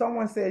also, if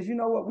someone says, you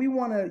know what, we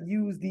want to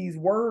use these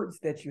words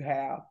that you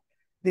have,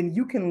 then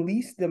you can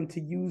lease them to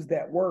use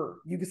that word.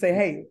 You can say,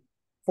 hey,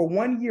 for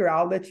 1 year,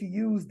 I'll let you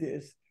use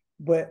this,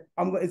 but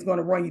it's going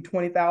to run you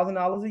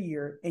 $20,000 a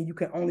year, and you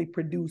can only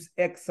produce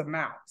X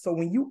amount. So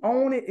when you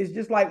own it, it's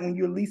just like when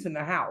you're leasing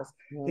the house.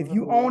 If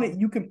you own it,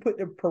 you can put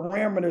the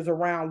parameters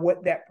around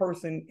what that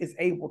person is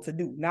able to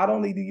do. Not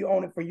only do you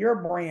own it for your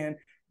brand,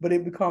 but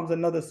it becomes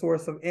another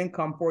source of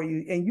income for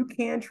you. And you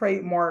can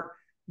trademark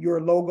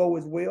your logo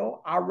as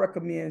well. I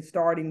recommend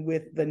starting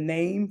with the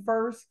name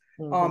first,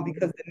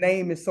 because the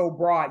name is so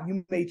broad.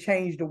 You may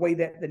change the way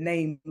that the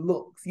name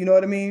looks. You know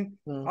what I mean?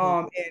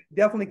 And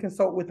definitely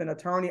consult with an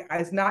attorney.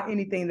 It's not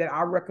anything that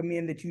I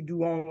recommend that you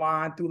do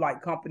online through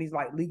like companies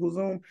like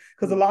LegalZoom,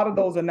 because a lot of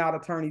those are not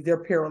attorneys.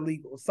 They're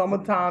paralegals.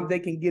 Sometimes they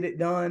can get it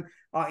done.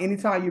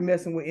 Anytime you're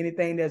messing with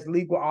anything that's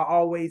legal,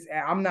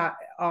 I'm not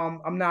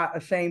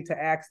ashamed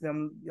to ask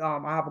them.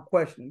 I have a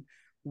question.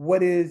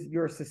 What is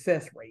your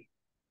success rate?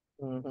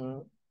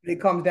 It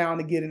comes down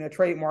to getting a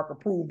trademark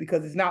approved,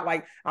 because it's not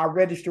like I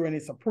register and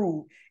it's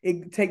approved.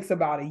 It takes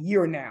about a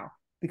year now,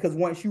 because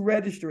once you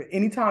register it,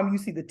 anytime you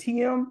see the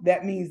TM,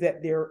 that means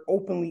that they're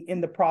openly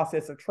in the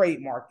process of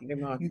trademarking.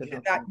 You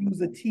cannot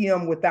use a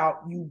TM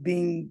without you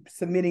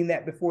submitting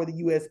that before the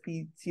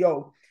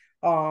USPTO.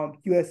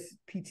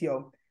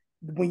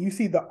 When you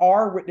see the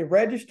R with the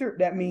registered,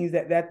 that means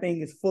that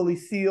thing is fully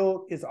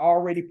sealed, it's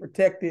already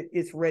protected,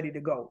 it's ready to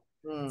go.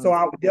 So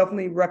I would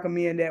definitely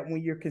recommend that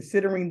when you're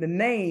considering the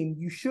name,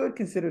 you should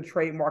consider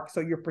trademark so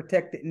you're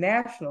protected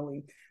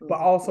nationally, but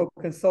also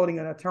consulting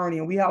an attorney.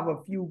 And we have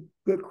a few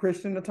good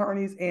Christian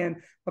attorneys and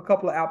a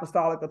couple of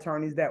apostolic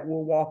attorneys that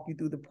will walk you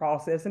through the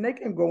process. And they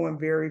can go and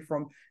vary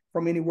from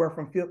anywhere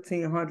from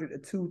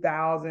 $1,500 to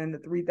 $2,000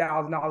 to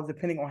 $3,000,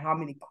 depending on how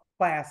many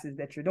classes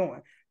that you're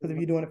doing. Because if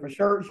you're doing it for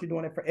church, you're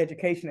doing it for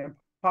education and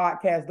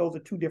podcast, those are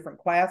two different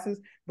classes,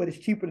 but it's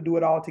cheaper to do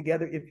it all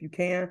together if you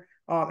can.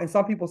 And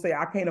some people say,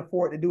 I can't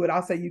afford to do it.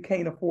 I say you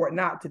can't afford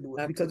not to do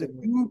it, because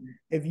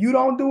if you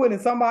don't do it and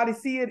somebody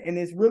see it, and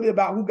it's really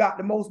about who got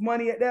the most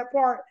money at that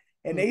part,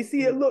 and they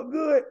see it look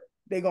good,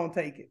 they're going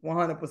to take it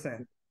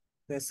 100%.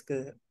 That's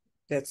good.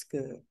 That's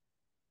good.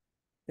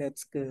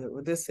 That's good.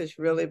 Well, this has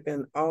really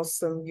been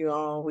awesome, you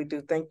all. We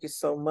do thank you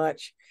so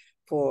much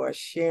for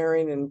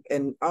sharing,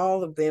 and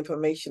all of the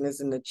information is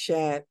in the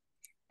chat.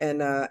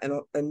 And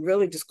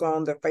really just go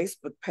on their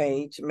Facebook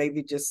page,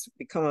 maybe just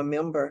become a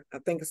member. I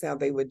think it's how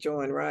they would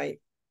join, right?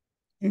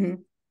 Did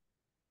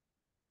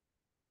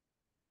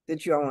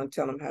you all want to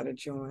tell them how to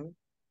join?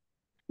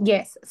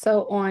 Yes.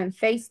 So on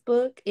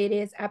Facebook, it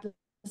is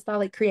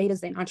Apostolic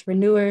Creators and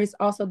Entrepreneurs.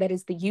 Also, that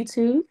is the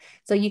YouTube.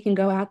 So you can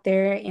go out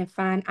there and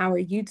find our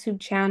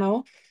YouTube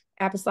channel,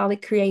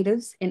 Apostolic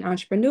Creators and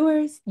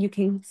Entrepreneurs. You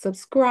can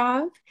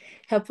subscribe,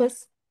 help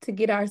us to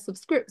get our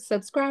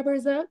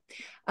subscribers up.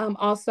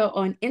 Also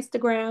on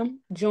Instagram,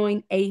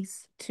 join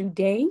ACE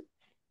today.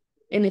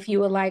 And if you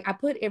would like, I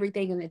put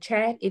everything in the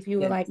chat. If you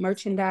would like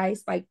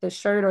merchandise, like the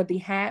shirt or the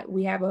hat,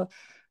 we have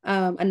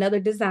another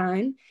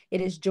design.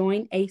 It is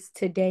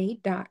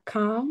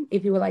joinacetoday.com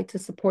if you would like to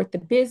support the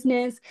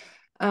business.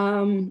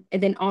 And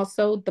then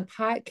also the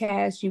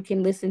podcast, you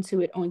can listen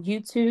to it on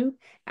YouTube,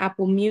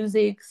 Apple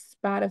Music,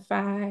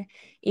 Spotify,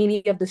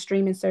 any of the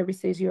streaming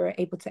services, you are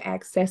able to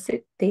access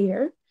it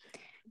there.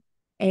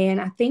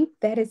 And I think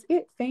that is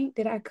it. Faint,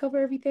 did I cover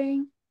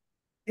everything?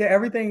 Yeah,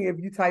 everything.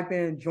 If you type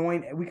in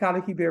join, we kind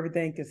of keep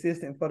everything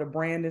consistent for the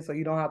branding, so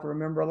you don't have to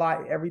remember a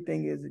lot.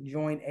 Everything is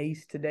join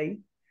ACE today.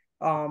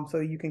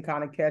 So you can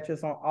kind of catch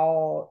us on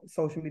all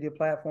social media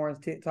platforms,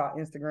 TikTok,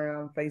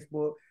 Instagram,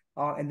 Facebook.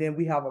 And then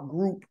we have a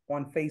group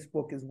on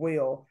Facebook as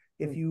well.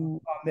 If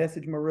you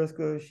message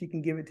Mariska, she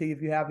can give it to you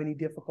if you have any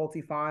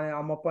difficulty finding.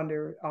 I'm up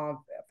under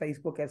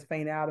Facebook as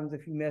Faint Adams.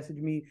 If you message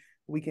me,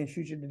 we can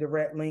shoot you the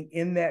direct link.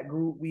 In that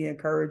group, we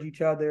encourage each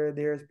other.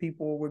 There's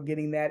people, we're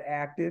getting that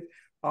active,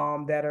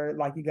 that are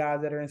like you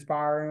guys that are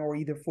inspiring or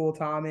either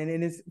full-time.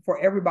 And it's for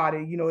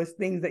everybody, you know, it's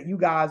things that you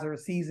guys are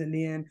seasoned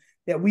in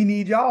that we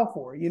need y'all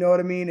for, you know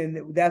what I mean?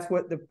 And that's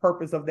what the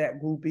purpose of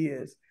that group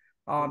is.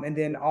 And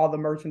then all the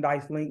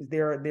merchandise links,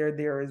 they're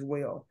there as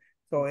well.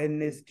 So,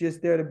 and it's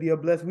just there to be a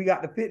blessing. We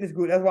got the fitness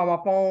group. That's why my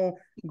phone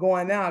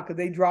going now, because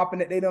they dropping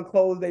it. They done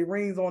closed their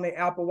rings on their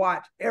Apple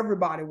Watch.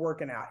 Everybody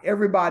working out.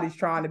 Everybody's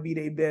trying to be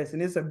their best.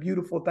 And it's a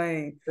beautiful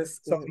thing.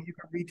 So you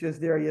can reach us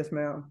there. Yes,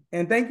 ma'am.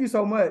 And thank you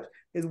so much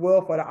as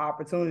well for the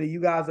opportunity.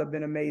 You guys have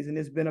been amazing.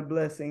 It's been a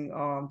blessing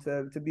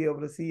to be able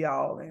to see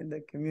y'all and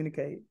to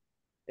communicate.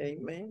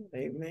 Amen.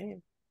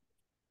 Amen.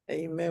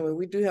 Amen. Well,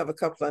 we do have a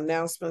couple of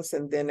announcements,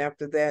 and then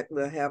after that,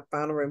 we'll have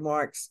final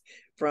remarks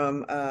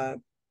from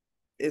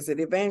is it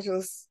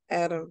Evangelist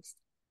Adams?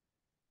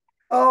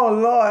 Oh,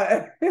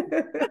 Lord.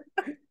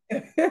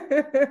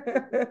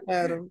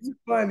 Adams.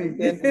 Funny.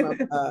 And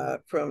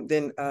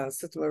then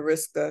Sister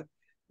Mariska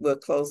will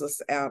close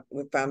us out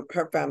with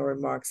her final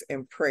remarks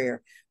and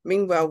prayer.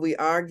 Meanwhile, we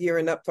are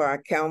gearing up for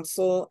our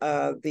council.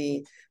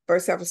 The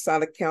First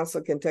Apostolic Council,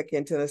 Kentucky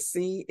and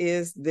Tennessee,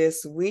 is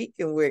this week,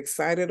 and we're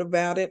excited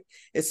about it.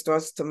 It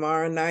starts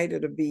tomorrow night.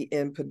 It'll be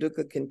in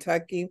Paducah,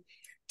 Kentucky.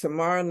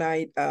 Tomorrow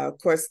night, of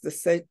course,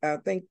 I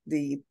think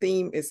the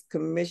theme is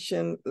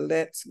Commission,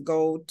 Let's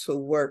Go to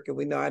Work. And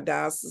we know our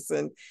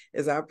diocesan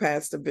is our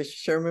pastor, Bishop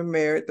Sherman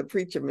Merritt, the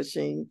preacher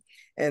machine.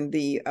 And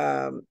the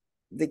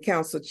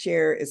council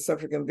chair is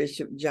Suffragan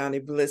Bishop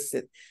Johnny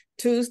Blissett.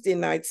 Tuesday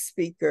night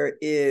speaker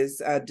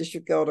is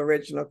District Elder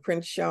Reginald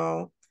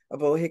Crenshaw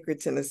of Old Hickory,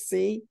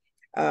 Tennessee.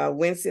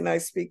 Wednesday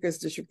night speaker is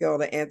District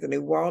Elder Anthony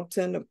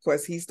Walton. Of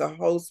course, he's the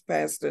host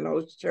pastor in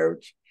Host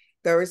Church.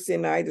 Thursday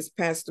night is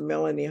Pastor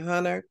Melanie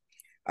Hunter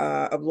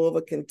of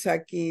Louisville,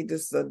 Kentucky.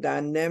 This is a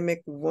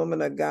dynamic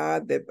woman of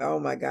God that, oh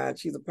my God,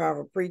 she's a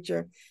powerful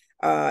preacher.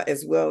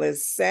 As well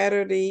as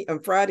Saturday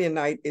and Friday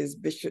night is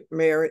Bishop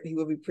Merritt. He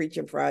will be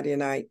preaching Friday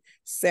night.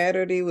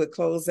 Saturday, we'll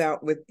close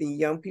out with the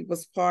young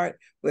people's part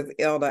with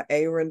Elder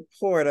Aaron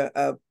Porter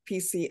of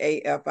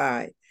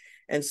PCAFI.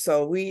 And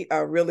so we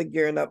are really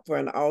gearing up for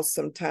an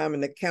awesome time in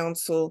the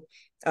council.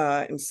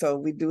 And so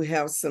we do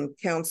have some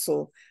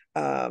council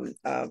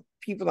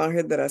people on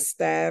here that are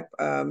staff.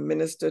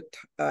 Minister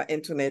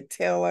Antoinette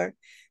Taylor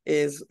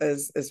is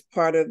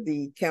part of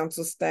the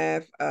council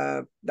staff.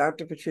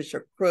 Dr.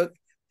 Patricia Crook,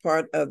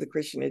 part of the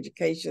Christian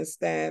education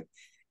staff.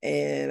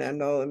 And I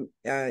know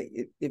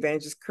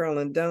Evangelist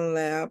Carolyn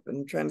Dunlap,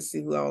 and I'm trying to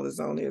see who all is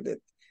on here that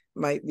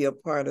might be a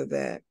part of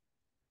that.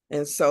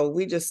 And so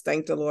we just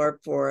thank the Lord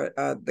for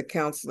the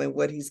council and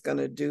what he's going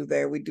to do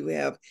there. We do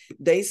have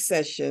day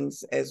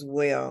sessions as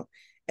well.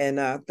 And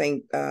I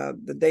think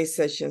the day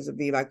sessions will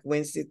be like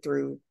Wednesday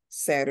through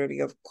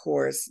Saturday, of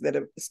course,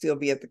 that'll still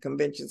be at the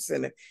convention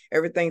center.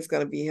 Everything's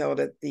going to be held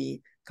at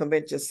the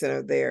convention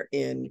center there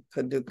in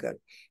Paducah.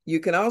 You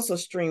can also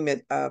stream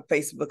it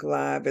Facebook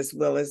Live as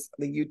well as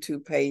the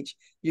YouTube page.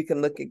 You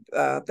can look at,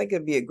 I think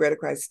it'd be a Greater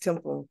Christ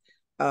Temple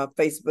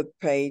Facebook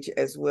page,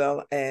 as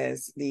well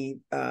as the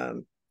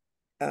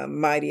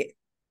Mighty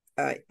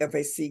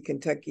FAC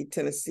Kentucky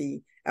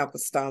Tennessee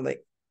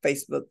Apostolic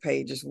Facebook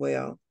page as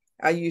well.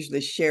 I usually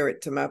share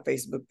it to my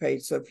Facebook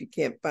page. So if you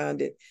can't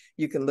find it,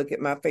 you can look at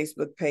my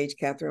Facebook page,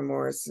 Katherine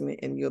Morrison,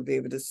 and you'll be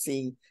able to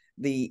see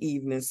the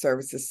evening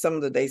services. Some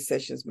of the day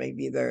sessions may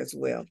be there as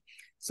well.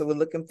 So we're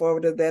looking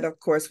forward to that. Of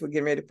course, we're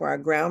getting ready for our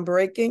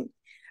groundbreaking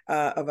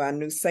of our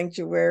new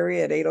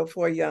sanctuary at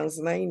 804 Youngs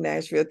Lane,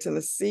 Nashville,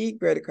 Tennessee,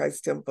 Greater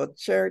Christ Temple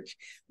Church.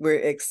 We're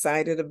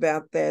excited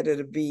about that.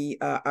 It'll be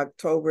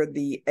October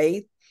the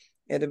 8th.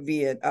 It'll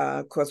be at,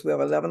 of course, we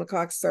have 11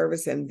 o'clock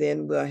service, and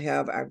then we'll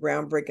have our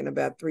groundbreaking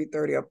about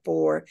 3:30 or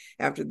 4.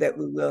 After that,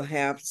 we will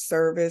have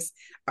service.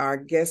 Our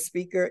guest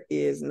speaker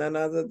is none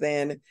other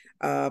than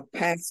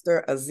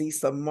Pastor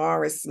Aziza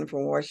Morrison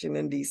from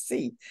Washington,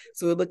 D.C.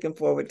 So we're looking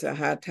forward to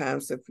high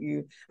times. So if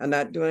you are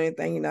not doing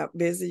anything, you're not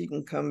busy, you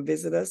can come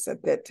visit us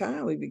at that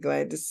time. We'd be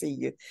glad to see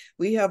you.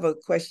 We have a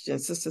question.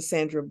 Sister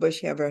Sandra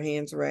Bush have her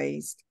hands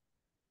raised.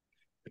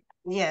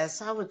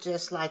 Yes, I would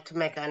just like to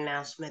make an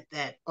announcement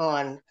that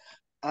on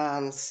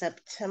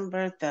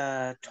September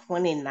the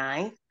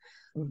 29th,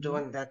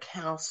 during the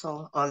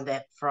council on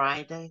that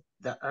Friday,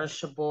 the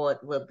Ursha board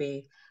will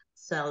be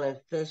selling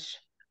fish.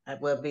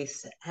 We'll be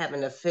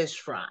having a fish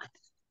fry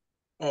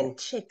and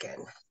chicken.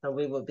 So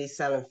we will be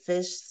selling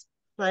fish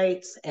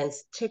plates and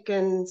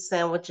chicken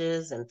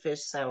sandwiches and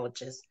fish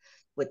sandwiches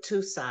with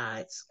 2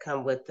 sides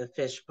come with the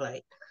fish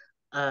plate,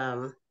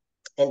 and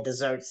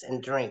desserts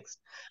and drinks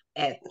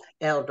at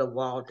Elder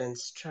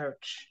Walden's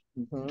church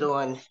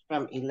during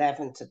from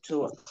 11 to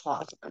 2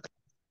 o'clock.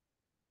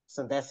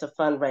 So that's a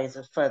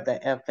fundraiser for the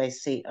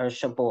FAC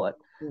Ursha board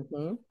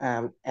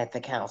at the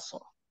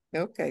council.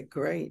 Okay,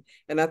 great.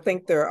 And I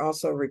think they're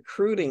also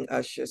recruiting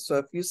ushers. So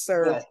if you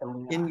serve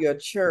in your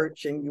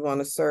church and you want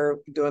to serve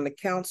during the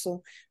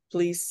council,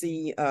 please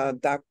see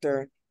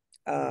Dr.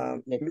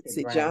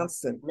 Missy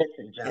Johnson.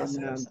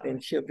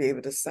 And she'll be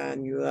able to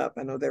sign you up.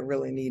 I know they're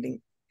really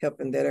needing help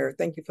in that area.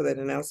 Thank you for that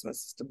announcement,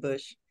 Sister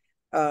Bush.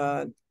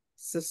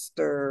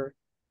 Sister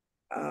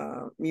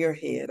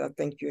Muirhead, I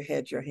think you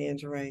had your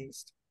hands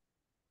raised.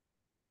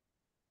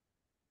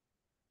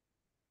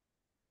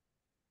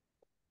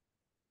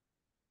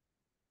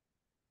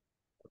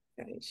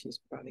 Okay, she's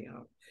probably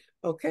out.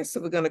 Okay,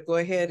 so we're going to go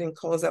ahead and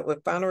close out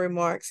with final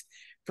remarks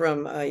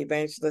from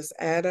Evangelist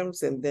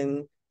Adams, and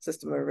then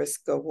Sister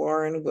Mariska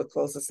Warren will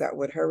close us out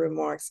with her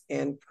remarks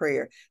and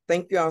prayer.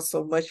 Thank you all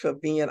so much for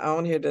being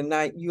on here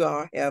tonight. You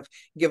all have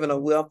given a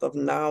wealth of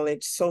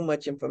knowledge, so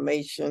much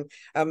information.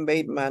 I've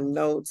made my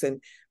notes,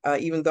 and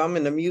even though I'm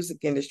in the music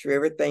industry,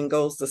 everything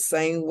goes the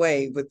same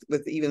way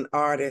with even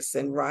artists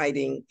and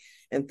writing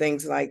and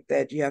things like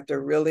that. You have to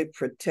really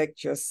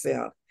protect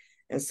yourself.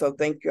 And so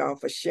thank you all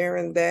for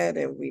sharing that.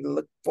 And we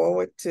look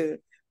forward to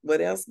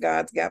what else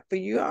God's got for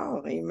you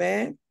all.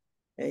 Amen.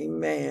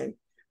 Amen.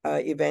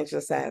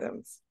 Evangelist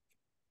Adams.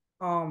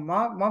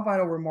 My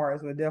final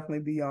remarks would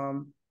definitely be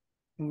no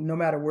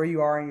matter where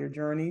you are in your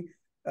journey,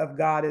 if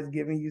God is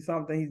giving you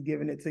something, he's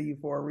giving it to you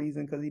for a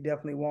reason, because he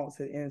definitely wants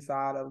it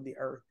inside of the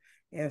earth.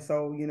 And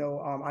so,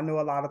 I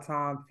know a lot of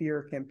times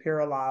fear can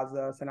paralyze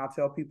us. And I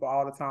tell people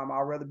all the time,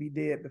 I'd rather be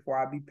dead before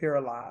I be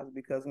paralyzed,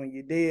 because when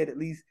you're dead, at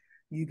least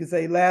you can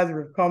say,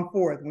 Lazarus, come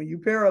forth. When you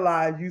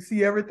paralyzed, you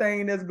see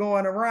everything that's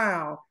going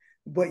around,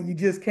 but you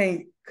just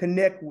can't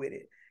connect with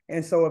it.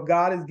 And so if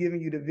God is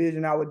giving you the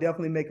vision, I would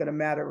definitely make it a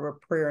matter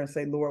of prayer and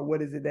say, Lord,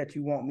 what is it that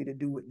you want me to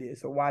do with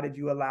this? Or why did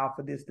you allow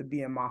for this to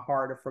be in my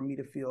heart, or for me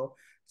to feel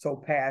so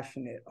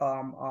passionate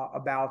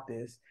about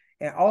this?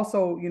 And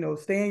also,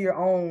 stay in your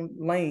own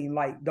lane.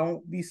 Like,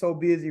 don't be so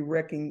busy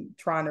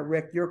trying to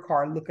wreck your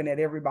car, looking at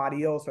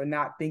everybody else, or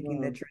not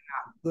thinking that you're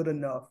not good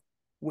enough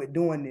with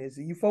doing this.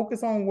 You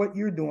focus on what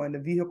you're doing, the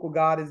vehicle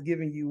God has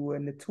given you,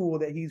 and the tool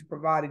that he's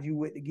provided you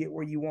with to get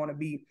where you want to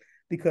be.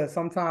 Because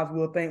sometimes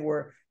we'll think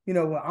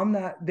I'm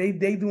not, they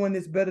doing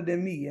this better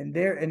than me,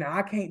 and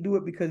I can't do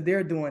it because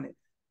they're doing it.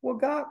 Well,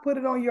 God put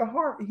it on your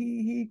heart.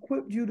 He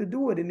equipped you to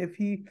do it. And if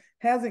he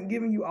hasn't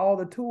given you all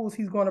the tools,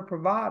 he's going to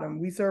provide them.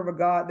 We serve a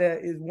God that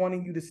is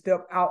wanting you to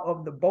step out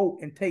of the boat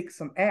and take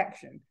some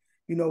action.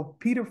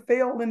 Peter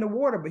fell in the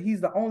water, but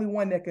he's the only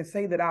one that can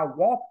say that I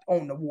walked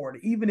on the water,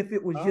 even if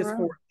it was for a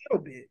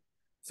little bit.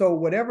 So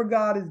whatever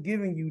God is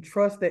giving you,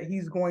 trust that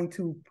he's going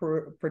to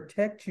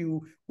protect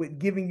you with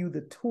giving you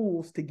the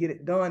tools to get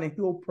it done. And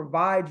he'll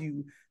provide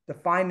you the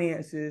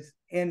finances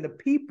and the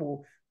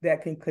people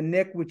that can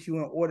connect with you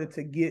in order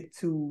to get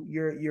to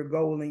your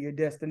goal and your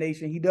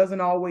destination. He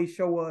doesn't always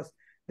show us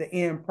the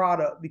end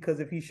product, because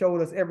if he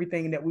showed us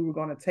everything that we were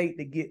going to take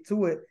to get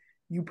to it,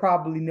 you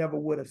probably never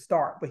would have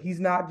started. But he's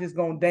not just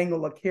going to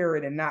dangle a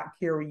carrot and not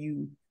carry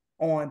you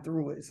on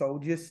through it. So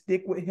just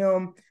stick with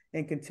him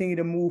and continue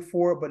to move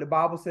forward. But the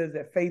Bible says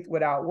that faith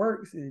without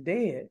works is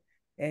dead.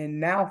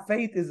 And now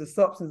faith is the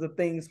substance of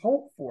things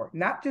hoped for.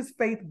 Not just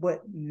faith,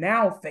 but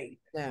now faith.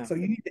 Yeah. So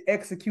you need to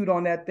execute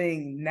on that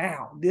thing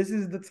now. This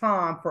is the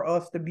time for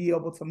us to be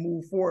able to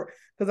move forward.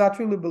 Because I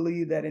truly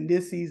believe that in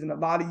this season, a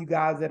lot of you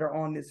guys that are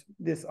on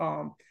this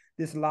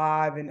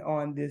live and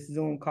on this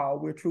Zoom call,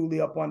 we're truly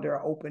up under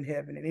an open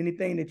heaven. And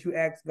anything that you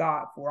ask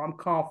God for, I'm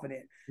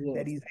confident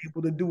that He's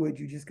able to do it.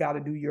 You just got to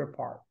do your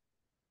part.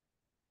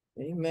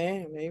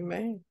 Amen.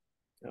 Amen.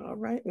 All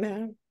right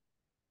now.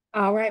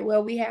 All right.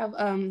 Well, we have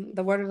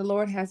the word of the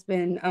Lord has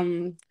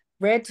been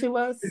read to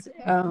us.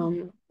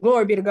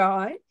 Glory be to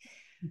God.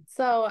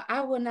 So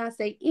I will not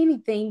say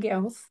anything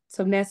else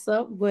to mess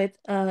up what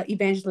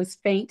Evangelist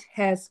Faint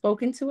has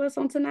spoken to us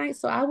on tonight.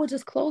 So I will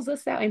just close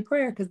us out in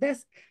prayer, because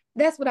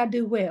that's what I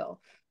do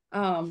well.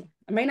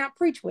 I may not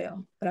preach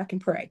well, but I can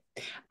pray.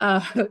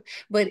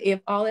 But if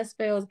all else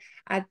fails,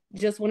 I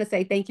just want to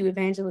say thank you,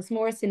 Evangelist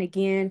Morrison,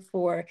 again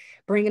for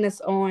bringing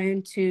us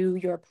on to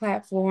your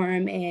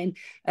platform. And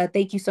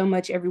thank you so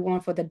much,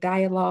 everyone, for the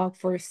dialogue,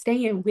 for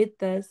staying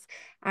with us.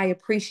 I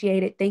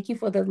appreciate it. Thank you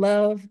for the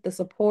love, the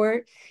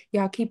support.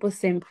 Y'all keep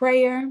us in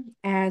prayer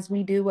as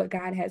we do what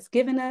God has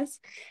given us.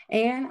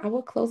 And I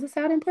will close us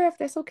out in prayer, if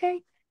that's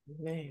okay.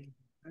 Amen.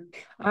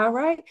 All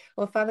right.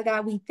 Well, Father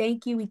God, we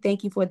thank you. We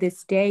thank you for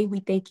this day.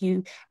 We thank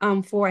you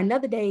for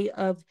another day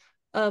of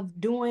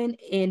doing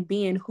and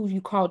being who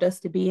you called us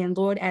to be. And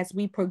Lord, as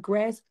we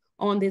progress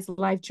on this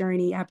life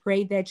journey, I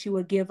pray that you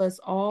will give us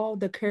all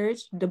the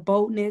courage, the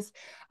boldness,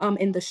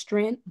 and the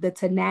strength, the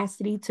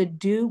tenacity to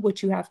do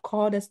what you have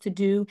called us to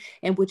do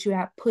and what you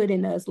have put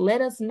in us. Let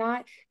us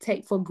not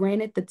take for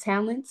granted the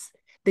talents,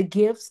 the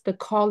gifts, the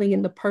calling,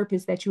 and the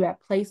purpose that you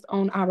have placed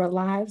on our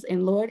lives.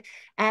 And Lord,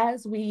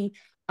 as we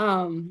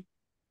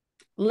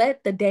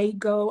let the day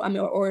go,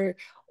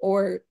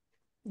 or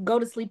go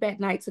to sleep at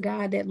night, to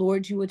God, that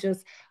Lord, you would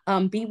just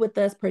be with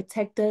us,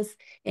 protect us,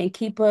 and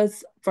keep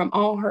us from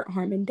all hurt,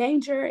 harm, and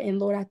danger. And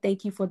Lord, I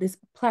thank you for this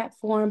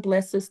platform.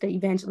 Bless Sister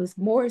Evangelist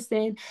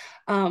Morrison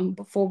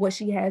for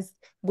what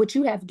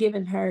you have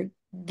given her.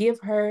 Give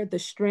her the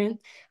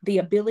strength, the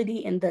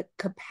ability, and the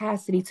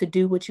capacity to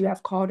do what you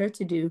have called her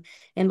to do.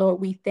 And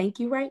Lord, we thank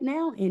you right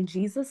now in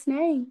Jesus'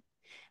 name.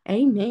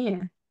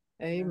 Amen.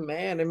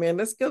 Amen. Amen.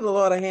 Let's give the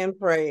Lord a hand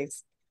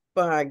praise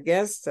for our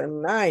guest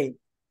tonight.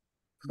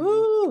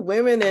 Ooh,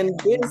 women in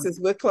business.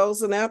 We're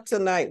closing out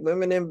tonight.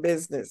 Women in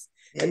business.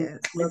 And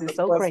This is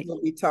so of course, great.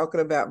 we'll be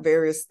talking about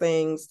various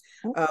things,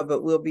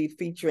 but we'll be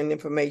featuring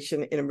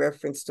information in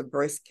reference to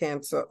breast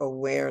cancer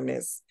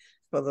awareness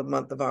for the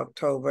month of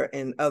October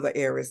and other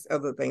areas,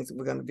 other things that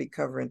we're going to be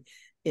covering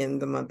in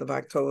the month of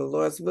October.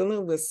 Lord's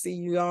willing, we'll see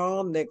you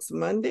all next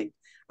Monday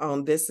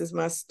on This Is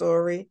My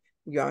Story.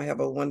 Y'all have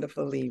a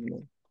wonderful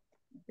evening.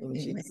 In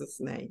Jesus'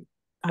 name.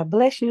 I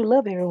bless you.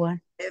 Love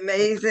everyone.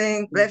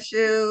 Amazing. Bless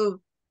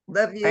you.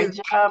 Love you. Great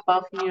job,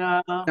 both of you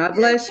all. God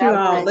bless you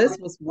all. This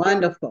was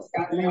wonderful.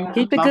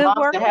 Keep the My good mom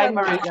work said, "Hey, up,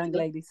 Mariska." young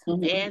ladies.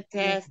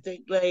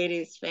 Fantastic,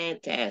 ladies.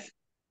 Fantastic.